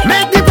me.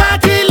 Make the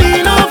party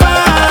lean over.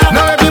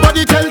 Now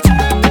everybody tilt.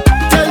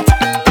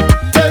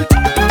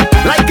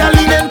 Like a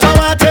leaning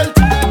tower tilt.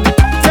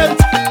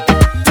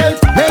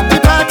 Make the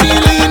party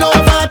lean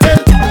over.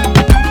 Tilt.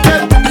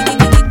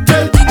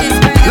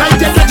 Like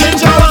just a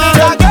ginger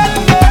water.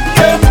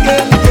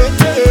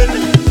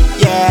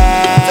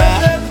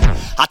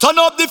 Yeah. I turn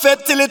up the fed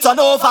till it turn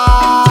over.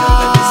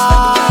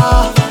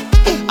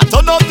 I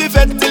turn up the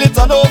fed till it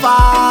turn over.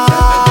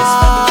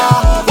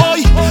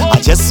 Boy, I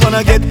just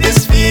wanna get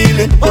this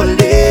feeling all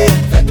day.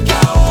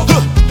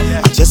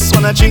 I just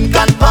wanna drink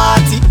and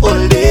party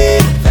all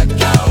day.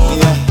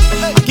 Yeah.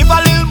 Give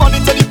a little money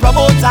to the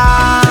promoter.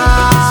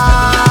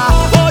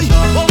 Boy,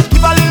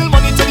 give a little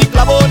money to the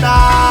club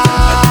owner.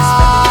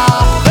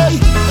 Hey,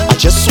 I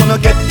just wanna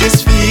get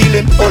this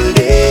feeling all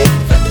day.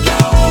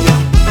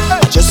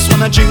 I just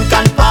wanna drink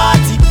and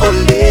party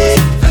all day.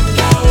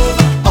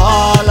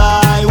 All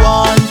I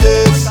want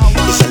is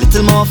a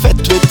little more fat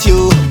with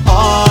you.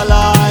 All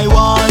I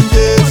want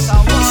is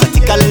a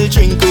take a little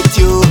drink with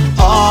you.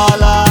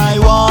 All I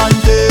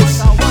want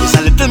is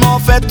a little more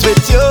fat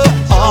with you.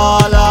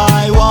 All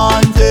I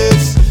want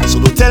is, so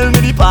don't tell me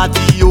the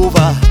party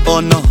over. Oh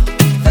no.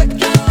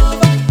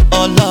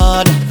 Oh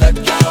Lord.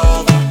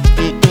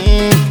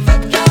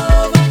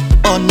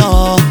 Oh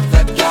no.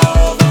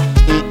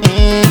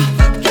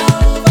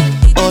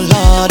 Oh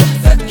Lord.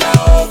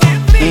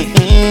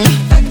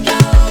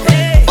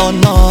 Oh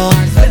no.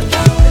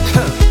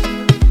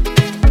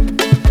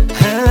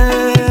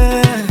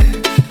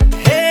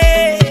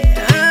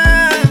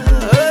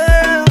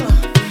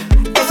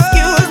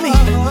 Excuse me,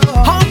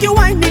 how you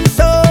whining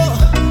so?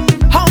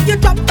 How you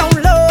drop down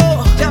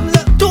low?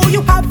 Do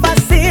you have a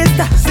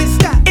sister?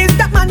 Is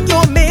that man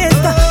your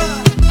mister?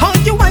 How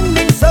you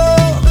whining so?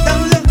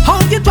 How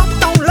you drop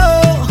down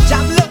low?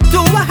 Do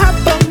I have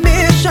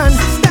permission?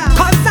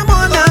 'Cause I'm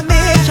on a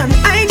mission.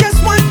 I just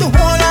want to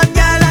hold on,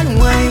 girl, and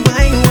wine.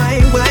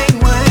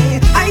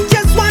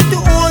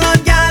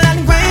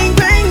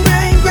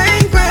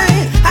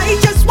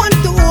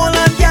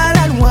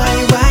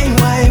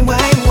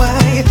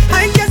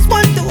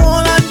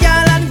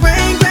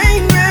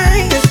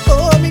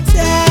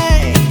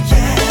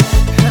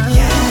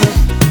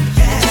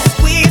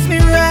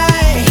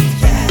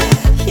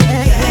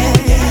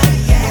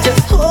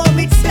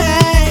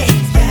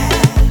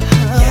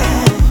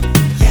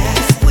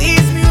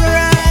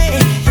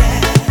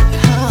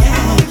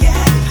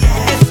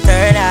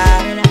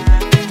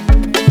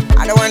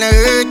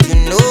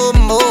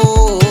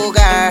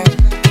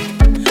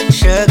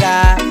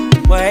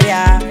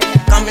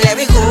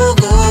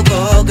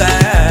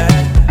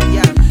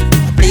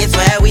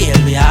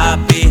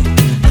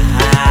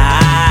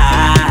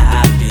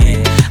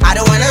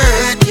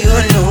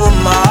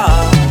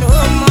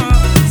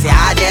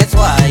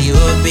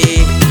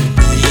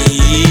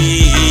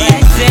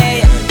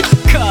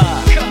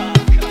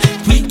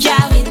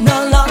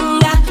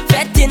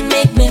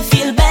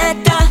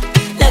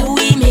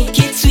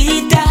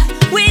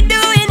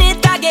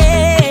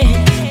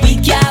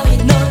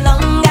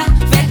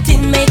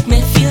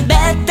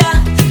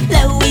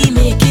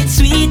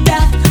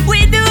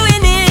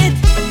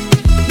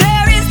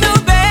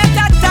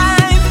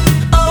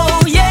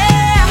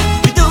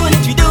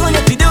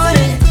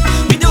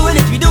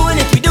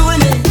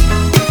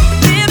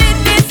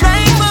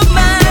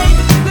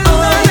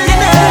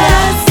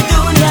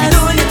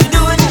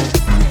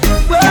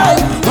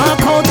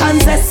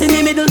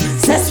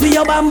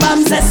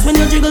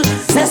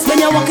 Zest when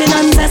you're walking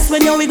and zest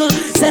when you wiggle.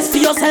 Zest for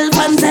yourself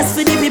and zest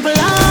for the people.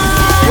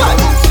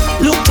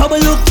 Look trouble,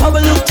 look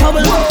trouble, look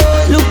trouble.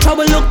 Look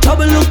trouble, look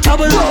trouble, look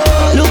trouble.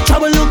 Look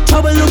trouble, look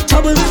trouble, look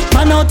trouble.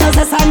 Man out as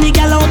a sandy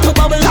gal out to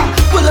bubble.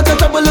 Well, look at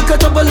trouble, look at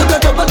trouble, look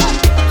at trouble.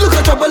 Look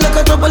at trouble, look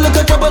at trouble, look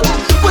at trouble.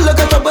 Well, look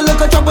at trouble,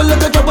 look at trouble,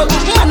 look at trouble.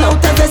 Man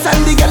out as a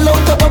sandy gal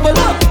out to bubble.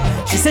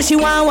 She says she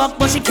want walk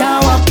but she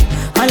can't walk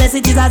unless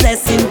it is a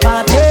zesting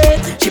party.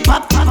 She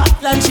pop, pop,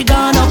 pop and she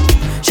gone up.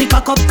 She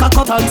cock up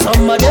on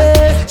somebody.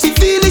 She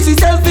feeling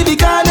herself in the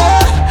corner,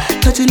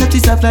 touching up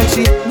herself like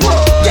she.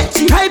 Yeah,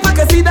 she hyper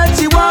cause see that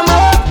she warm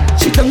up.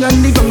 She tongue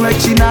on the gong like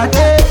she not.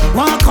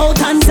 Walk out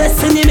and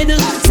zest in the middle.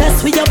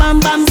 Zest with your bam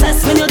bam,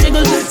 zest when you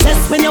jiggle.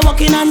 Zest when you're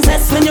walking and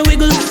zest when you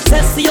wiggle.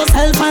 Zest for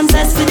yourself and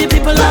zest for the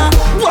people.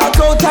 Walk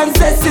out and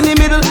zest in the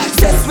middle.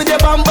 Zest with your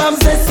bam bam,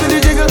 zest with the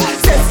jiggle.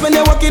 Zest when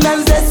you're walking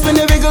and zest when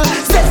you wiggle.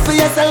 Zest for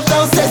yourself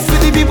now, zest for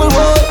the people.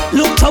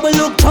 Look trouble,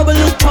 look trouble,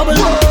 look trouble.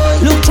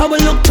 Look trouble,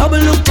 look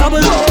trouble, look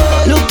trouble.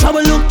 Look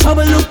trouble, look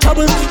trouble, look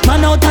trouble.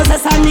 Man out as a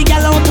sandy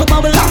gal out to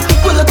bubble.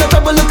 Well, look at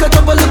trouble, look at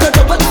trouble, look at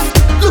trouble.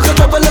 Look at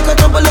trouble, look at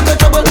trouble, look at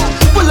trouble.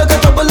 Well, look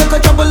at trouble, look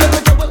at trouble, look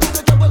at trouble.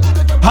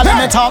 And let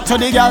me talk to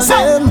the girls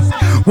them.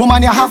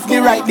 Woman, you have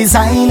the right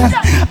design.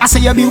 I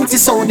say your beauty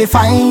so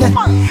defined,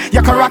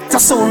 your character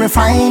so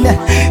refined.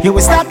 You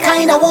is that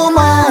kind of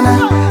woman.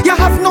 You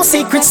have no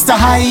secrets to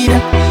hide.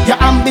 Your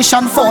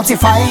ambition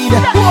fortified.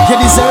 You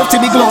deserve to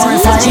be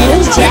glorified.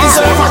 You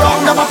deserve a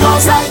round of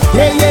applause like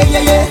yeah, yeah,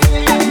 yeah, yeah.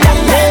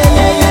 Yeah,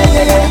 yeah, yeah,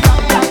 yeah, yeah.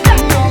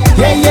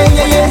 Yeah, yeah,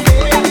 yeah, yeah.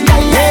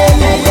 Yeah,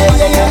 yeah, yeah,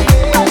 yeah, yeah.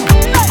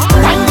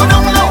 And go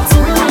down low.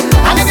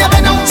 And if you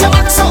bend out your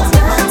back so.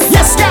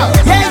 Yes, girl.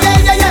 Yeah, yeah,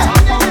 yeah, yeah.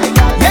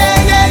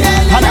 Yeah, yeah,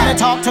 yeah. And let me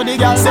talk to the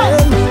girls.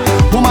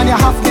 Woman, you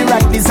have the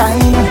right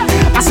design.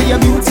 I see your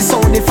beauty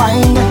so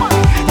defined,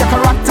 your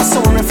character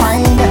so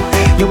refined.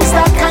 You is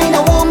that kind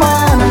of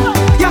woman.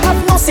 You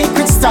have no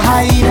secrets to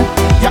hide.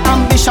 Your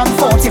ambition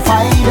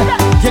fortified.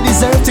 You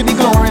deserve to be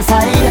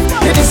glorified.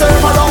 You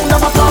deserve a round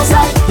of applause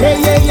like yeah,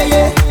 yeah, yeah,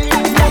 yeah.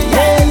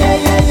 Yeah, yeah,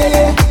 yeah, yeah,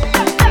 yeah.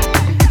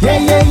 Yeah,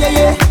 yeah, yeah,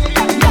 yeah.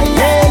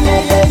 Yeah,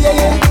 yeah, yeah, yeah,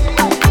 yeah.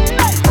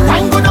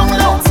 Wine go down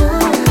low.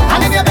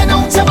 And if you bend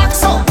out your back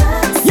so.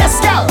 Yes,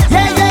 girl.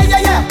 Yeah, yeah,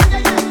 yeah, yeah.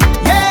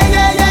 Yeah,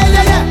 yeah, yeah,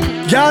 yeah, yeah.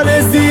 Girl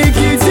is the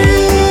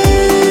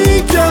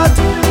kitty cat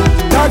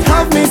that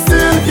have me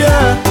still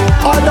here.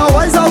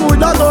 Otherwise I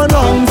would have gone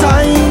long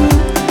time.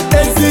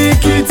 It's the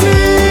kitty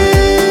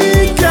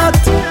cat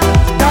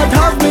that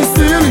have me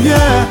still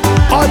here.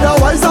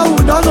 Otherwise I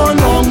would have gone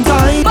long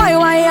time. Boy,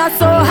 why you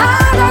so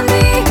hard on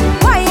me?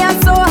 Why you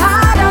so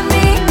hard on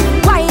me?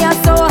 Why you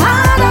so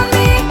hard on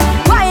me?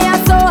 Why you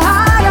so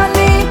hard on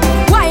me?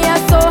 Why you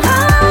so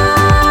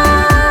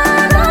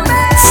hard on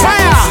me?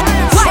 Fire!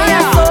 Why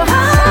you so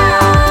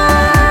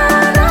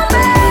hard on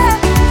me?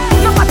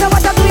 No matter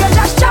what I do, you're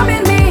just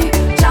jamming me.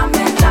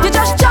 You're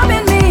just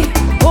jamming me.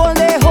 Whole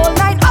day, whole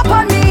night up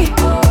on me.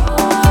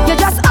 You're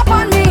just up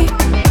on me.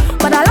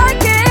 But I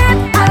like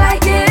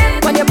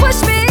it when you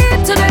push me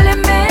to the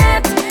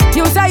limit.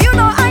 You say you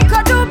know I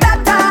could do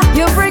better.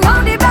 You bring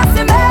out the best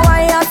in me.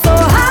 Why you so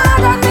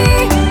hard on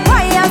me?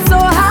 Why you so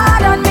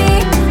hard on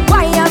me?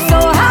 Why you so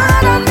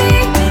hard on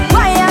me?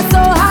 Why you so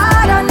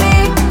hard on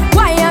me?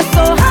 Why you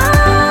so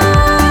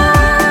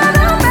hard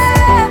on me?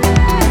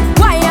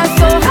 Why you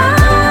so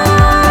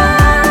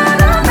hard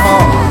on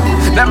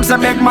me? Them say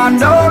big man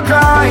don't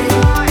cry.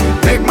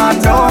 Big man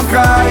don't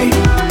cry.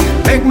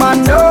 Big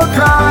man don't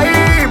cry.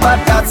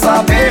 But that's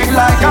a big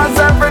lie. Cause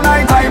every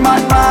night I'm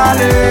at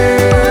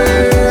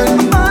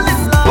Marlin.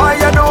 Why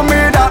you do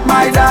me that,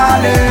 my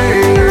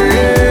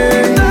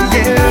darling?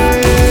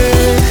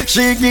 Yeah.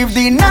 She give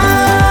the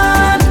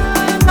none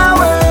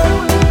away.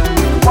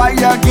 Why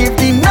you give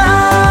the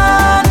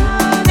none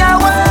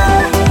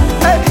away?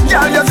 Hey,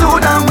 girl, you're too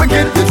damn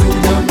wicked. You're too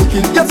damn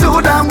wicked. You're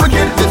too damn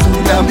wicked. You're too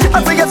damn wicked. I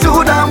say you're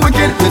too damn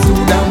wicked. You're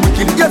too damn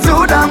wicked. You're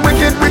too damn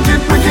wicked,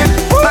 wicked, wicked.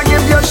 I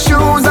give you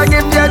shoes, I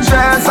give you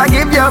dress, I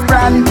give you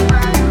brand.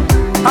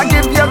 I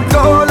give you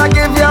gold, I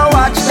give you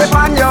watch, slip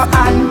on your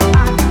hand.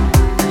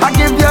 I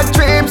give you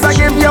trips, I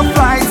give you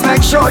flights,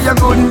 make sure you're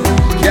good,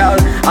 girl.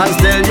 And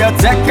still you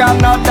take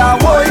another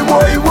woy.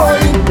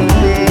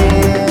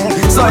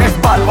 So if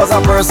bad was a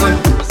person,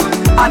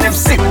 and if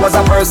sick was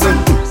a person,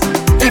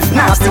 if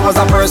nasty was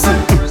a person,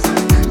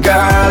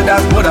 girl,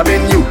 that would have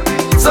been you.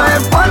 So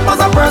if bad was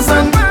a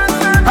person,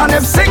 and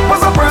if sick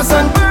was a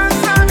person,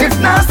 if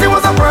nasty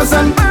was a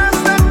person,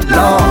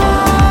 Lord.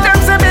 Them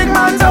say big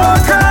man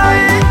don't cry.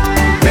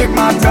 Big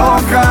man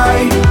don't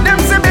cry. Them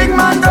say big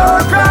man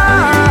don't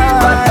cry.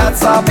 But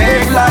that's a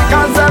big lie.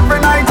 Cause every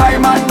night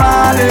I'm at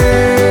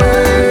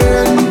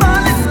Marlin.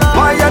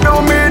 Why you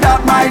do me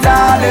that, my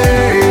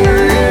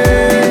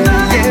darling?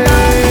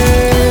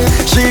 Yeah.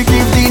 She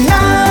give the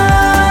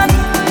none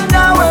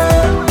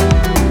away.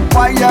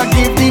 Why you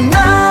give the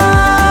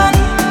none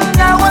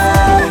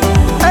away?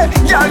 Hey,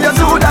 girl, you're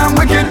too damn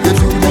wicked. You're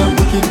too damn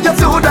wicked. You're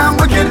too damn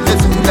wicked. You're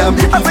too damn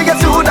wicked. I say you're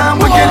too damn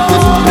wicked.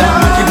 You're too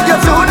damn wicked.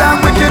 You're too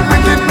damn wicked,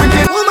 wicked,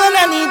 wicked. Woman, I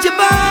need you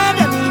bad, I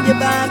need you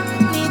bad,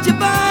 need you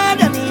bad,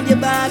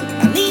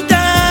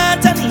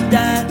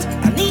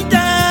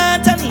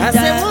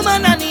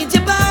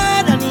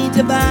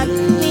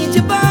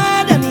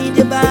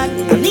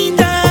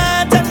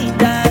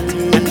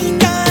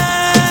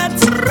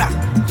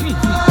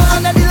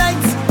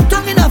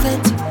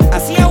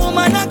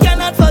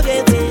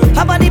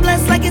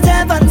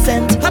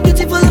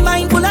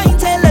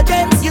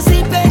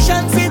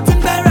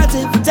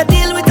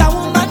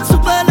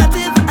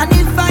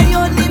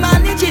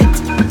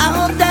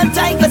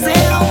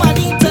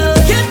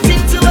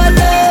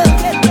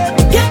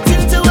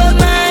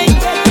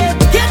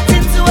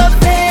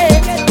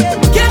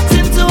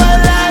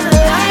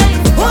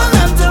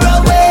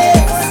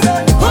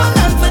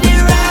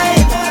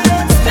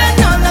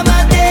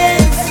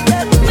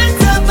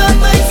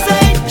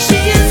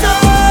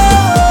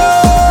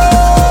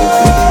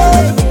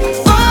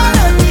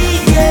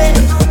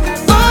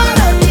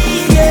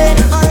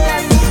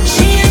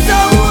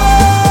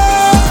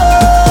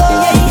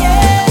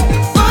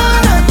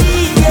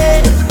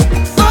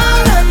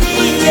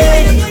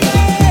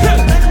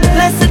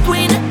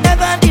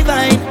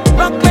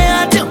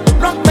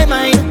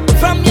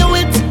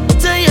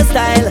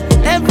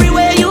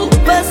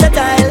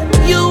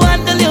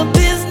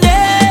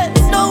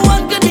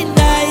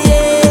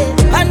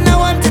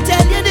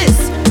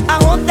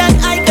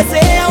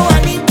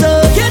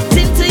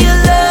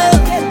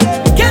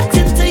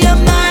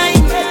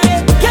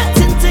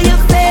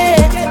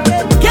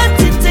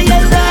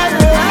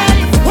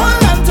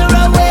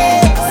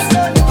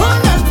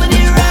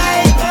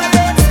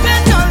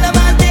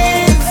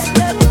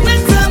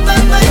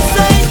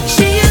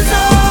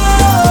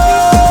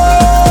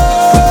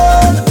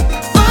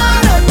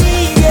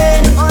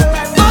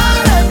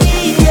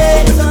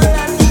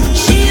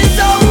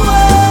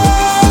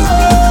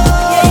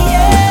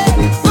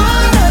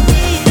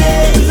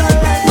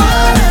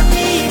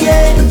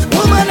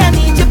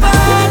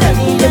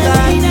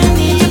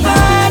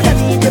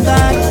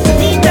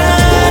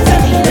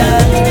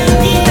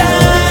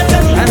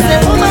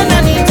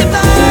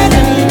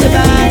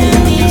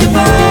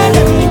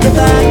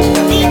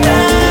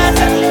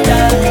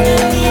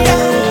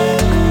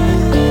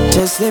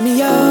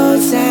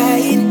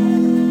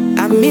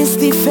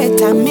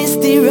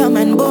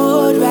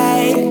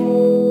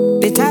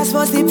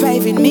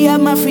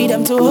 my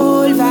freedom to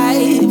hold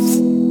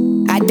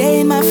vibes. I day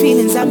in my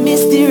feelings, I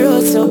miss the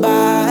road so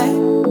bad,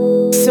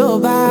 so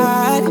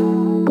bad.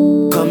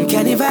 Come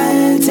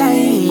carnival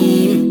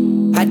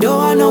time, I don't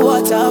want no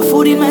water,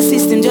 food in my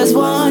system, just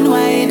one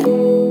wine.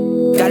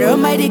 Gotta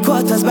run by the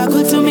quarters,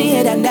 buckle to me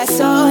head and that's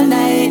all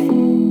night.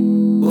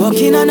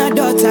 Walking on a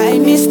daughter, I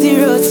miss the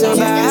road so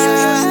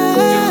bad.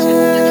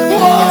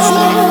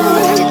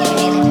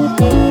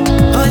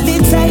 All the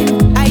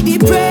time, I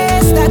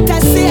depressed that I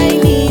say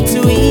I need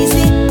to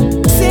easy,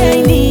 say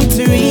I need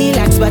to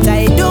relax, but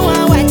I don't want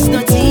to watch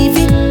no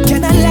TV.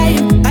 Can I lie?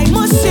 I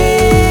must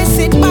say,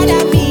 sit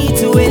bother me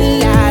to a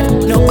lad.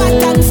 No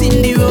patterns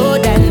in the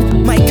road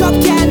and my cup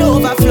can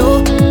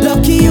overflow.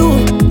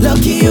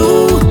 Lucky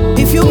you,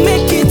 if you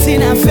make it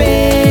in a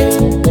fete,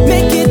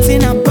 make it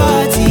in a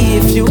party.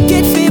 If you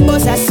get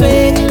famous, I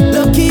swear.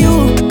 Lucky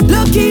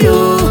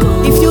you,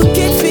 if you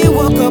get free,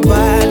 walk up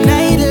all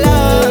night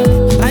long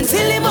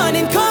until the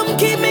morning come,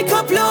 keep me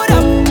cup load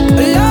up.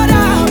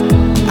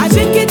 I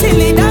drink it till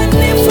it done,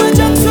 if for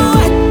jump so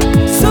hot.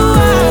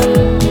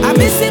 I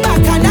miss it back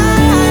and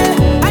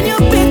all, and you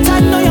better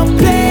know your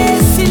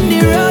place in the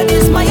road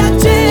is my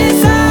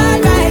address,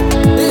 alright.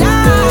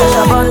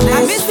 Lord,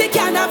 I miss the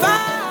carnival.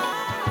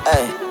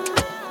 Hey,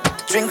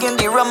 drinking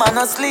the rum and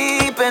not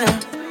sleeping,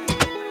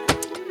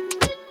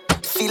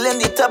 feeling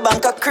the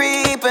tobacco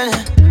creeping,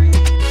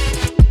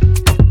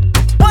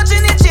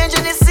 watching it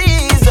changing the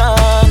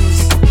seasons.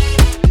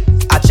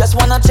 I just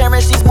wanna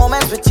cherish these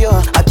moments with you.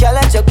 I can't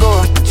let you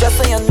go, just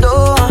so you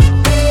know.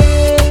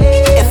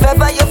 If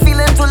ever you're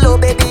feeling too low,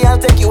 baby, I'll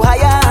take you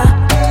higher.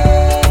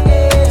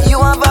 You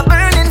have a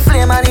burning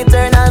flame and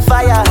eternal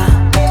fire.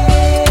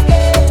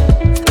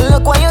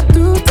 Look what you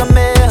do to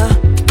me.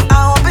 I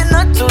hope it's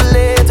not too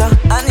late.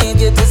 I need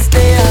you to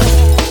stay,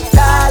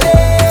 darling.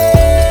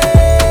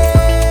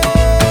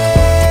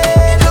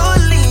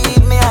 Don't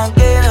leave me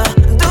again.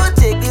 Don't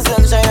take the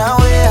sunshine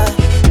away,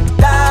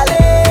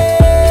 darling.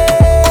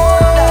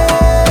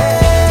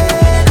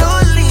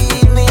 Don't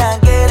leave me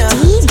again.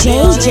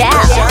 DJ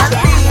Gyal.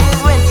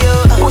 When you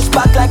push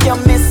back like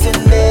you're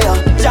missing there,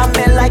 jam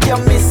me like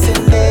you're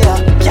missing there.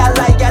 Gyal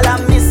like gyal,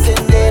 I'm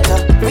missing it.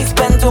 We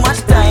spend too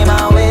much time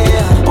away.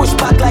 Push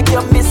back like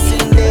you're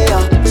missing there,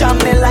 jam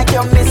me like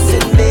you're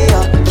missing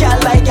there. Gyal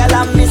like gyal,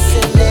 I'm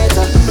missing it.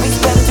 We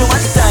spend too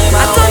much time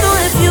away. I don't know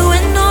if you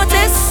ain't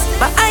noticed,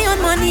 but I own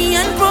money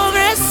and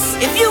progress.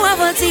 If you have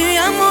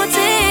ulterior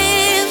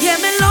motive, hear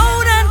me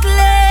loud and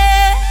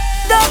clear.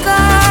 Don't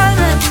call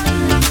me.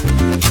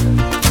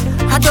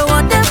 I don't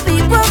want them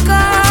people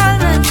call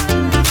me,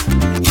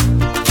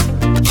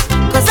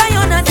 'cause I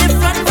own a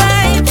different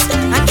vibes,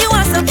 and you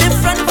want some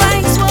different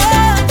vibes.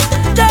 Whoa,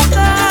 don't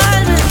call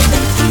me.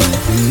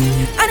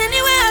 And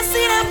anyway I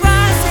see them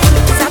passing,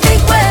 it's a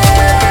big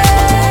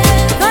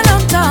wave. No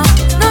long talk,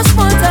 no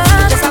small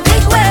talk, it's a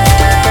big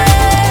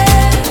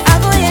wave. I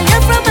go hear you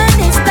from a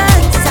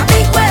distance, it's a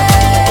big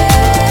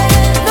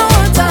wave. No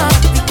talk,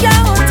 you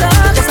won't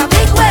talk, it's a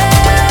big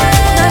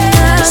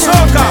wave.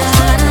 Soca.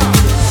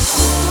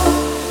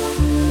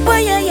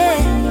 Boy, yeah.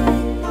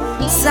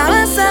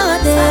 Sawa, sawa,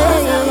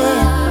 yeah.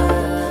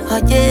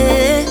 Oh,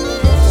 yeah.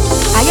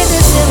 I hear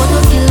they say what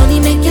don't kill only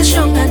make you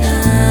stronger,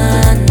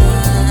 nah.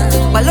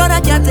 But Lord, I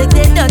can't take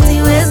the dirty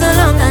ways no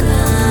longer,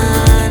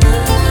 nah.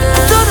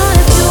 I don't know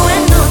if you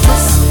ain't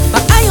noticed,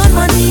 but I own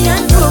money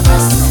and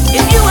progress.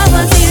 If you have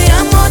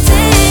ulterior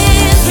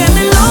motive, hear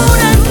me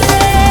loud and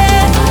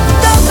clear.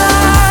 Don't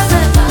call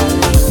me.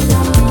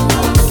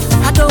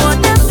 I don't want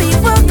them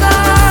people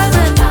call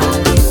me,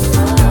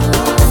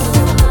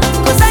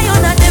 'cause I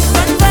own a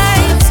different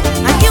vibes,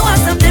 and you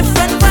have some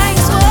different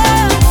vibes.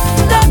 Whoa,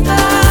 don't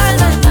call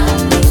me.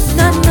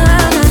 Nah.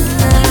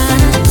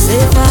 Say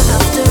if I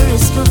have to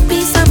risk my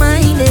peace of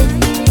mind,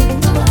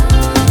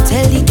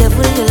 tell the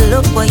devil you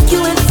look what you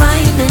ain't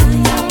finding.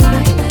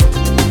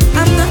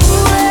 I'm not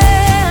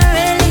where I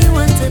really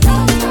want to be,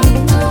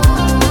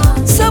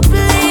 so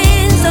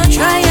please don't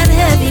try and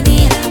heavy me.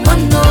 Oh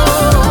no,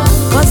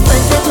 'cause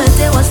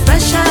plenty was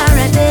pressure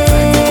already,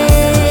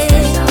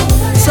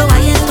 so I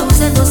ain't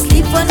losing no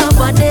sleep for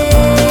nobody.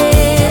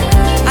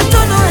 I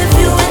don't know if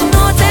you ain't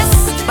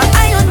noticed, but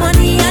I own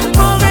money and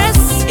progress.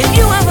 If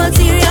you have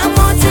ulterior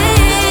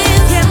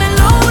motive, hear me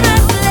loud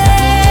and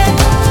clear.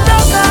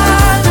 Don't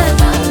call me.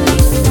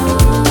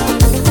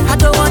 I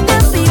don't want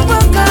them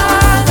people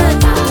call me,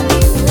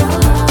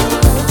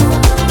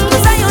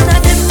 'cause I own a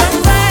different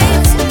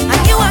vibes,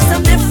 and you have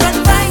some different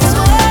vibes.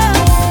 Whoa,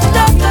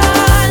 don't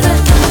call me.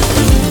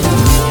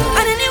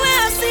 And anyway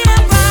I see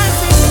them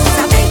passing, it's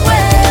a big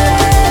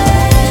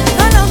wave.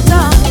 No long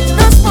talk,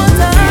 no small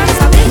talk,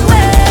 it's a big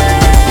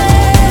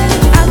wave.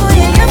 I go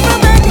hear you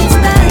from a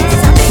distance,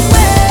 it's a big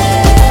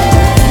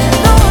wave.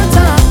 No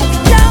talk,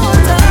 you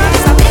won't talk,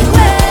 it's a big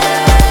wave.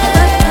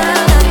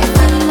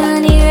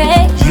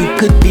 You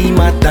could be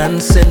my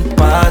dancing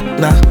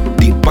partner,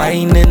 the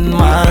whining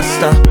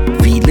master,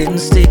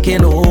 feelings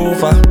taking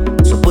over.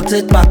 So put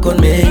it back on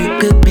me. You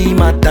could be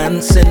my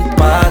dancing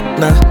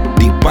partner,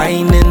 the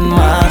whining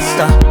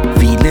master,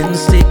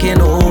 feelings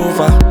taking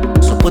over.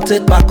 So put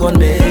it back on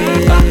me.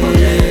 Back on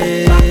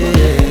me.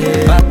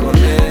 Back on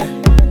me.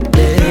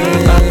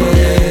 Back on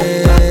me.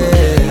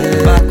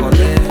 Back on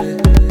me.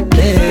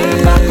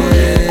 Back on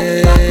me.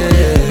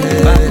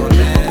 Back on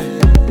me.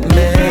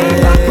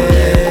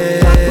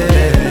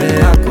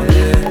 Back on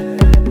me.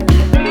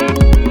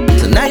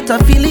 Tonight I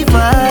feel the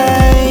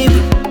vibe.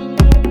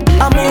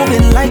 I'm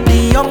moving like the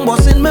young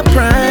boss in my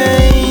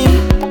prime.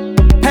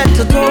 Head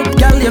to toe,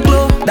 girl, you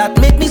glow, that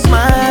make me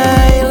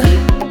smile.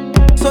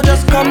 So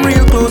just come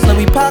real close, now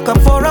we park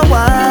up for a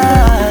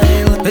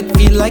while. It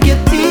feel like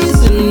you're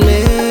teasing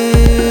me.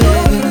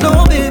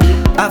 No, baby,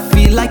 I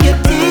feel like you're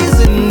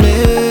teasing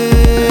me.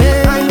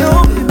 I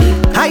know, baby,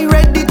 I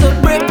ready to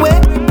break way.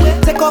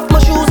 Take off my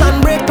shoes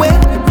and break way.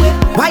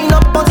 Wind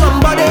up on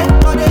somebody,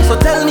 so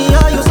tell me,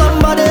 are you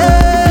somebody?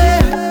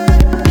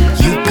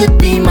 You could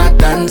be my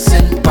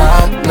dancing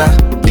partner,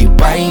 the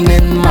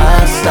whining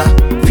master,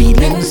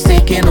 feelings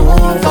taking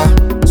over.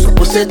 So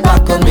push it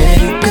back on me.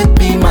 You could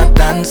be my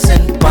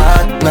dancing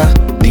partner,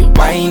 the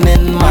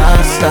whining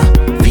master,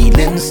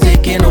 feelings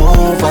taking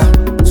over.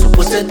 So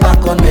push it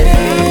back on me.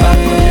 Back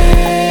on me.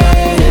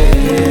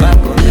 Back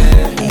on me.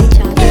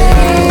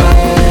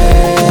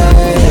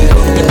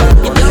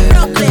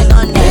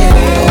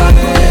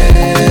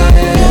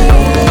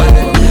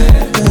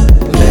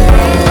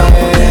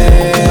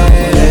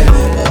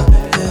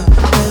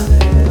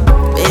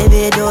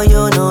 Baby, do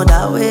you know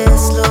that we're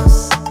slow?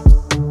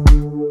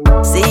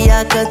 See,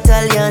 I could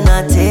tell you're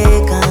not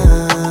taken.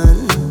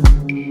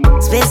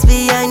 Space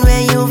behind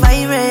where you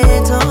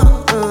vibrate,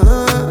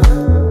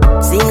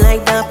 seem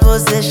like that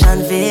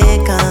position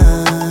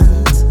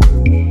vacant.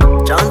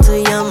 Drawn to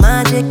your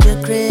magic,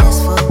 you're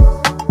graceful.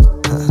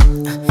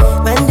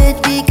 When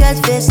did we get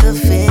face to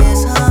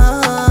face?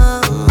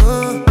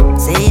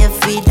 Say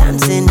if we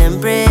dancing,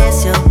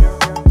 embrace you.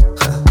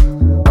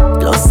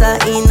 Closer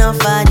enough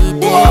for the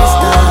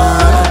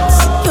distance.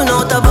 You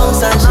know the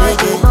bounce and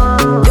shake it.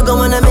 You gon'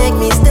 wanna make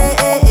me stay.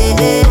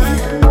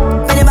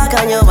 Bend it back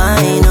on your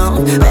wine,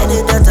 where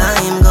did the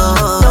time go?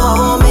 No, I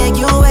won't make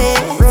you wait.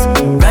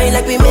 Right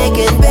like we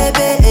making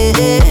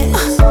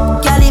babies.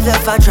 Girl,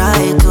 if I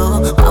try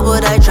to, why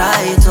would I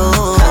try to?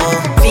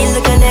 Feel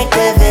the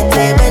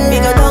connectivity. When we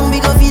go down, we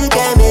go feel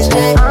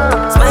chemistry.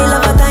 Smile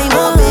of a time,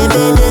 oh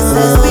baby, this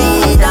is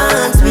we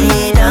dance, we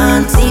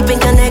dance. Deep in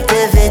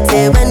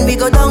connectivity. When we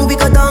go down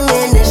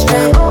in the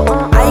street.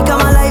 I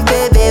come alive,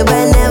 baby,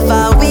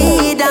 whenever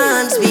we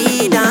dance,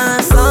 we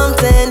dance.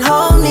 Something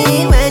hold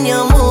me when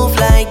you move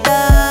like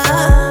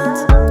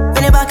that.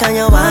 Bend it back on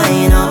your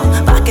wine,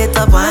 back it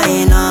up,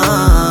 wine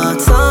up.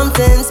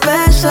 Something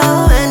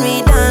special when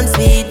we dance,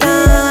 we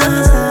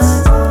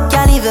dance.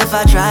 Can't leave if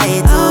I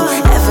try to,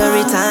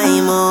 every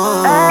time,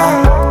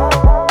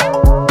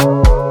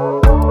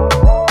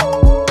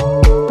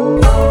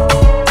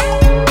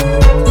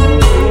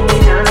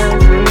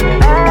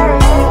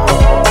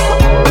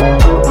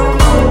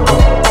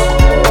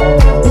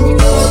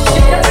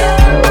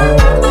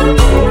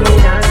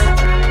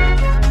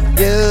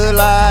 Girl,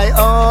 I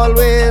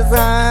always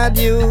had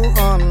you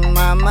on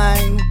my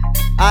mind.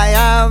 I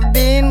have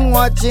been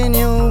watching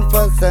you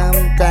for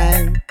some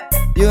time.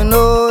 You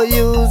know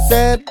you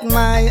set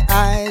my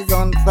eyes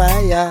on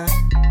fire.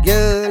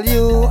 Girl,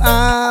 you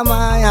are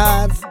my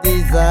heart's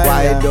desire.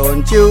 Why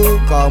don't you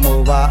come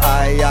over?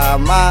 I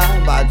am a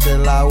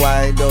bachelor.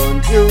 Why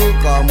don't you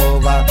come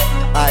over?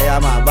 I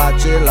am a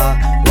bachelor.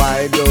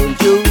 Why don't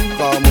you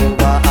come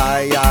over?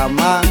 I am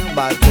a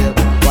bachelor.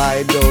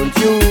 Why don't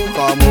you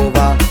come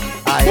over?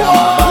 I am a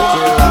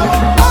bachelor.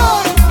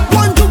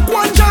 One took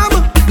one jam,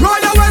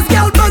 Royal West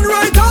girl bend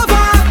right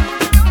over.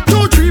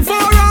 2, 3, 4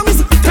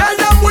 rounds, tell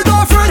them we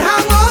go for it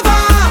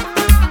hangover.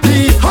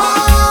 The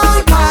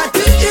whole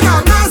party in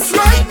a mess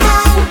right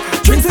now.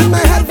 Drinks in my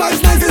head,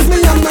 vibes nice, it's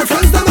me and my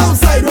friends, them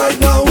outside right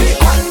now. We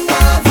on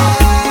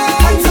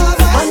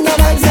the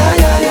vibes, yeah,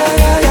 yeah, yeah,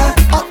 yeah,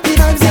 yeah. Up the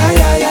vibes, yeah,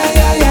 yeah, yeah,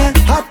 yeah, yeah.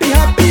 Happy,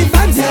 happy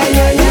vibes, yeah,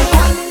 yeah, yeah.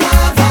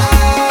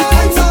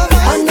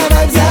 On the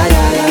vibes, yeah,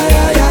 yeah, yeah,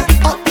 yeah,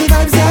 yeah. Up the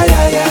vibes, yeah,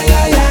 yeah, yeah,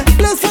 yeah, yeah.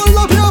 Let's full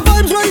up your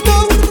vibes right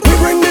now. We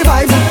bring the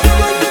vibes,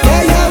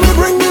 yeah, yeah, we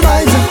bring the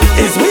vibes.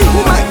 It's we who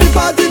make the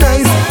party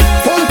nice.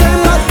 Full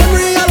time let them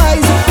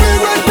realize we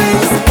run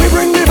things. We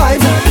bring the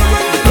vibes,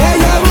 yeah,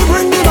 yeah, we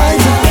bring the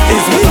vibes.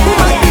 It's we who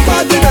make the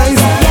party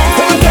nice.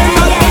 Full time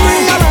let them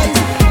realize.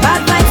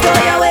 Bad vibes go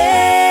your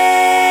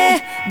way,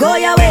 go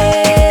your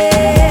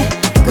way,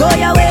 go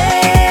your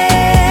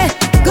way,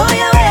 go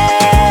your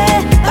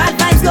way. Bad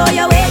vibes go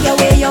your way, your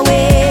way, your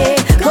way.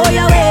 Go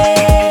your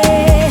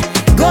way,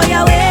 go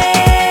your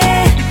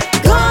way,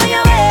 go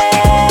your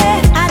way.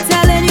 I'm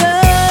telling you,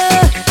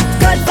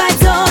 good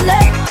vibes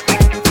only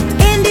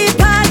in the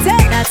party.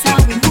 That's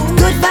how we move.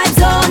 Good vibes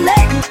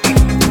only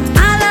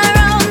all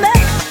around me.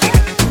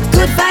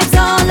 Good vibes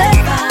only.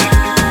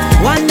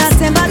 One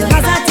nothing but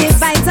positive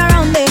vibes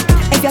around me.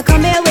 If you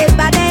come here with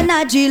bad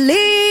energy,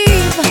 leave.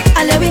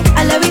 I love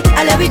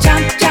it,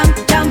 jump, jump,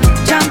 jump,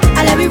 jump.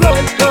 I love it,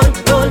 roll, roll,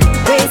 roll,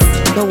 waist.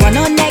 Don't want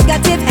no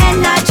negative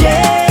energy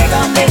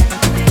around me.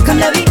 Come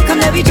love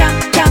it,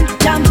 jump, jump,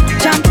 jump,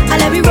 jump. I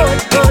love it, roll,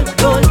 roll,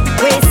 roll,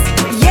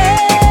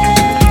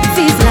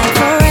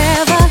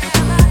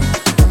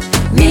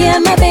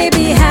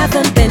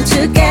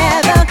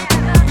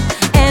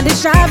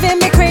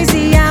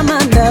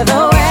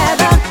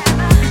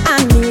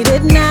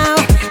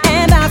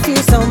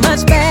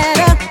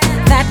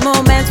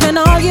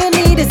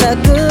 just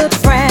a good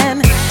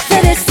friend.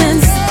 The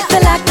distance, the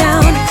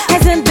lockdown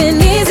hasn't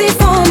been easy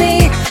for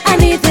me. I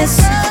need this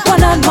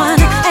one-on-one,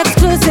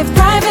 exclusive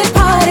private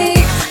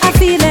party. I'm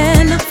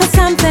feeling for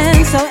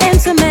something so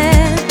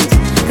intimate,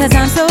 'cause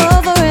I'm so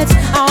over it,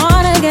 I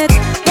wanna get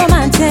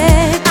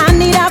romantic. I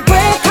need a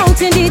break,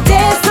 counting the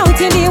days,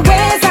 counting the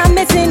ways I'm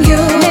missing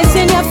you.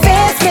 Missing your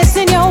face,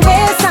 missing your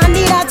ways, I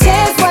need a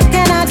taste, what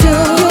can I do?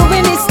 You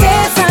in the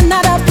States,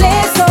 another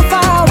place, so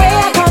far away,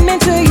 I come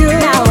into you.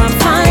 Now I'm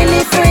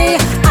finally free,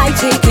 I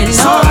taking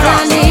all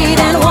I need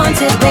and want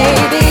it,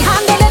 baby.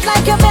 Handle it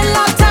like you've been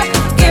locked up,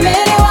 give me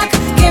the walk,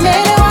 give me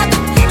the walk.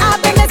 I've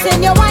been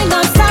missing your wine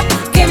non-stop,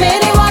 give me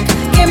the walk,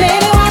 give me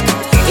the walk.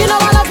 You know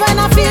I love when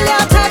I feel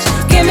your touch,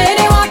 give me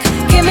the walk,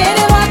 give me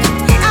the walk.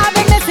 I've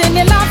been missing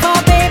your love, oh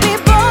baby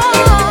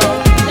boy.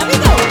 Let me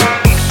go.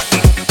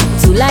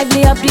 Too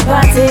lively up the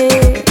party,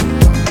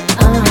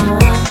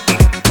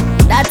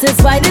 that is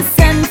why they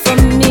send for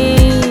me,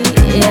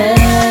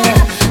 yeah.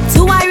 To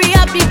hurry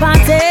up the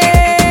party,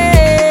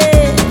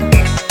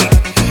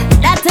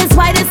 that is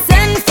why they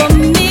send for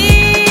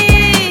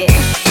me.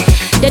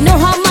 They know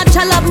how much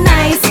I love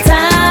nice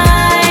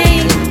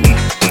time,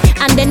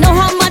 and they know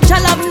how much I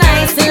love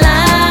nice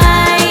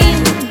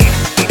line.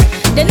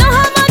 They know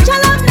how much I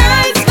love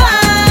nice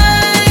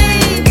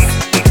vibes.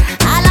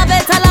 I love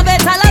it, I love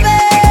it, I love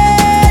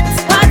it.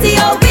 Party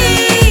all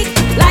week,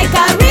 like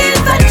a real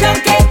fat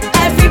junkie.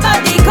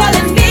 Everybody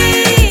calling me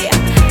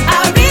a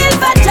real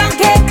fat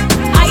junkie.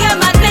 I am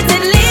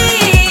admittedly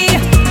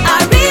a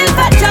real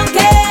fat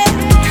junkie.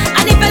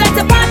 And if you like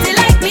to party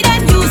like me,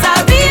 then use a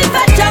real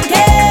fat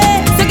junkie.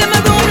 So give me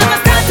room, let me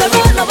start to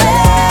roll my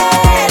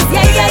ways.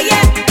 Yeah, yeah,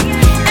 yeah.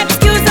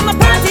 Excuse me, my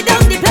party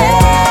down the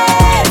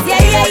place.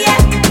 Yeah, yeah, yeah.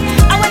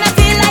 And when I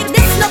feel like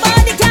this,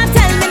 nobody can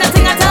tell me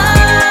nothing at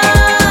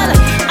all.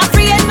 I'm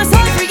free in my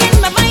soul, free in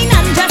my mind,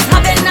 and just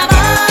having a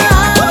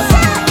ball.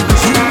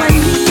 You and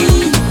me,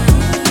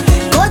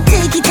 go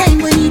take your time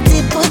when you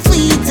dip us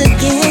we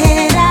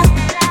together.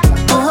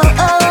 Oh,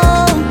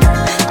 oh,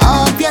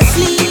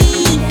 obviously,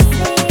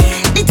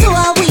 the two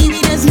of we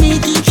just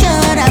make each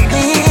other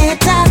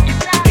better.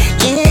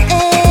 Yeah,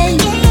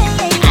 yeah.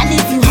 And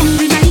if you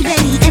hungry, my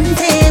belly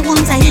empty.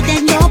 Once I hit,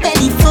 then your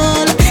belly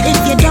full. If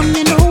you're down,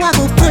 you know I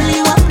go pull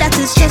you up. That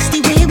is just the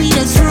way we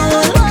just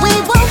roll. We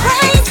were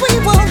right, we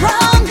were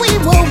wrong, we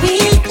were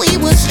weak, we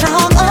were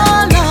strong.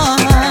 Oh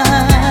Lord,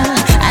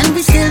 and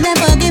we still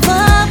never give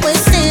up.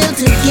 We're still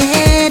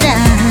together,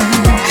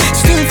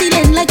 still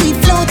feeling like we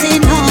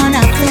floating on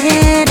a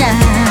feather.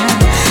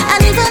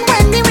 And even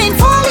when the rain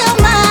fall, you're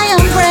my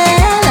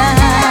umbrella.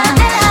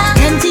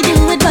 Plenty do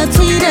it, but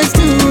we just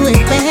do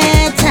it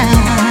better.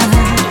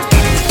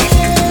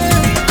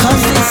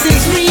 'Cause this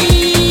is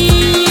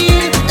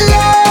real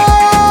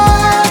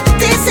love.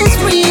 This is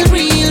real,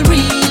 real,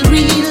 real,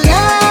 real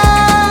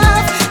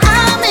love.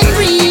 I'm in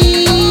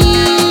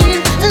real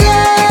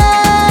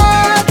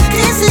love.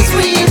 This is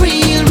real,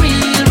 real,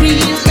 real,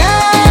 real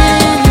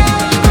love.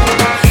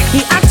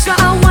 He asked for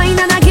a wine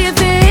and I give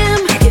him.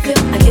 I give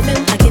him, I give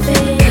him, I give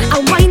him. A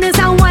wine is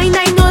a wine,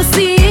 I know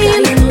see. I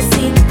know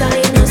see,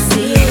 I know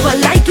see. But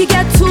like he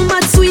get too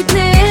much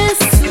sweetness,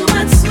 too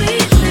much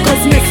sweetness.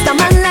 'Cause Mr.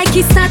 Man like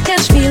he start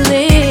catch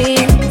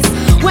feelings.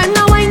 When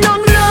I wine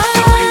down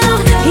low,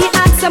 he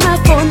asks for my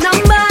phone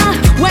number.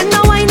 When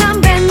I wine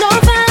and bend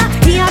over,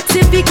 he asked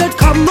if he could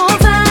come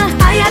over.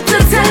 I had to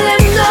tell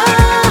him no,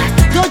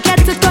 don't get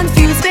it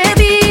confused,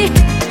 baby.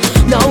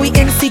 No, we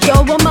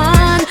insecure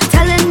woman,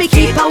 telling me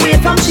keep away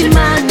from she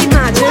man.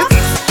 Imagine,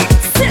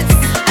 sis,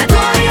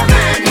 adore your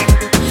man.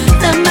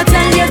 Let me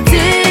tell you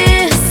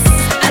this,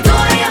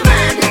 adore your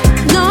man.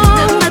 No,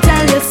 let me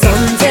tell you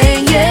something,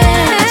 yeah.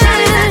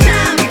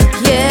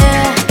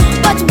 Yeah,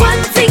 but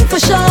one thing for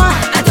sure,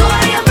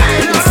 adore your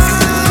man.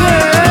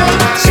 Girl,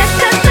 check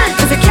that man,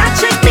 'cause he can't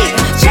check me.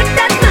 Check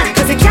that man,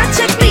 'cause he can't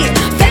check me.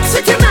 Vex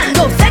with your man,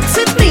 go vex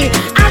with me.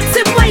 Ask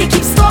him why you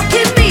keep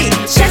stalking me.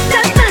 Check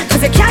that man,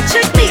 'cause he can't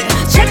check me.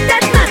 Check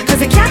that man,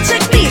 'cause he can't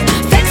check me.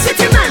 Vex with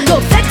your man, go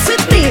vex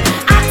with me.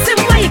 Ask him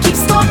why you keep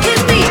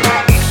stalking me.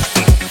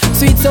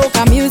 Sweet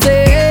soca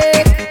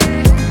music,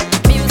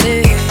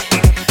 music,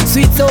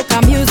 sweet soca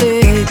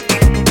music.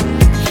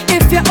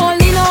 If you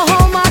only know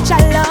how much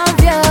I love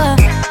you,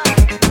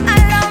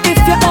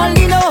 if you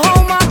only know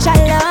how much I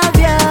love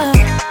you.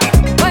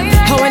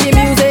 How when the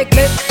music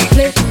play,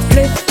 play,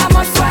 play, I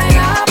must wind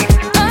up.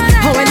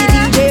 How when the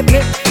DJ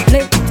play,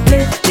 play,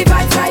 play, the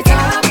vibes right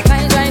up.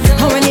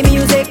 How when the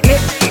music play,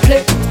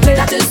 play, play,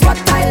 that is what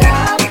I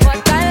love.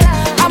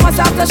 I must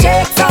have to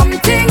shake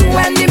something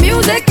when the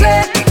music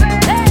play.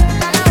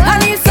 I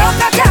need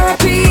soca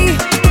therapy.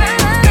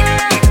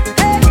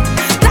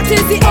 That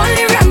is the only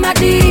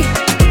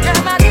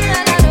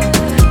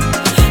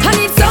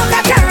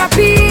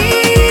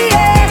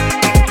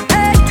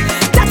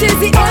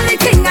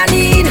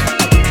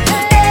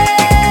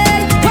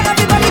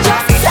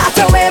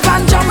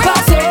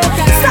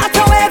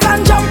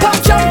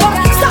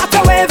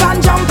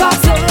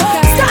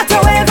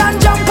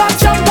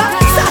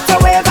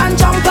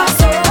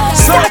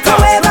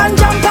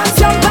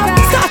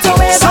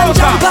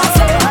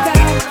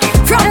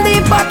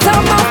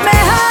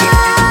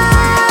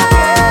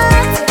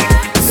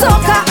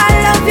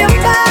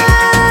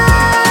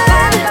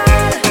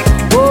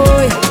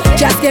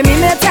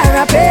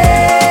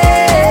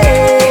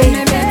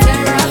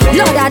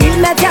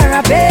that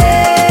therapy.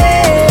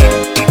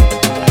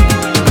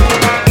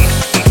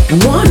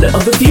 One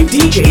of the few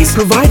DJs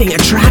providing a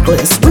track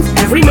list with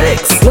every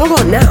mix. Log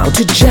on now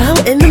to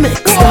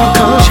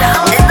gelinthemix.com.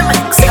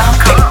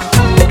 Gelinthemix.com.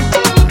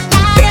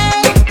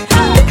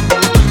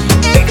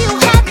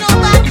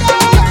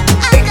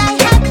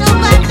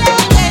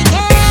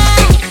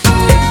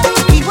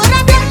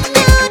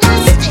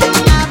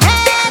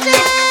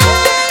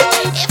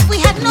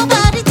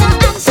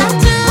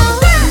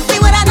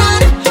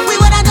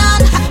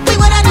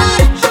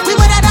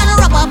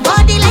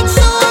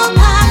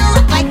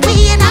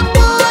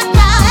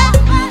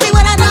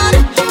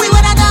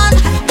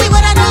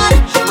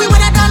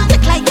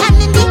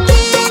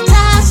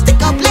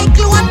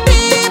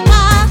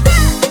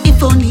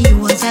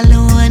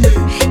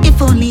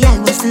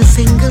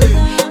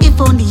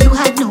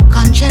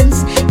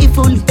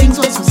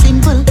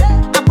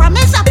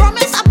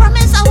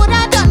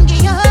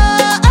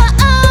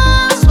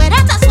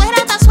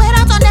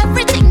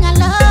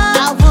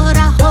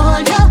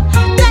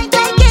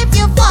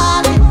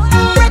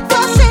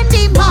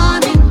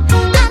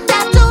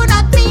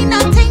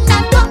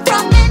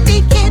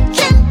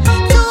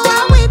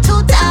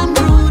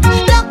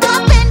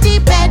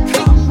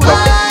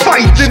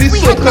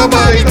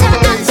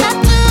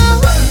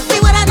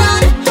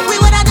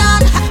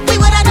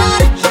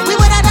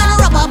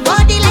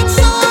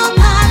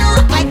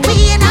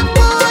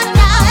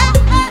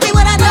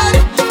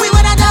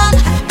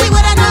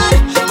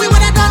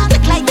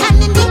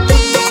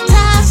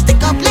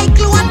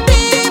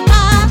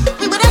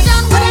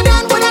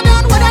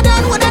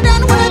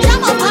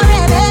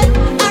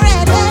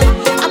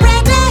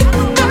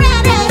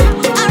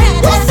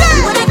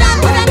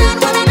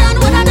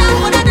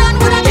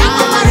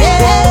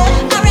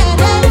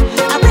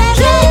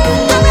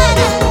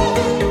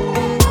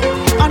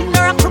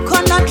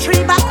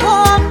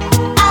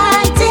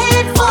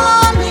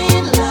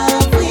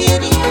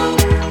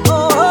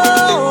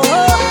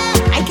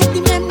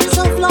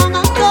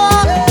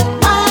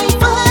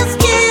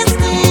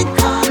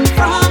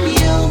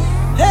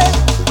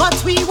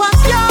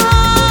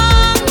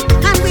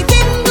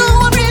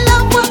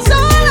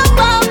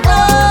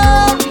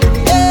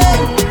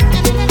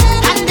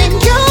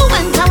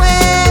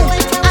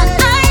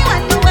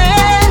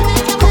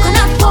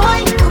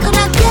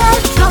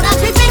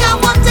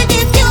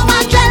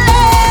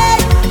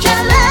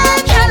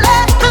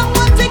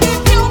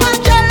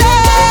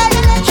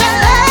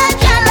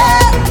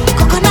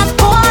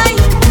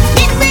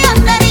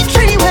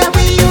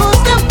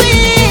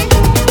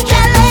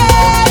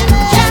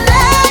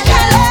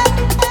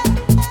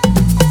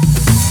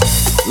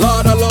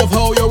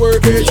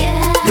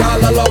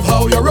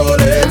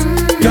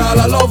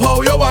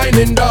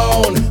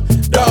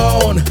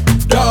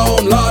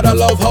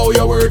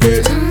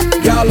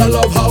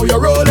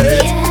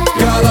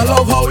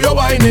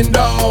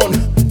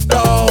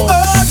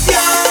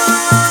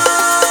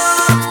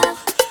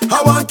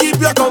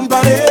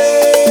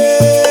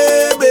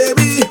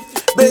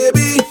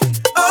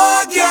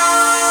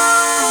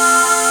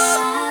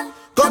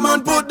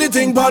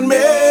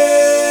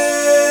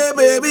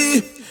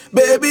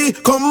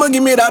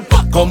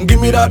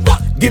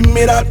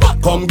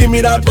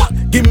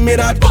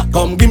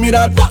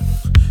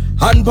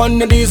 Hand pon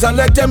the knees and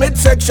let your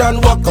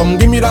midsection walk. Come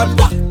give me that,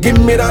 give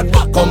me that,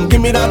 come give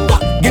me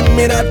that, give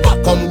me that,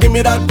 come give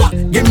me that,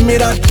 give me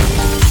that.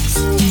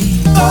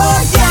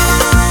 Oh yeah,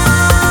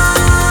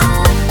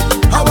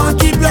 I wanna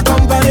keep your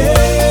company,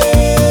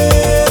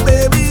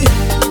 baby,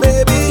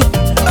 baby.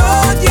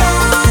 Oh yeah,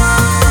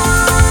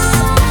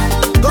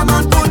 come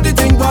on put the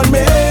thing on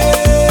me.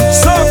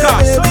 Soca,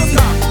 baby,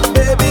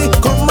 baby,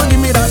 come on give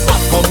me that,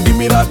 come give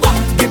me that,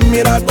 give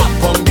me that,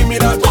 come give me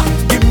that,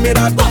 give me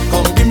that,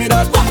 come give me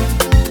that.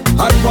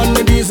 And on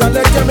the knees and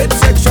let your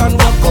midsection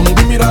walk. Come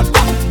give me that,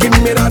 give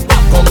me that,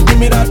 come give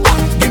me that,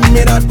 give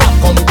me that,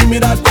 come give me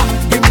that,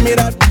 give me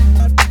that.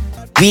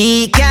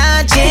 We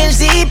can't change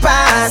the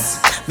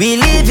past. We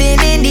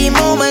living in the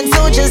moment,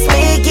 so just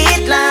make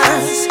it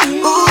last.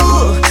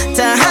 Ooh,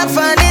 to have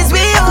fun is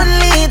we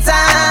only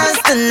task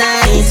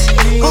tonight.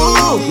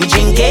 Ooh, we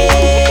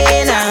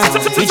drinking,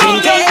 we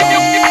drinking.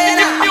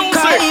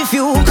 Cause if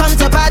you come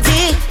to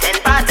party,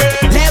 then party.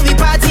 Let we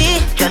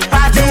party, just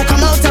party. You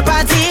come out to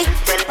party.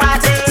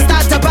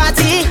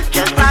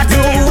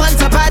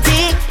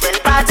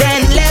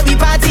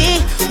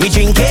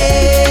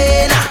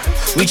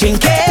 We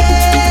drinking,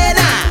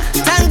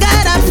 thank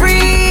God I'm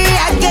free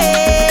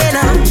again.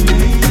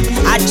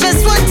 I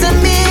just want to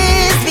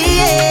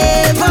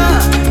misbehave.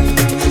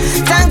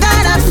 Thank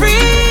God I'm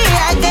free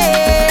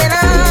again.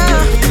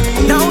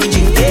 Now we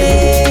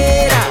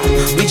drinking,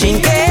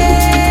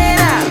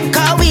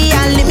 cause we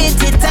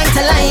unlimited time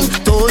to line.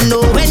 Don't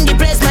know when the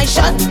place might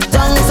shut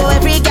down, so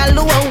every gal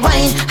who will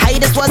wine. I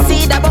just want to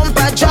see the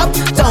bumper drop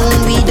down.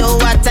 We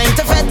don't have time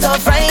to fret or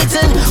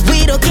frighten.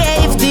 We don't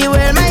care if the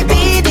world might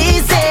be the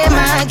same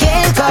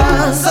again.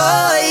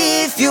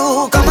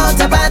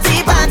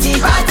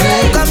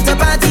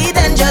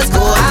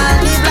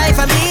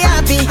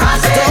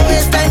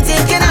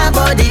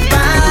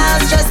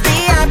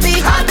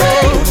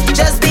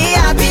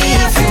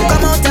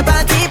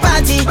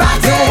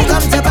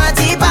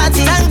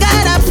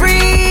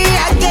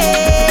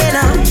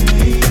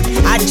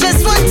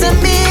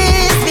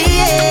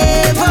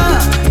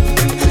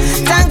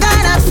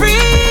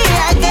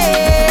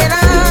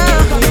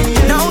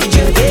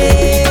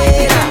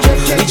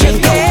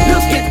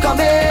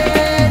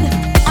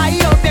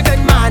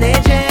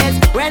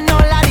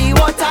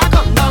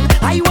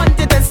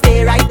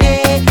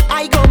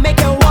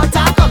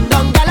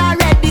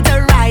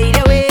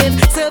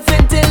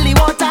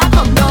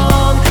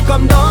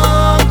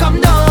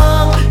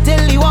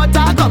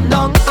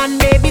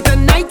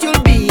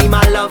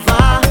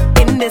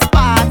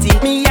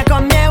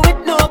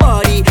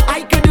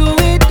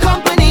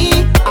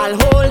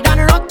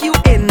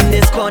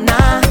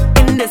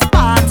 this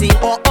party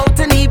or out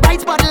in the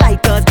bright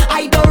spotlighters,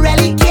 I don't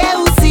really care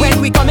who see.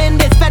 When we come in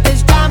this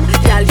fetish jam,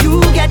 girl,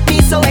 you get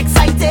me so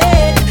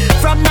excited.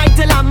 From night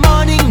till the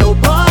morning,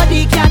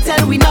 nobody can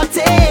tell we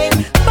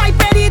nothing. Pipe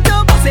ready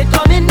to bust it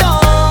coming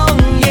down,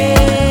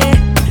 yeah.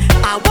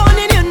 I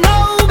wanted you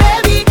know,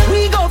 baby,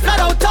 we go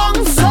flat out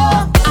tongue. So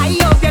I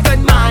hope you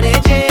can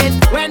manage it.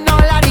 When all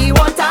of the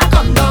water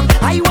come down,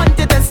 I want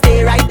it to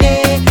stay right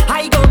there.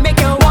 I gon' make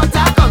your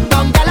water come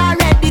down. Girl, I'm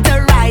ready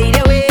to ride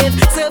a wave,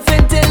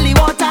 surfing till the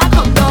water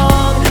come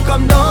down.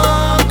 Come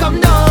down,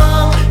 come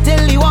down,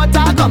 till the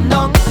water come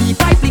down. The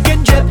pipe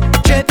can drip,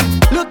 drip,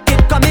 look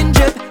it coming,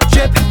 drip,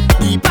 drip.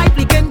 The pipe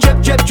can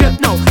drip, drip, drip.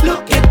 Now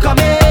look it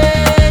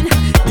coming.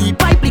 The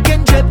pipe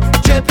can drip,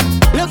 drip,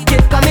 look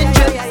it coming,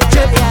 drip,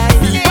 drip.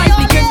 The pipe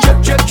can drip,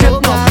 drip, drip.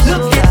 Now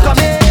look it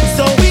coming.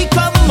 So we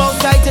come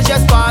outside to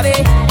just party,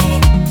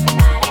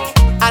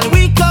 and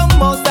we come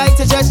outside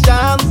to just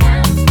jam.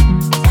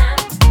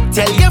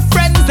 Tell your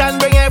friends and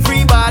bring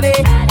everybody,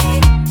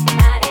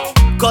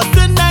 'cause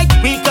tonight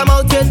we come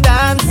out to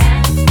dance.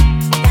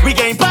 We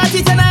going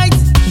party tonight.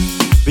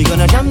 We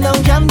gonna jam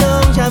down, jam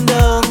down, jam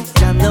down,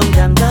 jam down,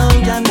 jam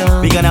down, jam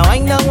down. We gonna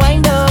wind down,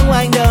 wind down,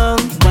 wind down,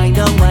 wind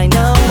down, wind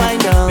down,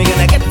 wind down. We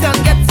gonna get on,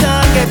 get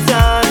on, get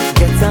on,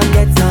 get on,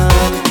 get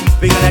on.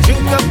 We gonna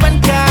drink up and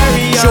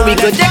carry on. So we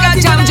could take a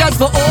jam just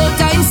for old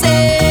time's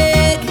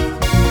sake.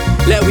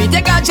 Let we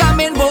take a jam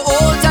in for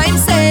old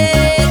time's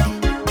sake.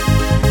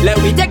 Let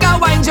we take a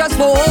wine just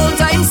for old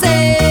time's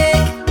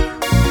sake.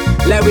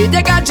 Let we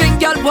take a drink,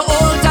 girl, for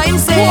old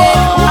time's sake.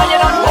 And you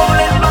don't hold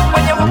it up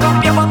when you walk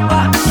up your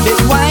bumper. This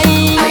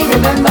wine, I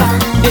remember.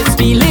 This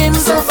feeling,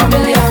 so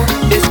familiar.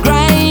 This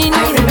grind,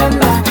 I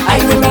remember. I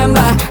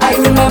remember, I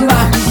remember.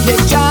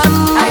 This jam,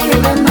 I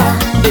remember.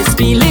 This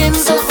feeling,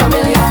 so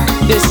familiar.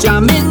 This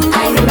jamming,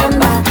 I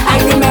remember. I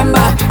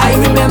remember, I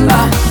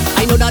remember.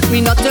 I know that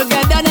we're not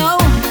together now,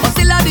 but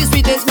still have the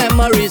sweetest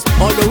memories.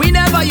 Although we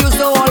never used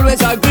to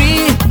always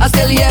agree, I'm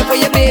still here for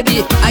you,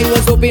 baby. I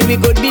was hoping we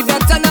could be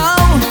better now.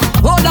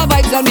 All the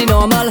vibes and be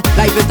normal.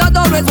 Life is not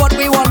always what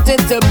we want it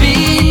to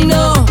be,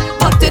 no.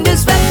 But in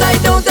this fest, I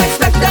don't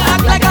expect to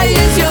act like I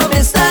is your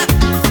mister.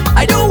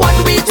 I don't want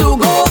me to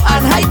go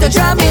and hide the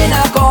jam in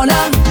a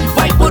corner.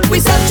 Why put we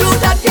send through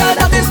that girl?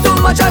 That is too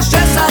much of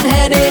stress and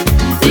headache.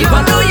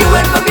 Even though you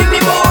will forgive me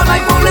for all my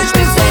foolish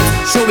mistakes.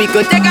 So we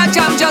could take a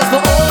jam just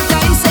for old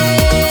time's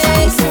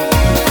sake.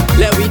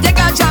 Let we take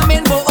a jam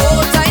in for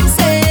old time's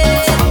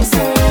sake.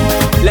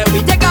 Let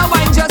we take a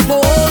wine just for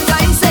old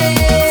time's sake.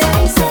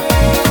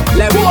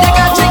 Let me take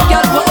a drink,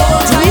 girl, for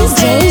old time's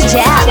sake.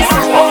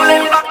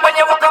 Holding back when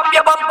you walk up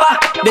your bumper.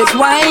 This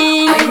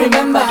wine, I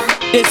remember.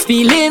 This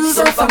feeling,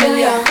 so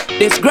familiar.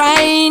 This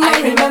grind, I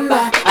remember.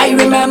 I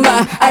remember,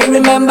 I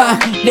remember.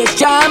 This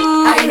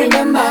jam, I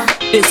remember.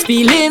 This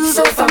feeling,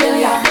 so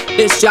familiar.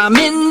 This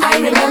jamming, I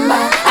remember.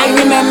 I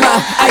remember,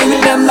 I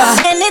remember.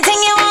 Anything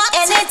you want,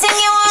 anything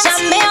you want.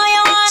 Jam me all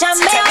you want, jam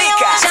me all you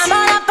want. Jam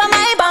on up on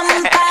my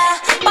bumper.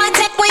 But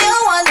take what you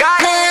want.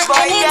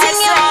 Anything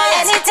you want,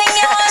 anything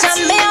you want. Jam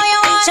me all you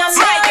want, jam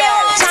me all you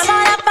want. Jam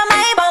on up on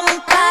my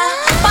bumper.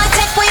 But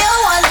take what you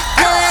want.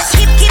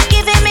 Keep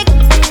giving me,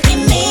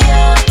 give me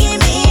your, give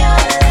me your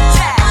love.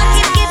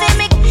 Keep giving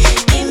me,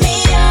 give me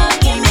your,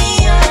 give me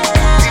your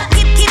love.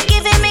 Keep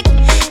giving me,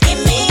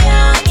 give me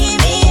your, give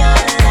me your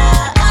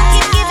love.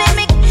 Keep giving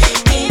me,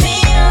 give me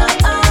your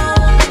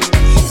all.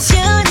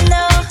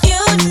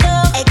 You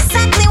know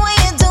exactly what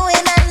you're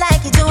doing, and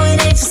like you're doing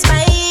it for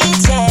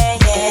spite, yeah,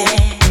 yeah.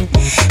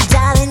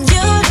 Darling,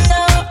 you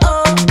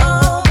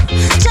know,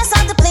 just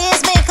have to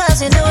please me,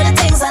 'cause you know the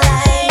things I like.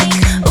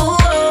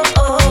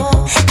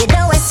 You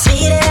know I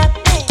speed it up.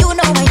 You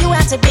know when you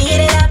have to beat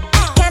it up.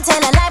 Can't tell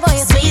a lie, boy,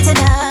 you're sweet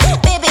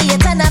enough. Baby, you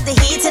turn up the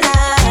heat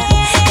enough.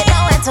 You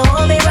know when to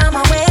hold me round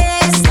my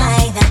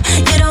waistline.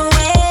 You don't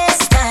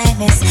waste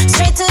time, it's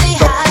straight to the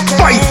heart.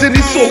 Fight in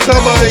the soca,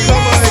 man.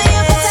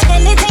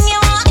 Anything you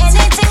want,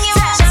 anything you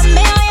want. Jam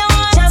me all you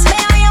want, jam me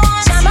all you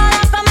want. Jam on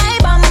up on my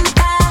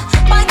bumper.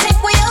 Boy, take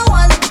what you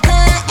want.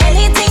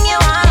 Anything you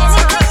want,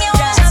 anything you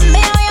want. Jam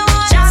me all you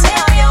want, jam me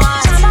all you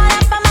want. Jam on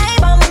up on my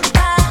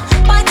bumper.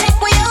 Boy, take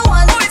what you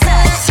want.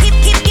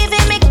 Keep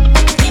giving me,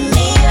 give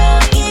me your,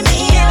 give me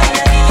your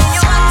love.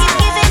 Keep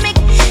giving me,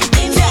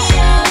 give me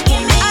your,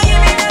 give me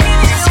your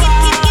love.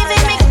 Keep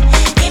giving me,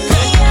 give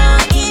me your,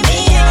 give me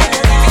your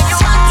love.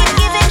 Keep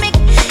giving me,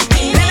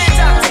 give me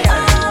your.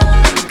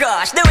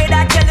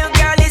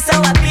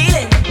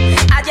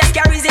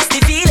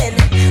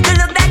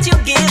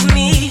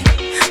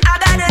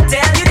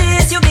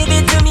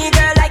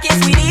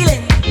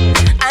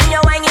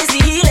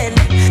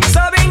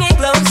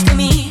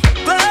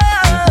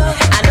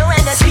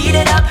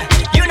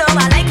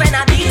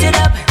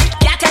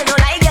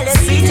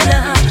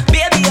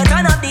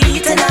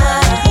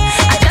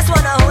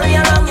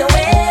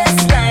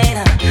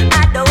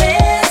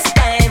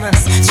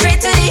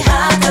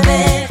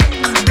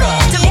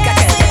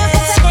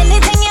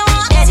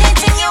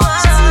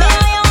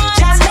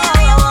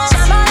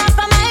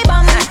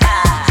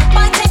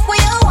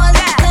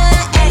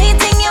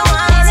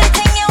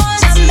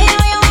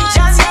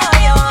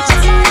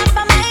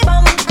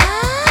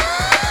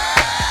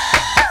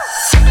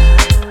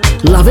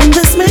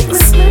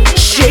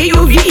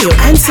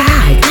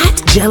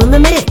 Gyal in the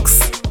Mix.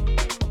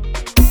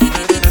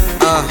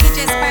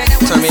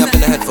 Turn me up in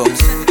the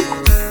headphones.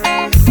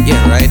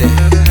 Yeah, right there.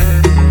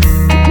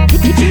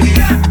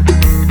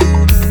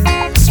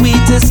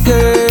 Sweetest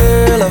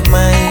girl of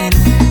mine.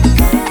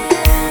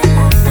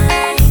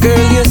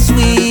 Girl, you're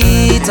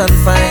sweet and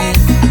fine.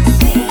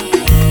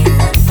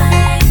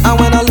 And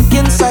when I look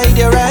inside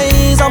your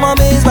eyes, I'm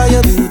amazed by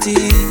your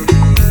beauty.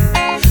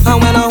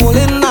 And when I'm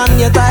holding on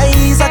your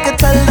thighs, I can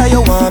tell that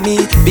you want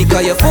me,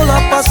 because you're full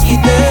up of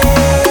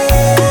sweetness.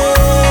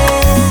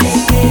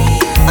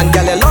 And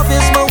girl, your love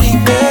is my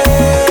weakness.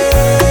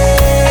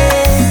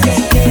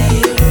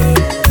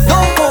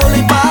 Don't hold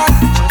it back.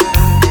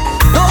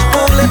 Don't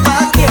hold it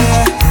back,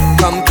 yeah.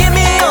 Come give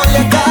me all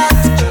you got.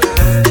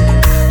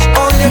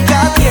 All you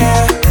got,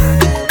 yeah.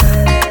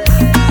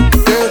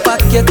 Girl, pack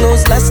your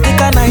clothes, let's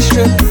take a nice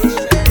trip.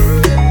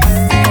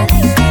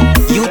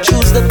 You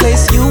choose the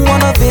place you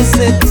wanna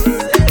visit.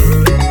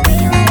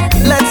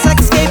 Let's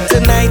escape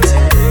tonight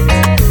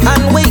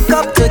and wake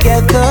up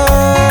together.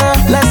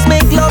 Let's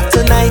make love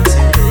tonight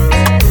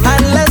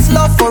and let's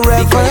love forever.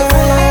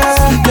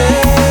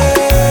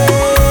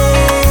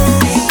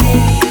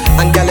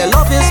 And girl, your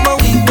love is my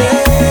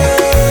weakness.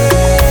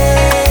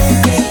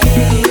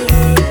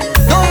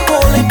 Don't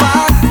hold it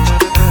back.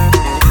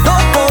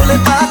 Don't hold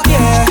it back,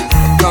 yeah.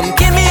 Come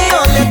give me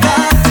all you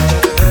got.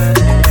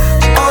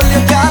 All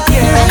you got,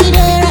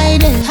 yeah. Right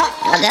there.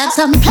 I got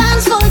some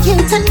plans for you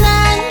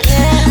tonight.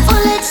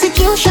 Full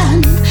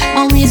execution.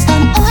 Always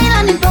done oil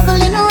and it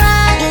bubbling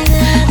right.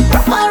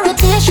 Proper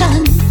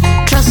rotation.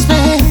 Trust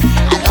me,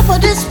 I don't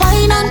put this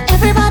wine on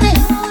everybody.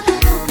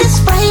 This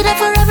Friday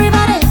for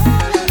everybody.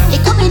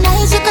 It could be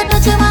nice, you could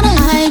put your money.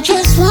 I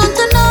just want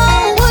to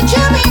know, would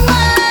you be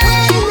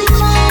mine?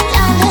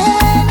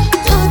 Darling,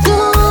 do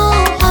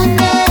on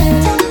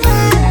it.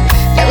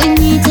 That we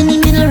meet in the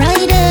middle,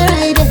 right there.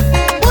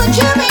 Would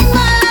you be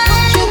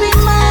mine?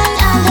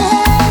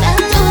 Darling,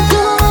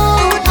 do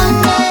on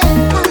it.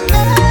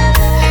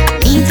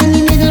 Meet in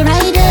the middle,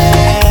 right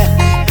there.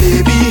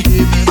 Baby,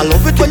 I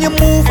love it when you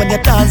move and you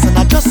dance, and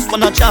I just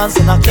wanna chance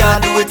and I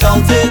can't do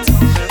without it.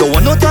 Don't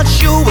wanna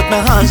touch you with my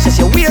hands, just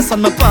your waist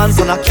and my pants,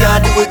 and I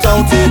can't do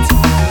without it.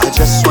 I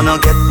just wanna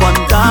get one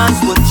dance,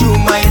 would you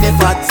mind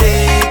if I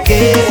take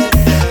it?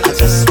 I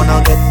just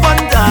wanna get one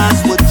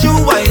dance, would you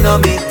wine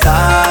on me,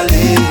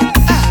 darling?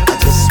 I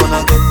just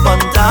wanna get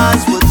one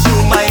dance, would you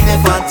mind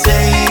if I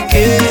take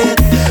it?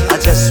 I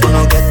just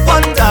wanna get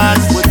one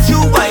dance, would you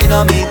wine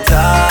on me,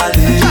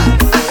 darling?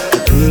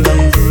 Ding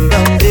dong, ding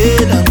dong,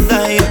 ding dong,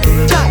 ding.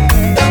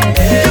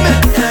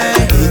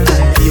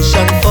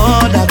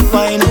 For that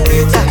wine,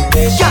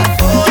 patient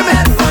for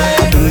that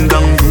wine. Ding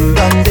dong, ding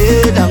dong,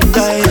 ding dong,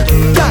 ding.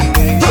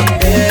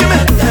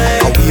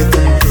 I'm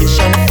waiting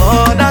patient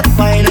for that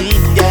wine,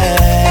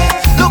 yeah.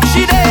 Look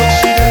she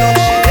there,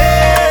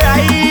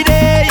 right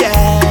there,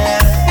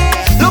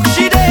 yeah. Look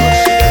she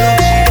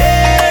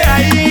there,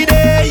 right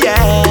there,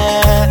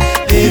 yeah.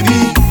 Baby,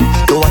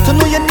 don't want to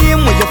know your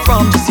name, where you're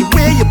from, just the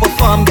way you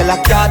perform, girl, I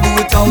can't do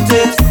without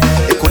it.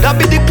 It could have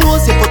been the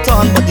clothes you put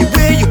on, but the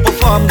way you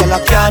perform, girl, I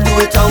can't do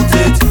without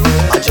it.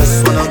 I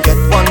just wanna get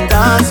one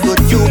dance,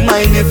 would you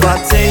mind if I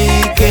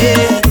take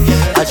it?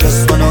 I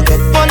just wanna get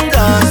one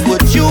dance,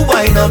 would you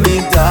wine on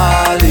me,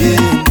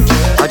 darling?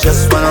 I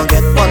just wanna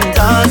get one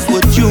dance,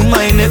 would you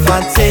mind if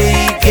I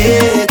take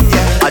it?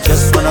 Yeah. I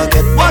just wanna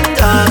get one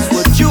dance,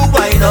 would you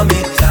wine on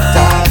me,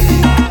 darling?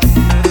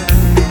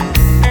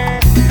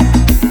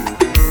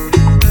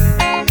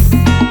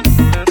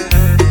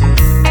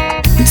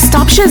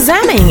 Stop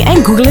shazamming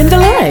and googling the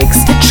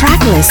lyrics. The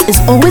track list is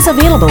always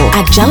available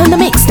at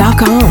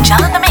gyalindthemix.com.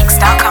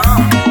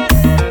 gyalindthemix.com.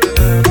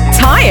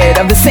 Tired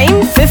of the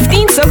same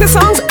 15 soca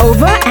songs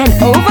over and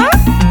over?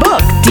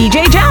 Book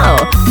DJ Gyal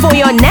for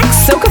your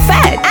next soca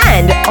fete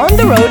and on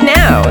the road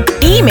now.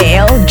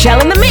 Email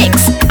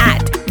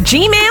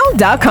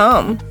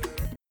gyalindthemix@gmail.com.